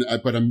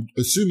 but I'm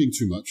assuming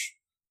too much.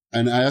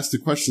 And I ask the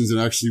questions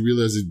and I actually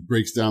realize it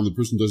breaks down. The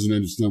person doesn't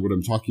understand what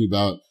I'm talking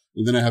about.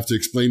 And then I have to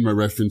explain my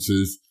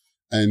references.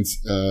 And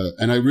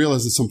I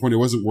realized at some point it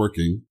wasn't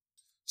working.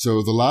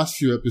 So the last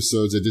few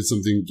episodes, I did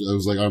something. I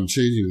was like, I'm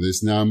changing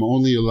this. Now I'm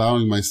only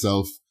allowing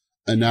myself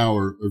an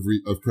hour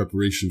of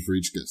preparation for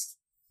each guest.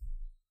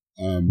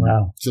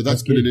 Wow. So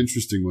that's been an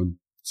interesting one.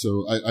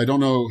 So I don't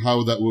know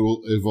how that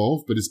will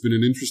evolve, but it's been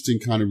an interesting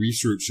kind of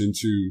research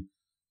into,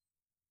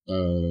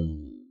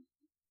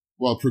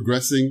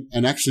 progressing.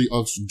 And actually,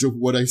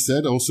 what I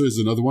said also is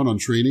another one on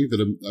training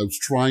that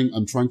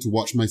I'm trying to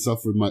watch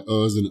myself with my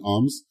uhs and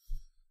ums.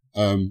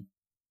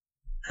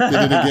 Did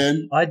it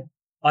again.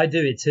 I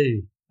do it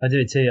too.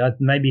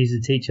 Maybe as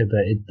a teacher, but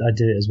I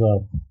do it as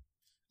well.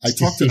 I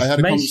had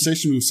a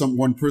conversation with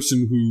one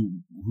person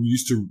who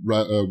used to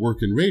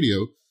work in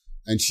radio,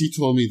 and she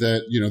told me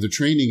that, the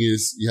training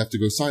is you have to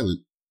go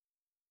silent,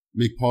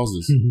 make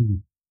pauses. Mm-hmm.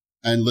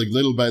 And like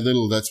little by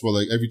little, that's what,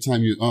 like every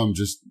time you,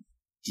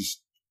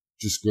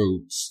 just go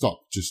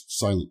stop, just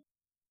silent.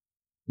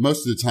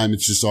 Most of the time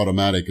it's just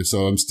automatic.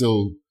 So I'm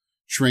still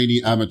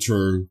trainee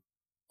amateur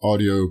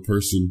audio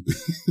person.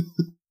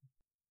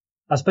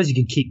 I suppose you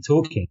can keep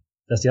talking.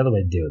 That's the other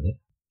way to deal with it.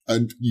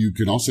 And you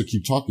can also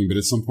keep talking, but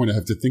at some point I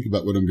have to think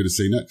about what I'm going to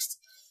say next.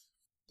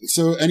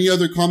 So any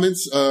other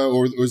comments,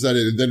 or is that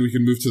it? And then we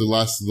can move to the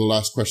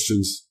last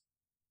questions.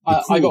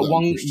 I got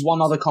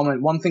one other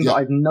comment. One thing that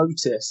I've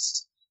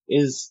noticed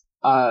is,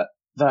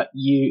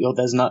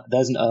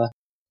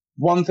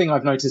 one thing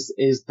I've noticed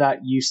is that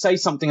you say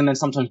something and then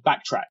sometimes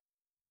backtrack.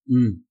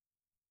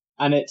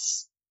 And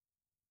it's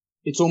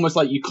almost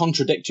like you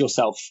contradict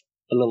yourself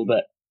a little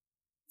bit.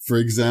 For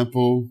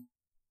example,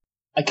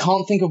 I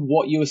can't think of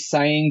what you were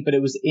saying, but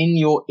it was in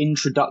your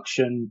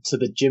introduction to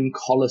the Jim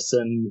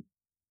Collison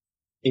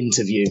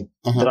interview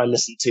that I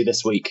listened to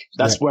this week.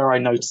 That's where I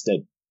noticed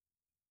it.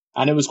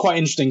 And it was quite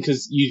interesting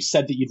because you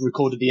said that you'd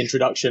recorded the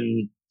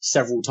introduction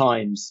several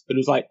times, but it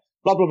was like,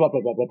 blah, blah, blah,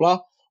 blah, blah, blah, blah.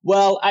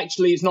 Well,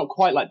 actually, it's not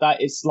quite like that.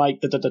 It's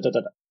like, da, da, da, da,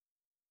 da.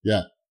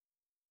 Yeah.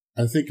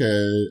 I think,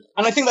 and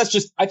I think that's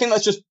just,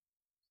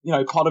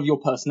 part of your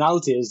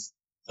personality is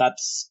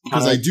that's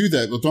because I do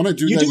that. Well, don't I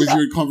do that with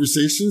your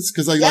conversations?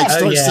 Because I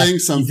start saying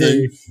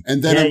something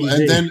and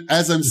then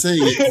as I'm saying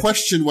it,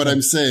 question what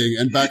I'm saying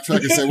and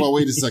backtrack and say, well,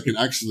 wait a second,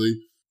 actually.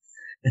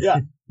 Yeah.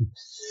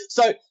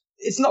 So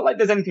it's not like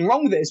there's anything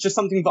wrong with it. It's just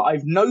something that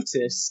I've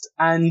noticed,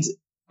 and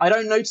I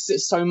don't notice it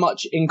so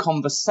much in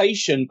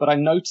conversation, but I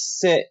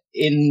notice it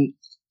in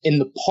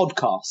the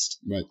podcast.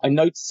 Right. I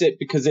notice it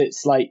because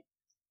it's like,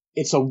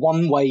 it's a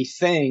one-way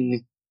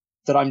thing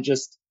that I'm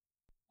just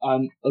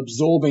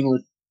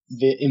absorbing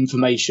the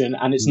information,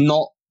 and it's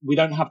not, we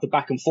don't have the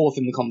back and forth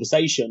in the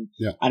conversation.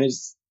 Yeah. And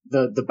it's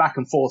the back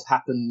and forth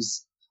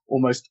happens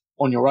almost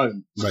on your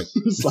own. Right.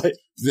 It's like,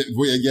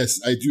 yes,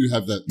 I do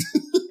have that.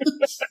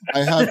 I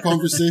have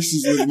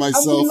conversations with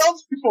myself. And we love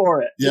you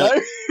for it. Yeah. You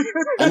know?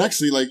 And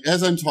actually, like,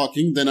 as I'm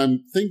talking, then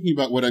I'm thinking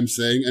about what I'm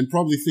saying and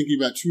probably thinking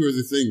about two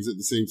other things at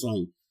the same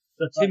time.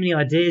 Got too many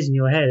ideas in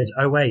your head.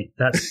 Oh, wait,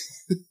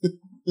 that's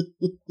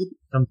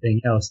something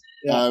else.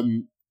 Yeah.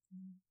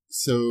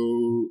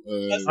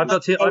 I've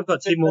got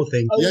two more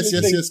things.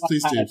 Yes,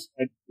 please, James.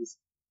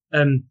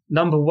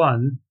 Number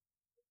one,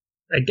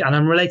 and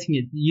I'm relating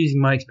it using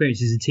my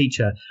experience as a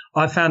teacher.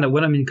 I found that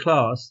when I'm in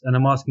class and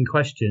I'm asking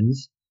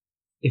questions,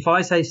 if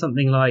I say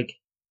something like,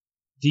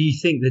 do you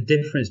think the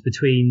difference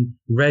between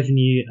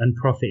revenue and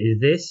profit is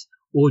this,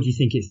 or do you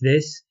think it's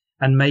this?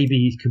 And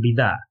maybe it could be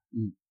that.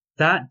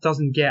 That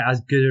doesn't get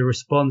as good a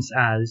response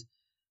as,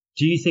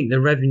 do you think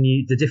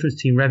the difference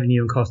between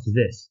revenue and cost is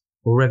this,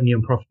 or revenue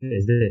and profit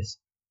is this?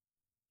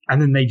 And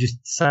then they just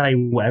say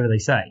whatever they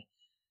say.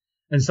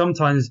 And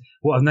sometimes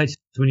what I've noticed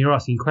when you're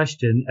asking a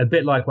question, a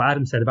bit like what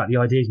Adam said about the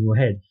ideas in your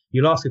head,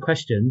 you'll ask a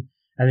question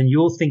and then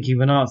you're thinking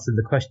of an answer to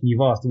the question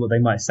you've asked and what they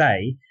might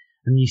say.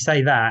 And you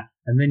say that,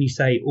 and then you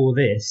say, or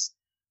this,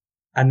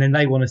 and then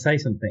they want to say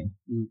something.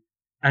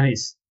 And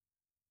it's,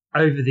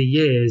 over the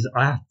years,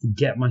 I have to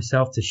get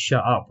myself to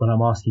shut up when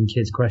I'm asking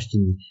kids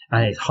questions,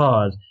 and it's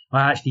hard.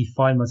 I actually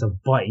find myself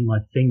biting my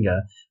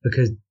finger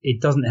because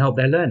it doesn't help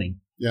their learning.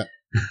 Yeah.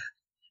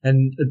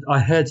 And I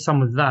heard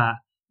some of that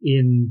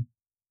in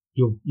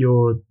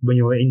your when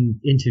you're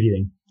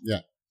interviewing.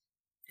 Yeah.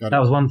 That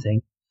was one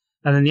thing.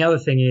 And then the other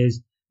thing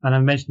is, and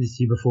I've mentioned this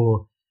to you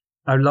before,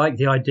 I like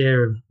the idea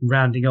of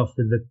rounding off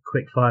with the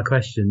quick fire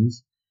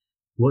questions.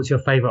 What's your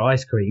favorite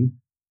ice cream?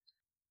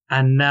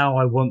 And now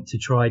I want to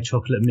try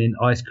chocolate mint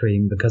ice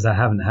cream because I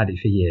haven't had it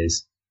for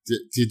years.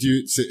 Did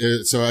you?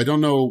 So I don't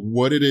know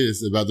what it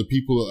is about the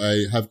people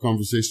I have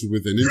conversations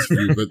with and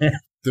interview, but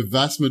the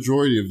vast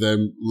majority of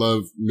them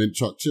love mint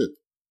choc chip.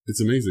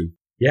 It's amazing.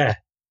 Yeah,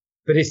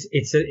 but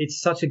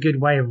it's such a good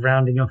way of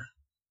rounding off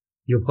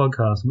your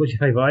podcast. What's your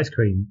favorite ice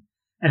cream?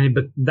 And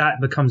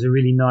that becomes a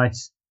really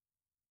nice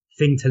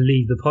thing to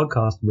leave the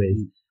podcast with,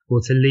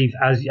 or to leave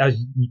as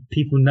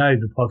people know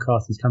the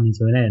podcast is coming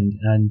to an end,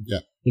 and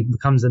it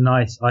becomes a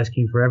nice ice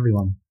cream for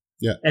everyone.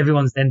 Yeah,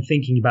 everyone's then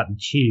thinking about the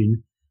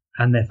tune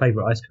and their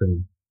favorite ice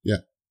cream. Yeah,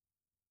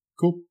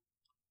 cool.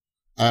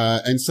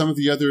 And some of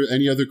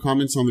any other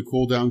comments on the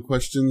cool down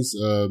questions?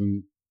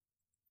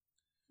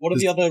 What are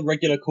the other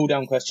regular cool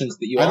down questions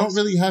that you ask? I don't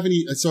really have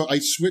any, so I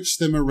switched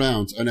them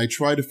around and I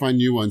try to find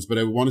new ones, but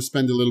I want to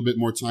spend a little bit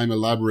more time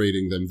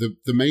elaborating them.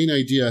 The main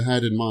idea I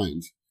had in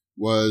mind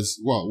was,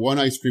 one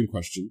ice cream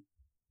question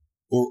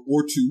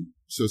or two.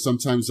 So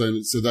sometimes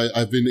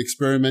I've been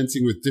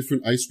experimenting with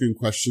different ice cream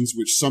questions,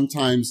 which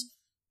sometimes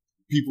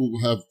people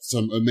have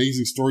some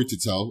amazing story to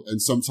tell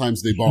and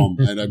sometimes they bomb.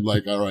 And I'm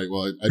like, all right,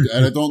 well,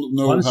 I don't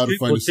know how to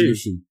find a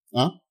solution.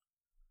 Huh?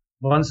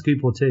 One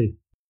scoop or two.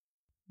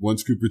 One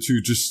scoop or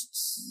two.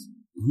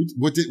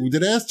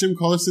 Did I ask Jim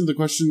Collison the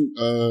question?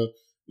 I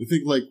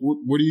think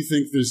what do you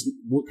think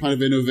what kind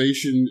of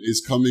innovation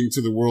is coming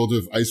to the world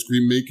of ice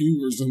cream making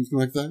or something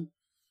like that?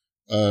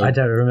 I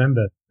don't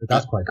remember, but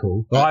that's quite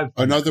cool.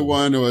 Another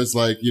one was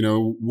like,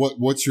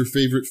 what's your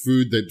favorite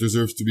food that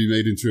deserves to be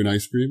made into an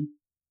ice cream?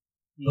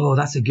 Oh,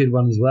 that's a good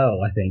one as well,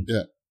 I think.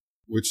 Yeah.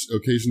 Which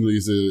occasionally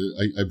is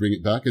I bring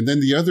it back. And then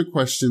the other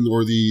question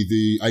or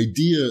the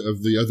idea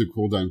of the other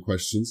cool down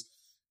questions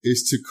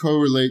is to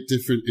correlate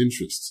different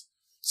interests.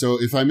 So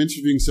if I'm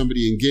interviewing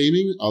somebody in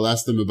gaming, I'll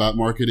ask them about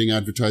marketing,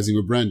 advertising,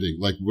 or branding,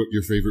 like what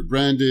your favorite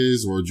brand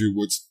is, or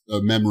what's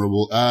a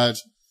memorable ad.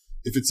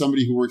 If it's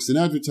somebody who works in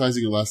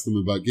advertising, I'll ask them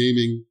about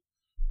gaming.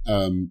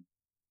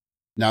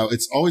 Now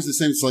it's always the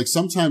same. It's like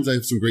sometimes I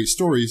have some great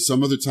stories.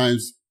 Some other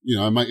times,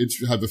 I might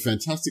have a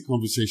fantastic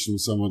conversation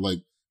with someone like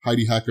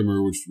Heidi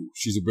Hackemer,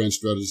 she's a brand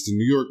strategist in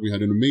New York. We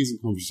had an amazing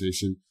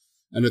conversation.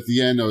 And at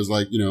the end, I was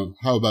like,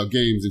 how about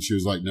games? And she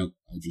was like, no,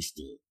 I just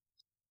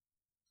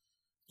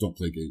don't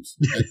play games.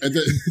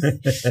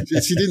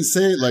 She didn't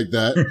say it like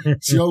that.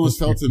 She almost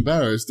felt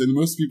embarrassed. And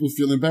most people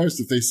feel embarrassed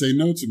if they say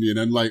no to me. And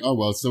I'm like, oh,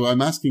 well, so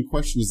I'm asking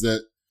questions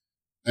that,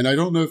 and I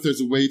don't know if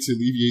there's a way to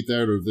alleviate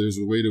that or if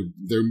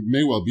there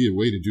may well be a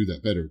way to do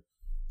that better.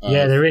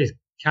 Yeah, there is.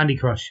 Candy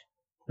Crush.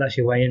 That's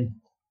your way in.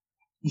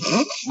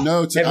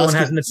 No, everyone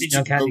has an opinion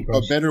on Candy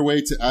Crush. A better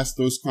way to ask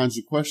those kinds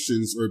of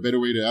questions, or a better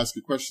way to ask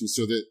a question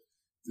so that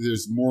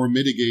there's more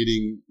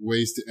mitigating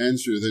ways to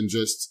answer than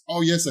just,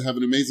 oh yes, I have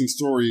an amazing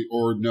story,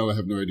 or no, I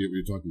have no idea what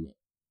you're talking about.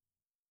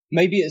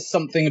 Maybe it's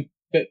something a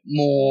bit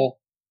more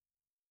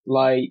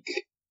like,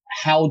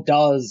 how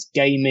does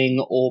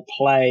gaming or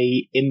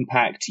play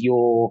impact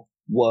your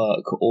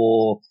work?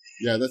 Or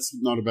yeah, that's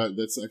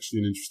actually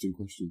an interesting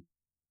question.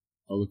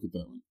 I'll look at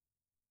that one.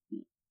 Yeah.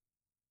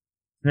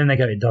 And then they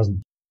go, it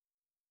doesn't.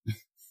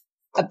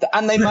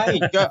 And they may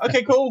go,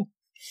 okay, cool.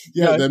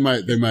 Yeah, they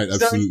might, absolutely.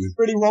 There's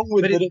really wrong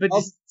with it. But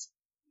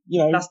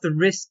that's the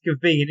risk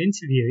of being an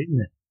interview,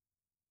 isn't it?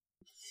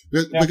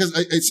 Because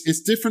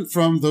it's different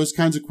from those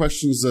kinds of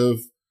questions of,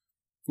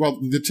 well,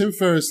 the Tim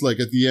Ferriss, like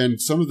at the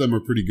end, some of them are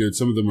pretty good.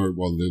 Some of them are,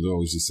 well, they're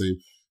always the same.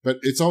 But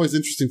it's always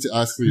interesting to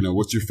ask,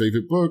 what's your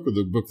favorite book, or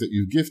the book that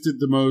you've gifted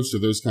the most, or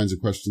those kinds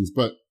of questions.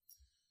 But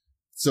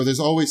so there's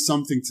always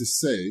something to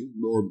say,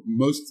 or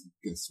most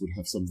guests would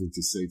have something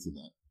to say to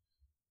that.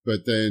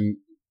 But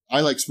then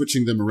I like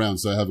switching them around,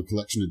 so I have a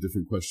collection of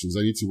different questions.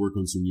 I need to work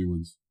on some new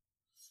ones.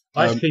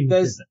 I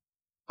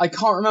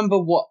can't remember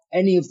what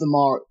any of them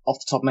are off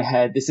the top of my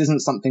head. This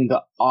isn't something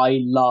that I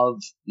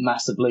love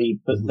massively,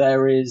 but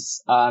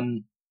there's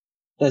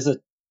a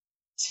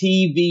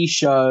TV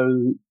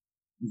show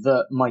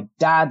that my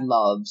dad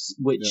loves,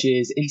 which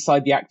is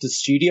Inside the Actors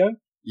Studio.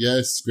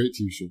 Yes, great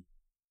TV show.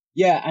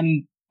 Yeah,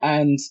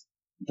 and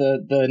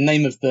the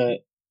name of the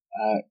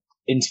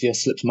interviewer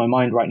slipped my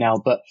mind right now,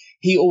 but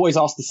he always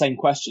asks the same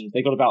questions.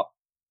 They got about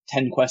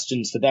 10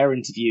 questions for their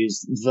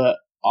interviews that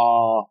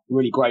are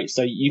really great.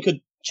 So you could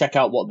check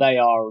out what they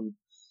are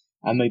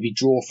and maybe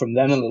draw from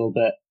them a little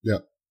bit. Yeah,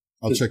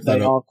 I'll check that out.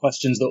 They are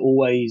questions that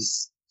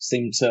always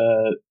seem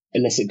to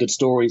elicit good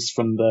stories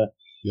from the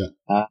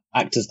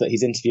actors that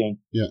he's interviewing.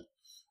 Yeah.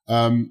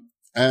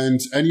 And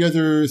any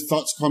other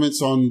thoughts,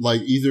 comments on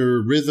like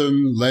either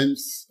rhythm,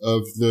 length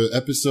of the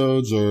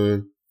episodes,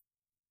 or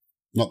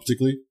not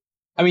particularly?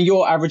 I mean,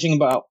 you're averaging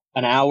about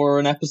an hour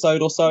an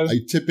episode or so. I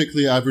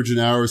typically average an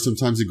hour.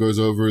 Sometimes it goes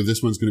over.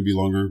 This one's going to be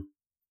longer.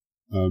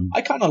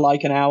 I kind of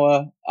like an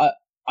hour.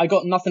 I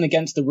got nothing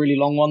against the really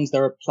long ones.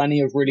 There are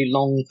plenty of really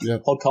long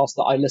podcasts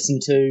that I listen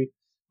to,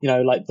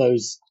 like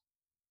those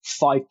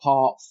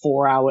 5-part,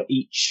 4-hour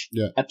each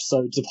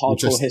episodes of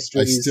Hardcore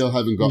Histories. I still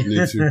haven't gotten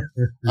into.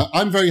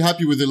 I'm very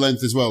happy with the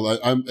length as well.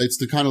 It's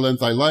the kind of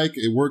length I like.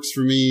 It works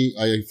for me.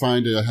 I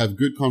find I have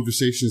good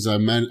conversations.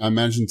 I'm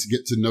managing to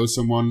get to know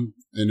someone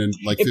in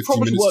like 15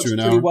 minutes to an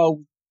hour.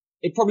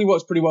 It probably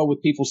works pretty well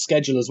with people's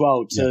schedule as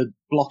well to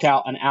block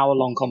out an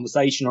hour-long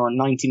conversation or a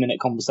 90-minute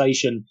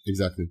conversation.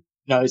 Exactly.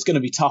 It's going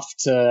to be tough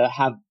to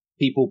have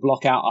people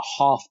block out a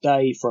half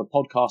day for a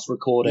podcast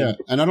recording. Yeah,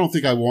 and I don't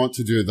think I want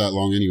to do it that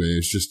long anyway.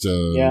 It's just,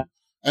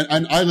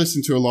 and I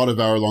listen to a lot of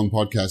hour-long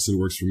podcasts and it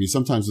works for me.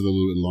 Sometimes it's a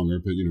little bit longer,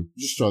 but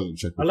just try to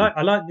check.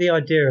 I like the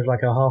idea of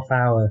like a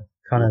half-hour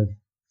kind of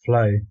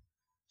flow,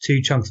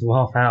 2 chunks of a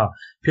half hour,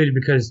 purely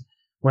because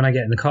when I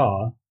get in the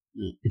car,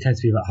 it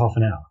tends to be about half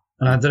an hour.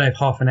 And I don't know if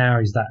half an hour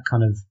is that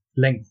kind of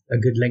length, a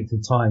good length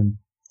of time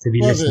to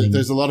be listening.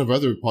 There's a lot of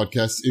other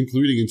podcasts,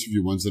 including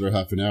interview ones, that are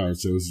half an hour.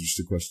 So it's just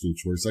a question of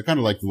choice. I kind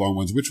of like the long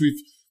ones, which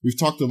we've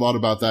talked a lot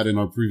about that in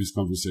our previous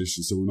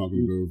conversation. So we're not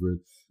going to go over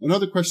it.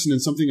 Another question,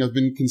 and something I've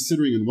been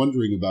considering and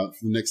wondering about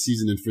for the next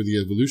season and for the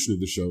evolution of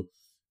the show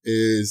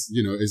is,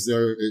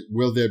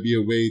 will there be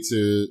a way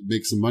to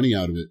make some money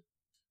out of it?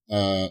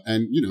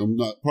 And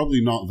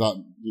probably not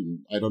that,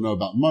 I don't know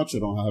about much. I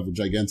don't have a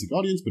gigantic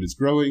audience, but it's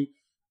growing.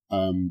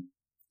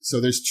 So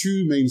there's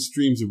 2 main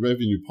streams of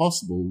revenue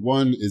possible.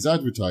 One is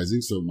advertising.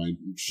 So my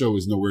show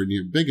is nowhere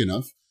near big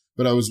enough,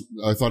 but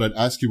I thought I'd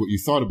ask you what you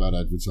thought about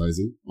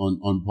advertising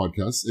on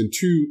podcasts. And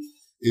 2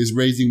 is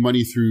raising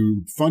money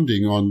through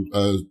funding on,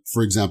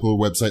 for example, a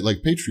website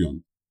like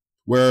Patreon,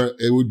 where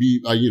it would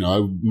be, I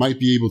might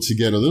be able to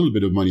get a little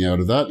bit of money out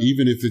of that,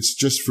 even if it's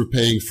just for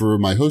paying for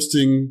my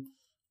hosting,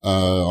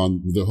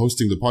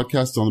 hosting the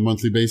podcast on a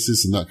monthly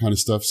basis and that kind of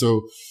stuff.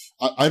 So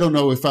I don't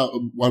know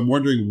I'm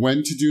wondering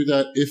when to do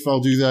that, if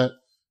I'll do that.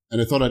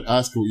 And I thought I'd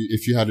ask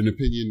if you had an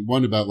opinion,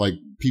 one about like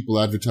people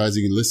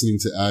advertising and listening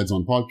to ads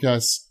on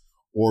podcasts,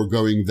 or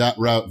going that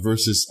route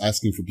versus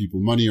asking for people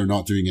money or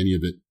not doing any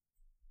of it.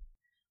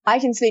 I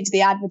can speak to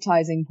the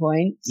advertising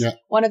point. Yeah.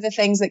 One of the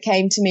things that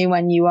came to me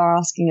when you were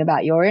asking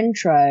about your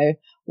intro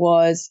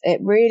was it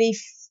really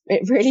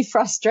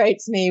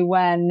frustrates me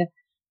when,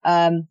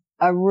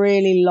 a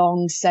really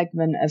long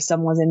segment of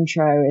someone's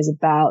intro is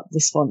about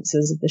the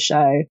sponsors of the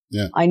show.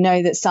 Yeah. I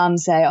know that some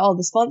say,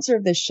 the sponsor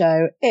of this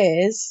show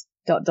is ...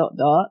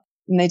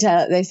 And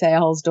they say a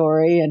whole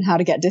story and how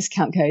to get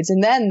discount codes.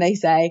 And then they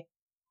say,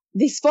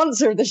 the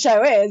sponsor of the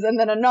show is, and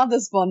then another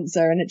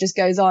sponsor, and it just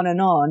goes on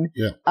and on.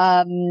 Yeah.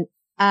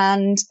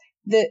 And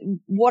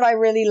what I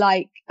really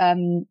like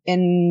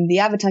in the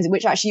advertising,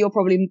 which actually you're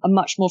probably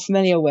much more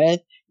familiar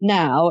with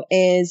now,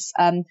 is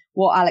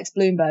what Alex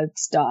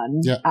Bloomberg's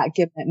done at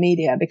Giblin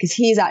Media, because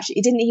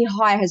didn't he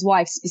hire his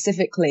wife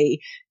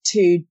specifically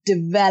to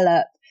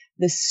develop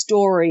the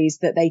stories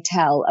that they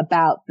tell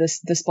about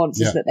the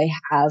sponsors that they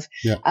have.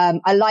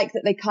 I like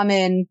that they come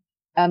in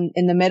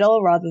the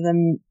middle rather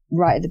than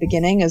right at the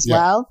beginning as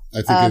well.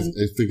 I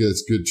think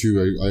that's good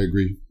too. I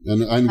agree.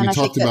 And we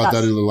talked about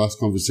that in the last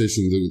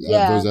conversation.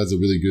 Those ads are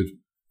really good.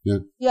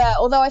 Yeah.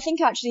 Although I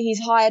think actually he's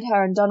hired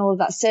her and done all of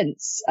that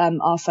since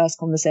our first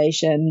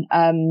conversation.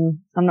 I'm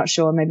not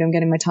sure. Maybe I'm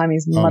getting my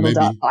timings muddled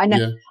up. I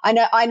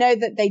know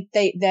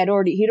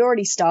that he'd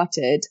already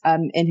started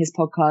in his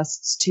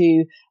podcasts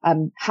to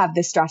have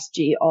this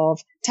strategy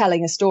of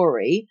telling a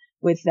story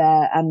with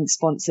their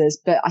sponsors.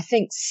 But I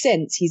think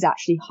since he's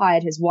actually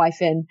hired his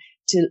wife in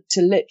to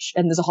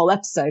and there's a whole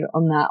episode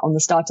on that on the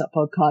Startup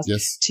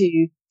podcast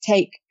to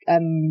take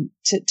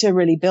to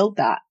really build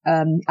that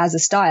as a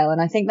style.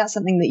 And I think that's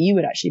something that you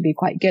would actually be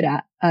quite good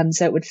at.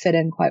 So it would fit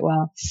in quite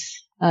well.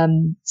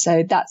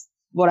 So that's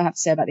what I have to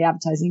say about the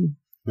advertising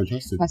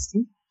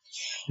question.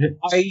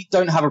 I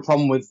don't have a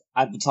problem with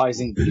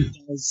advertising, but it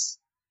does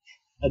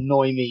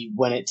annoy me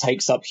when it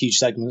takes up huge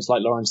segments,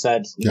 like Lauren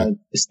said, you know,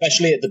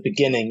 especially at the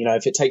beginning. You know,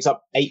 if it takes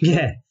up 8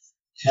 minutes,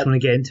 just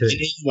want to get into it.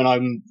 When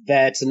I'm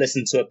there to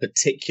listen to a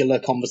particular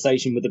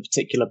conversation with a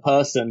particular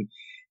person,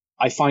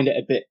 I find it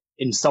a bit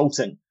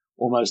insulting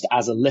almost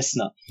as a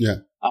listener.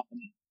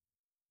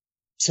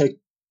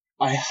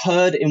 I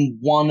heard in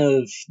one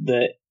of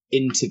the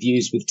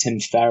interviews with Tim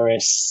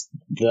Ferriss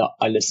that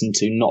I listened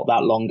to not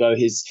that long ago,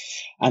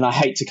 and I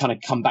hate to kind of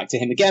come back to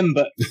him again,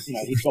 but you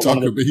know, he's got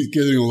he's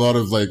getting a lot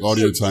of like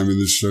audio time in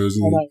this show,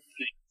 isn't he?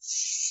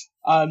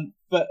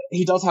 But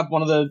he does have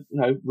one of the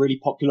really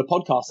popular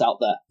podcasts out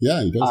there.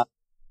 Yeah, he does.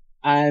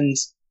 And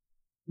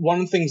one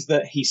of the things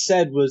that he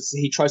said was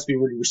he tries to be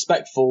really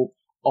respectful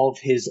of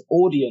his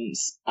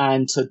audience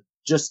and to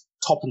just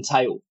top and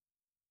tail.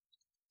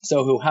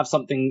 So he'll have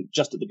something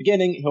just at the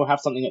beginning, he'll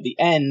have something at the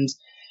end,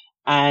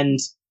 and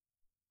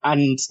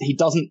he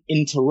doesn't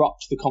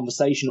interrupt the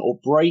conversation or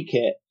break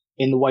it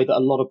in the way that a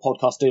lot of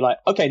podcasts do. Like,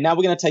 okay, now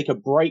we're going to take a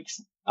break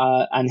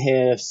and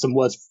hear some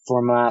words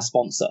from our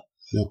sponsor.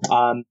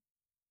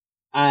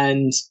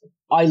 And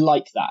I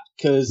like that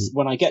because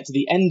when I get to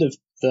the end of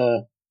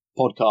the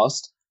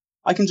podcast,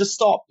 I can just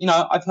stop. You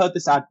know, I've heard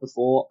this ad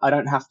before. I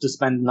don't have to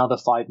spend another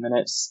 5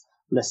 minutes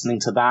listening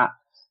to that.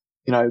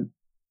 You know,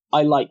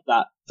 I like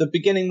that. The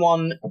beginning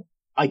one,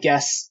 I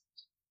guess,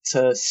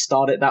 to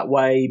start it that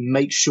way,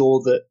 make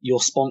sure that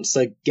your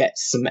sponsor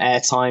gets some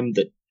airtime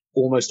that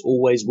almost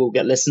always will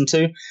get listened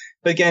to.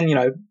 But again, you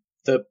know,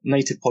 the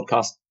native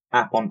podcast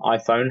app on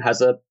iPhone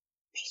has a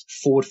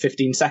forward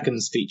 15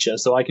 seconds feature.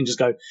 So I can just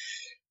go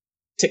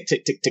tick,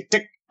 tick, tick, tick,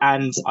 tick.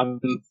 And I'm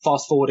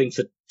fast forwarding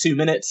for 2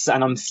 minutes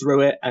and I'm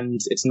through it and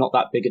it's not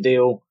that big a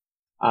deal.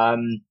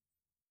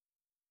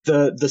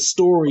 The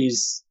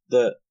stories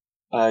that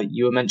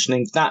you were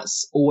mentioning,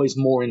 that's always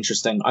more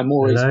interesting. I'm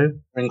always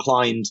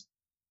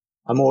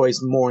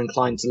more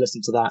inclined to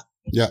listen to that.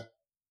 Yeah,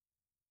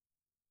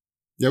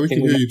 we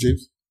can hear you,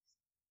 James.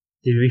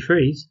 Did we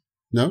freeze?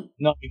 No.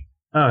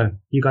 Oh,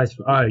 you guys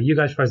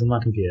froze on my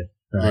computer.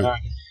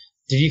 Right.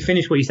 Did you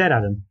finish what you said,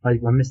 Adam? I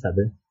missed that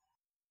bit.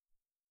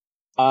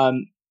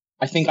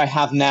 I think I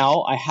have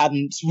now. I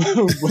hadn't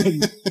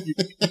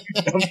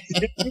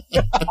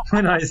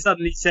when I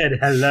suddenly said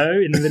hello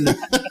in the middle of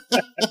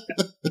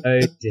oh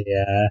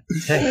dear,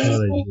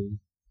 technology.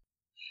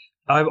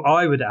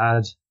 I would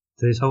add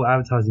to this whole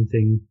advertising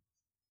thing,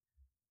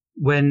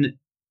 when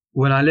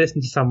I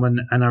listen to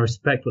someone and I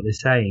respect what they're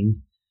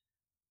saying,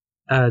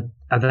 and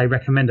they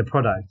recommend a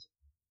product,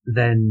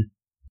 then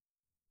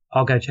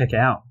I'll go check it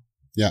out.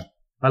 Yeah.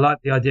 I like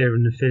the idea of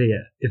an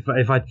affiliate.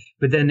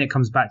 But then it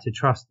comes back to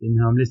trust in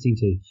who I'm listening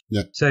to.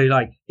 Yeah. So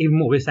like even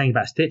what we're saying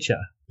about Stitcher.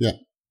 Yeah.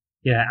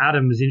 Yeah.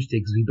 Adam was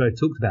interested because we both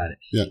talked about it.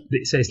 Yeah.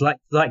 So it's like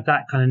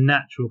that kind of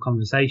natural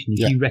conversation.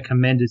 If you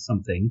recommended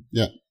something,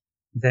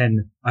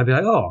 then I'd be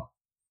like, oh,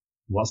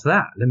 what's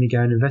that? Let me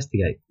go and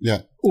investigate.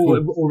 Yeah.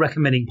 Or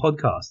recommending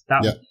podcasts.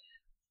 And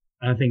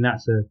I think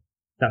that's the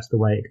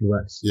way it can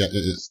work. Yeah, it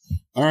is.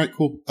 All right,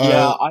 cool. I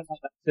like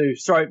that too.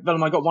 Sorry,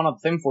 Willem, I got one other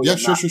thing for you. Yeah,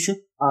 sure.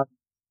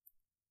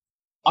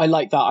 I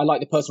like that. I like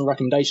the personal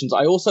recommendations.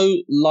 I also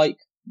like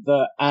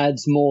the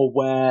ads more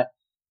where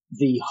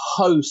the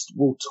host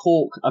will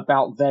talk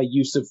about their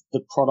use of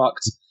the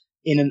product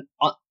in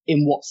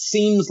what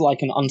seems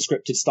like an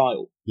unscripted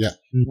style. Yeah.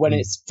 Mm-hmm. When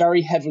it's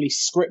very heavily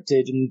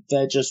scripted and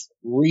they're just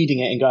reading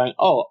it and going,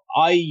 oh,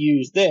 I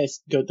use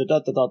this, da da da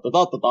da da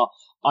da da da.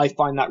 I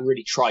find that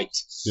really trite.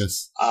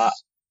 Yes.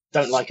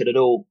 Don't like it at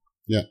all.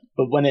 Yeah.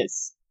 But when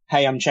it's,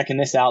 hey, I'm checking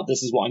this out,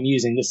 this is what I'm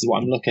using, this is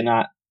what I'm looking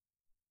at,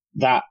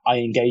 that I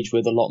engage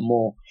with a lot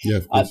more. Yeah,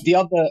 of course. The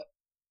other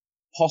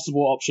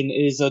possible option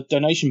is a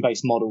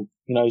donation-based model,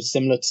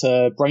 similar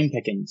to Brain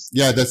Pickings.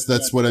 Yeah,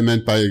 that's what I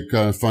meant by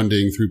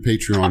funding through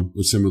Patreon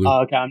or similar.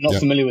 Oh, okay, I'm not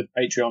familiar with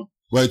Patreon.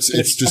 Well,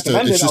 it's just a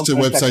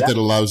website that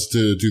allows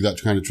to do that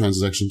kind of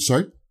transaction.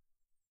 Sorry?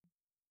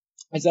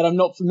 I said, I'm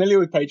not familiar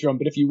with Patreon,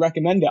 but if you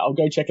recommend it, I'll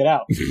go check it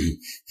out.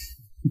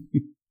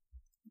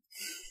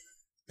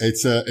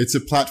 It's a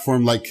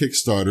platform like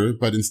Kickstarter,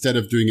 but instead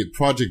of doing it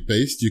project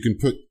based, you can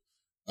put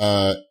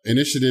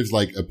initiatives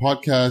like a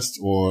podcast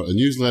or a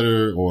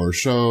newsletter or a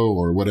show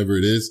or whatever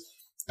it is,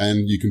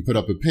 and you can put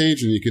up a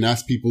page and you can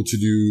ask people to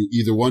do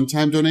either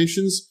one-time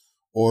donations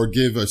or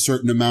give a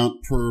certain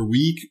amount per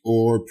week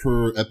or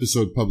per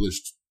episode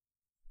published.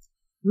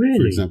 Really?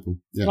 For example.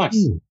 Yeah.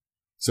 Nice.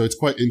 So it's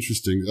quite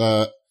interesting.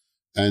 So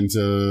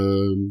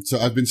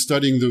I've been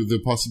studying the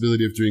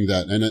possibility of doing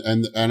that.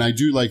 And I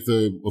do like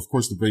of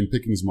course, the Brain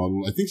Pickings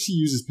model. I think she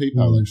uses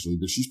PayPal actually,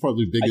 but she's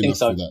probably big enough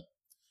for that.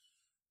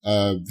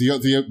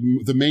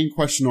 The main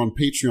question on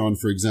Patreon,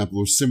 for example,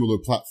 or similar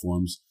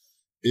platforms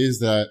is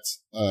that,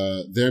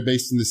 they're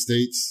based in the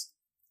States.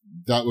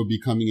 That would be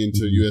coming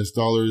into US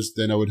dollars.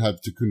 Then I would have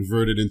to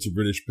convert it into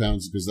British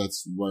pounds because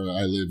that's where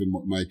I live and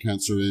what my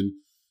accounts are in.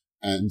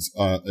 And,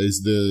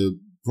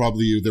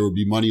 probably there would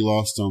be money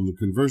lost on the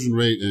conversion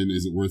rate. And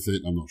is it worth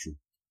it? I'm not sure.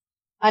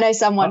 I know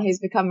someone who's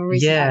become a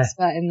recent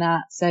expert in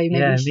that. So maybe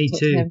you should talk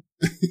to him.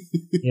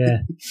 Yeah.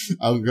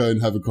 I'll go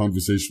and have a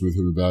conversation with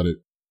him about it.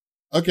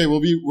 Okay,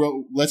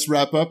 let's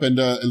wrap up. And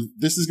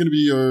this is going to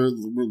be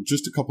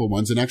just a couple of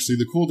ones. And actually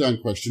the cool down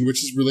question,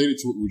 which is related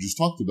to what we just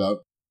talked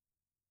about.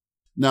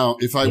 Now,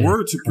 if I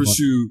were to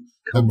pursue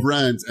a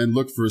brand and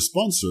look for a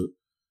sponsor,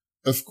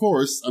 of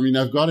course, I mean,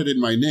 I've got it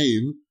in my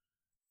name.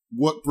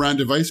 What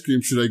brand of ice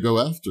cream should I go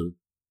after?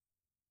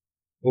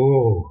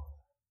 Oh,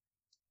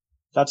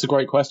 that's a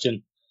great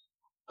question.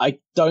 I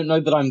don't know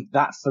that I'm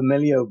that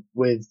familiar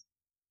with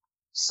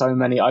so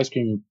many ice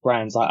cream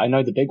brands. I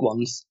know the big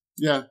ones.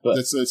 Yeah,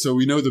 but so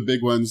we know the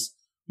big ones.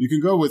 You can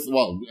go with,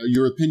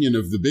 your opinion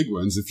of the big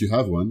ones if you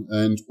have one,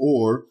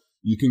 or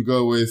you can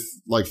go with,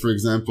 like, for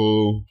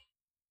example,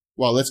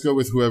 let's go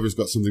with whoever's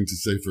got something to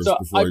say first. So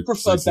before I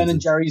prefer Ben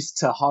and Jerry's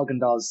to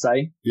Haagen-Dazs,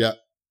 say. Yeah.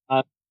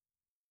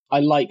 I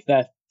like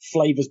their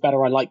flavors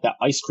better. I like their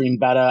ice cream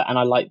better, and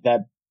I like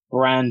their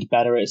brand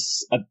better.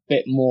 It's a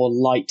bit more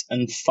light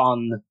and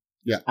fun.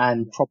 Yeah.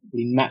 And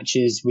probably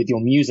matches with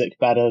your music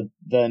better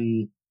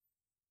than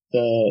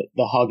the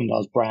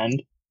Haagen-Dazs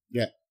brand.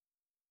 Yeah.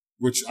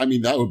 Which, I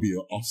mean, that would be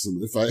awesome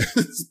if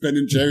Ben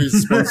and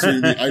Jerry's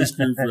sponsoring the Ice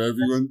Cream for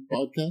Everyone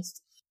podcast.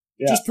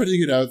 Yeah. Just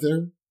putting it out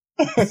there.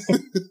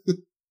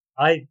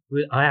 I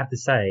have to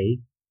say,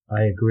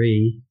 I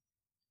agree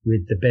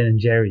with the Ben and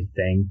Jerry's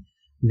thing.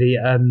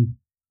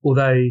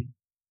 Although,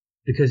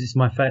 because it's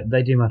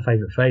they do my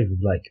favorite flavor,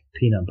 like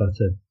peanut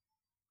butter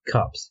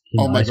cups.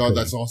 Oh my God,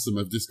 that's awesome.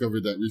 I've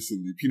discovered that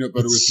recently. Peanut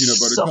butter with peanut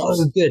butter cups.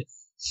 So good.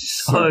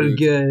 So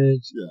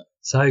good. Yeah.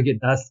 So good.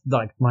 That's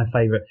like my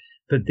favorite.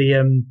 But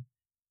the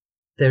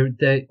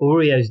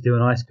Oreos do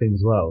an ice cream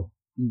as well.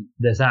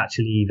 That's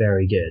actually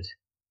very good.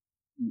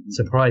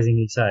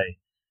 Surprisingly so.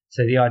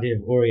 So the idea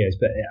of Oreos,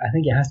 but I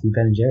think it has to be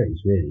Ben and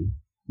Jerry's, really.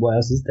 What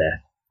else is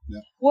there?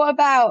 Yeah. What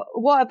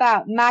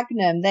about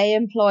Magnum? They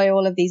employ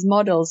all of these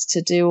models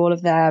to do all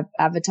of their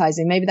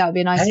advertising. Maybe that would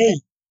be a nice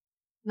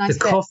the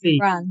coffee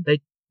brand.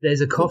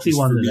 There's a coffee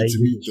one that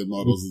they meet the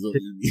models. Is what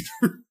you mean.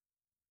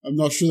 I'm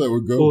not sure that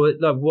would go.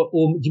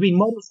 Or do you mean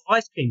models of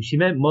ice cream? She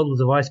meant models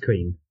of ice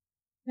cream.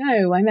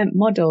 No, I meant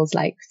models,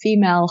 like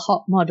female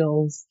hot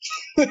models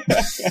who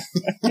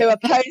are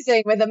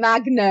posing with a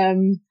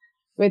Magnum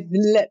with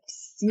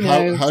lips.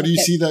 How do you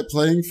see that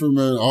playing from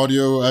an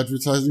audio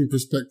advertising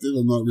perspective?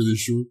 I'm not really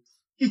sure.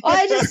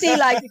 I just see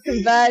like a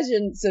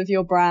convergence of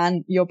your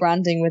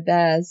branding with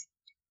theirs.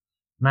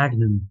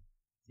 Magnum.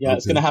 Yeah,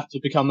 It's going to have to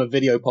become a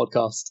video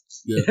podcast.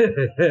 Yeah.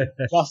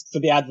 Just for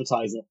the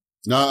advertiser.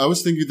 No, I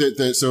was thinking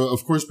that, so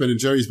of course Ben and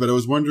Jerry's, but I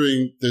was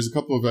wondering, there's a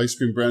couple of ice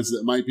cream brands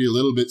that might be a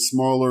little bit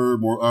smaller,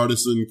 more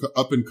artisan,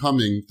 up and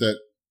coming that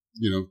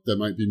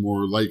might be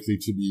more likely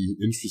to be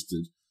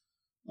interested.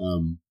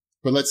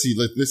 But let's see,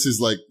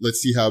 let's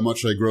see how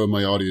much I grow in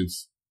my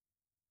audience.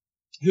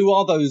 Who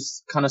are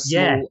those kind of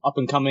small up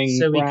and coming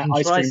so we can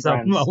ice try cream some.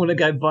 brands? I want to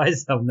go buy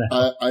some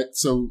now.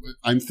 So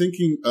I'm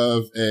thinking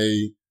of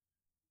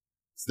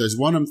there's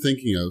one I'm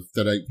thinking of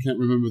that I can't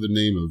remember the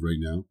name of right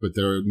now, but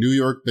they're a New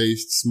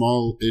York-based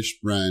small-ish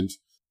brand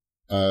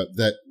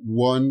that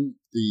won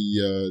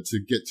to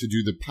get to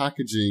do the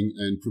packaging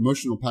and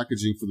promotional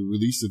packaging for the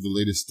release of the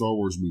latest Star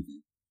Wars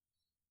movie.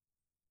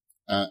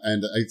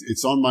 And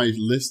it's on my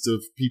list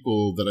of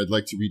people that I'd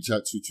like to reach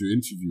out to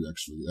interview,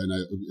 actually. And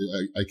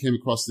I came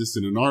across this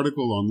in an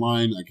article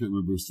online. I can't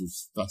remember if it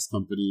was Fast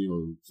Company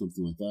or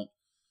something like that.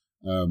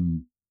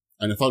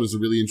 And I thought it was a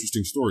really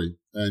interesting story.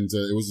 And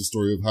it was a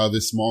story of how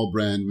this small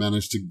brand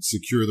managed to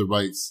secure the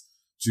rights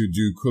to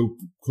do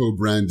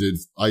co-branded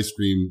ice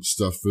cream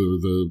stuff for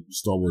the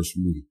Star Wars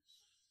movie.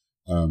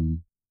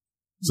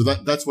 So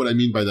that's what I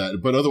mean by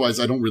that. But otherwise,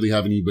 I don't really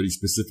have anybody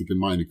specific in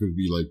mind. It could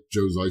be like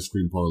Joe's Ice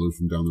Cream Parlor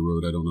from down the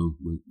road. I don't know.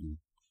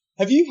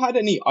 Have you had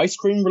any ice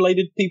cream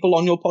related people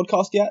on your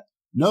podcast yet?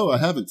 No, I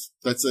haven't.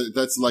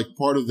 That's like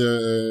part of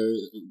the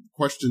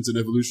questions and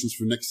evolutions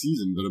for next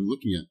season that I'm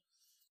looking at.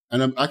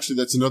 And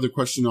that's another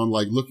question on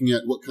like looking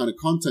at what kind of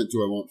content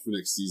do I want for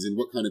next season?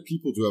 What kind of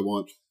people do I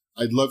want?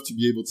 I'd love to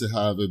be able to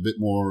have a bit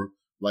more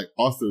like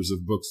authors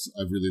of books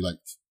I've really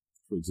liked,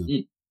 for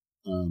example,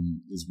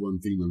 is one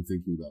theme I'm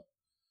thinking about.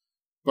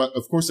 But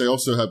of course, I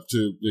also have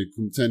to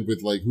contend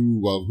with like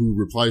who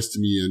replies to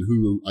me and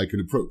who I can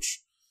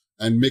approach,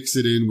 and mix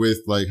it in with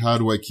like, how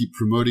do I keep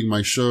promoting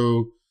my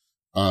show,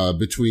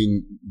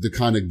 between the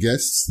kind of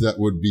guests that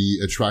would be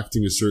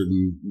attracting a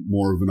certain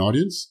more of an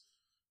audience,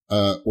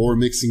 or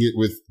mixing it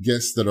with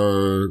guests that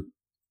are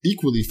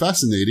equally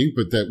fascinating,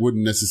 but that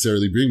wouldn't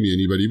necessarily bring me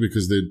anybody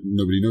because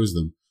nobody knows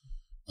them.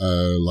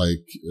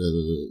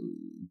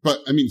 But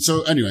I mean,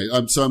 so anyway,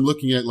 I'm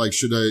looking at like,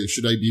 should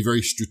I be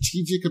very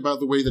strategic about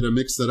the way that I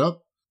mix that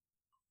up?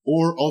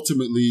 Or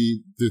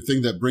ultimately, the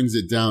thing that brings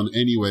it down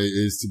anyway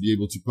is to be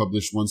able to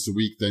publish once a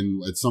week.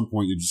 Then at some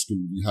point, you're just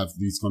going to have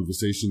these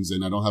conversations,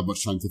 and I don't have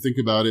much time to think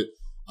about it.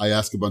 I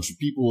ask a bunch of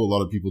people. A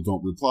lot of people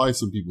don't reply.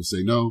 Some people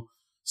say no.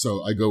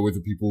 So I go with the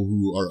people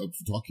who are up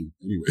for talking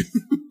anyway.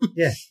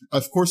 Yeah.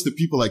 Of course, the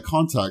people I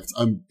contact,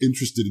 I'm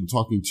interested in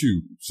talking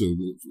to. So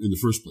in the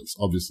first place,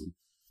 obviously.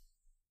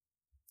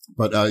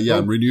 But,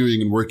 I'm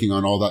renewing and working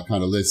on all that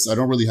kind of lists. I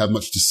don't really have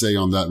much to say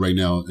on that right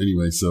now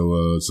anyway. So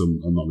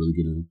I'm not really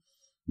going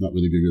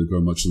to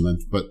go much in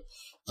length. But,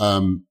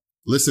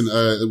 listen,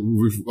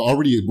 we've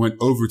already went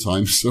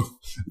overtime. So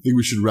I think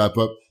we should wrap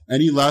up.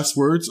 Any last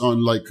words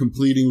on like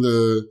completing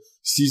the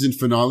season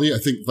finale? I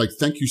think like,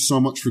 thank you so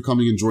much for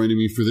coming and joining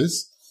me for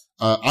this.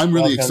 I'm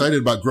really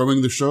excited about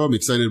growing the show. I'm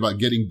excited about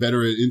getting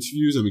better at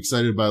interviews. I'm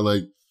excited by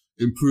like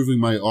improving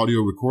my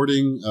audio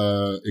recording,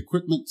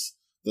 equipment.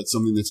 That's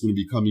something that's going to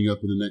be coming up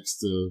in the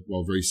next,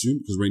 very soon,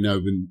 because right now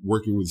I've been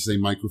working with the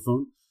same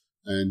microphone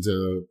and,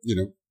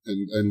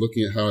 and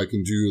looking at how I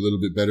can do a little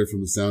bit better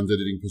from a sound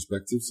editing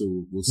perspective.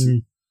 So we'll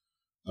see.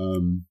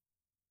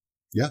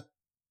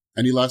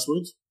 Any last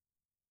words?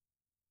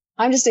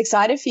 I'm just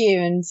excited for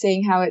you and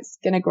seeing how it's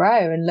going to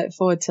grow, and look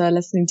forward to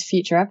listening to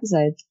future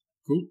episodes.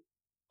 Cool.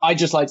 I'd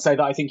just like to say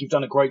that I think you've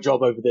done a great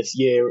job over this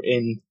year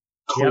in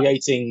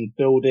creating,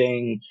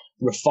 building,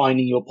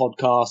 refining your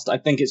podcast. I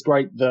think it's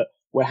great that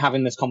we're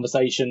having this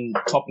conversation,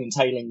 topping and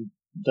tailing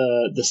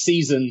the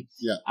season.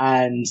 Yeah.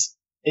 And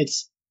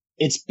it's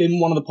been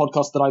one of the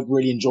podcasts that I've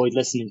really enjoyed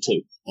listening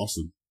to.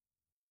 Awesome.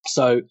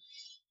 So,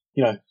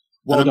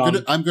 well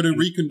done. I'm going to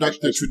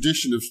reconduct the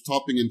tradition of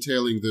topping and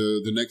tailing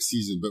the next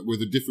season, but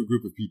with a different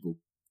group of people.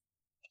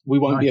 We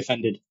won't be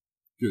offended.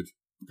 Good.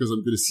 Because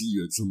I'm going to see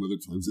you at some other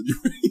times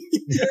anyway.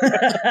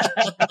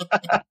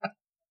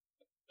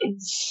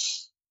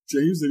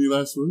 James, any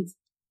last words?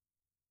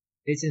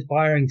 It's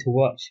inspiring to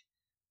watch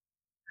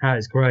how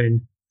it's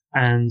grown,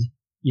 and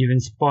you've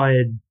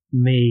inspired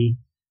me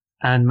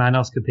and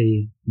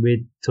Manoscopy with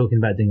talking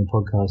about doing a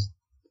podcast.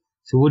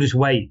 So we'll just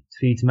wait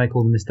for you to make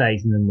all the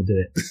mistakes, and then we'll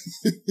do it.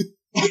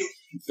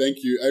 Thank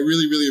you. I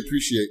really, really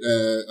appreciate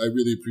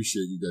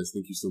you guys.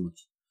 Thank you so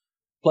much.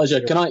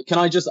 Pleasure. Can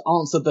I just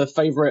answer the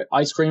favorite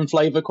ice cream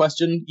flavor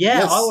question?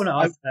 Yeah, yes. I want to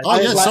ask that. Oh,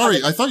 yeah,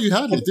 sorry. I thought you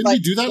had it. Didn't we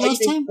do that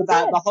last time?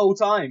 The whole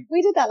time.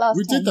 We did that last time.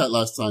 We did that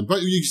last time.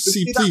 But you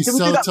see, please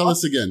tell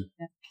us again.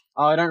 Yeah.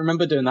 Oh, I don't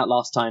remember doing that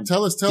last time.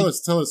 Tell us. You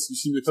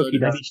seem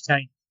excited.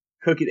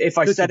 If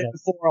I said it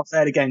before, I'll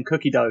say it again.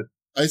 Cookie dough.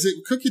 I said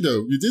cookie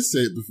dough. You did say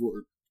it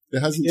before. It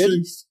hasn't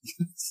changed.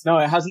 No,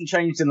 it hasn't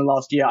changed in the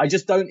last year. I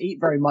just don't eat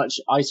very much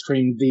ice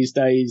cream these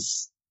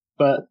days,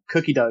 but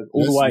cookie dough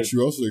all the way. Which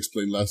you also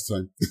explained last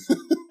time.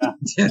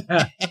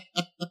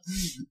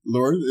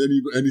 Lauren,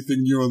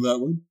 anything new on that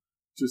one?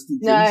 Just in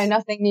case? No,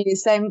 nothing new.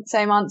 Same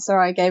answer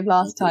I gave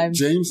last time.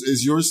 James,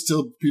 is yours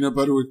still peanut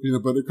butter with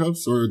peanut butter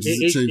cups, or does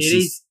it change?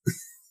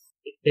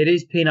 It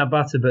is peanut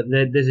butter, but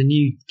there's a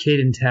new kid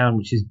in town,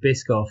 which is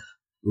Biscoff.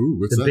 Ooh,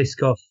 what's that?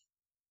 Biscoff.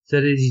 So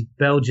there's these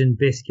Belgian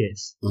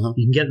biscuits. Uh-huh.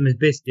 You can get them as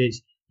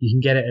biscuits, you can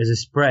get it as a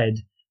spread,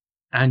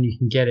 and you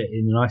can get it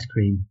in an ice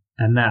cream,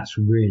 and that's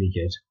really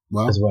good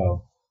as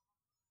well.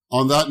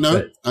 On that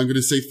note, I'm going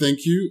to say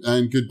thank you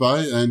and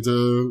goodbye, and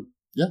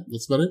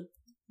that's about it.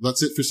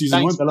 That's it for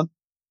season 1. Thanks, Willem.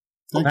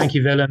 Thank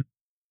you, Willem.